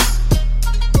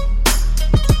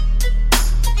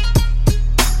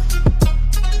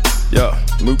 Yeah,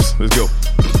 loops, let's go.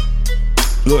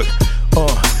 Look,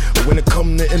 when it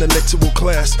come to intellectual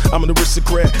class, I'm an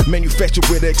aristocrat, manufactured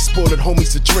where they exported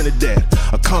homies to Trinidad.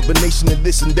 A combination of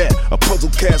this and that, a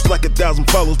puzzle cast like 1,000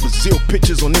 follows but 0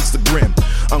 pictures on Instagram.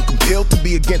 I'm compelled to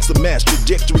be against the mass,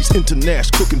 trajectories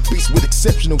international, cooking beats with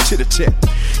exceptional chitter-chat.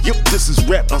 Yep, this is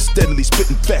rap, I'm steadily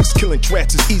spitting facts, killing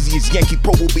tracks as easy as Yankee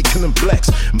Pro will be killing blacks.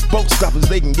 And boat stoppers,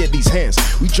 they can get these hands.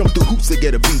 We jump through hoops to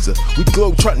get a visa, we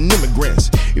globe-trotting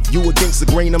immigrants. If you against the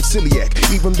grain, I'm celiac,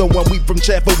 even though I'm weak from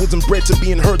Chaffo, wasn't bred to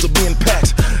being herds or being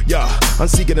packed. Yeah, I'm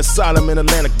seeking asylum in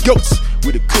Atlanta goats.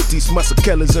 Where the cookies,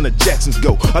 Muscatellas, and the Jacksons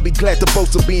go. I'll be glad to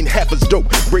boast of being half as dope.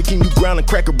 Breaking new ground and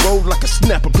crack a road like a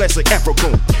snapper, plastic afro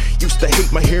cone. Used to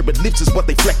hate my hair, but lips is what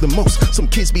they flack the most. Some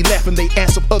kids be laughing, they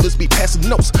ass up, others be passing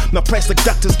notes. Now plastic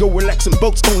doctors go relaxing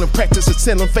boats, owning practice and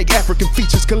selling fake African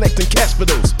features, collecting cash for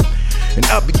those. And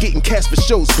I'll be getting cash for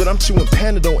shows, but I'm chewing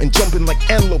Panadol and jumping like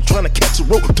antelope, trying to catch a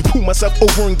rope to pull myself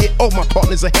over and get all my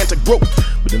partners a hand to grow.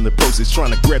 But in the process,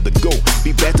 trying to grab the goal.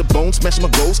 Be bad to bone, smash my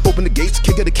goals, open the gates,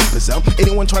 kick her to keep us out.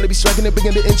 Anyone trying to be striking it,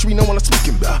 begin the entry, know what I'm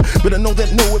speaking about. But I know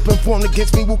that no weapon formed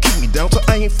against me will keep me down, so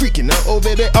I ain't freaking out.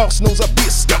 Over there, arsenals, I'll be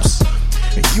a scouse.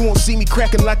 And you won't see me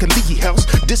cracking like a leaky house.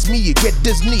 Diss me, you get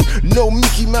Disney, no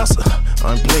Mickey Mouse.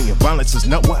 I'm playing, violence is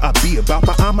not what I be about,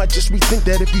 but I might just rethink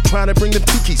that if you try to bring them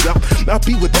cookies out. I'll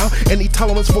be without any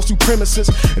tolerance for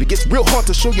supremacists. And it gets real hard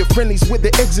to show your friendlies with the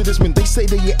exodus when they say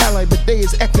they're your ally, but they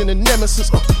is acting a nemesis.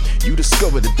 You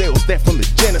discover that they was that from the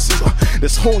genesis.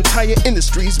 This whole entire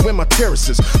industry is where my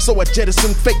terraces. So I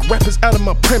jettison fake rappers out of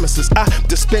my premises. I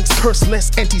dispense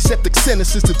curse-less antiseptic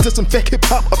sentences to disinfect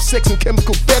hip-hop of sex and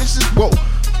chemical fetishes. Whoa.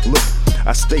 Look,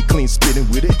 I stay clean spitting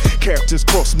with it. Characters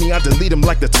cross me, I delete them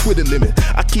like the Twitter limit.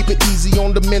 I keep it easy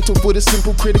on the mental for the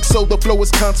simple critic, so the flow is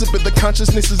constant, but the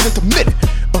consciousness is intermittent.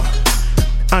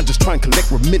 I'm just trying to collect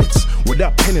remittance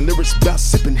without penning lyrics about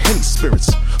sipping Henny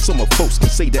spirits. So my folks can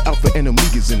say the Alpha and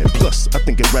Omega's in it. Plus, I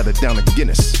think I'd rather down a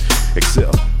Guinness.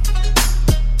 Excel.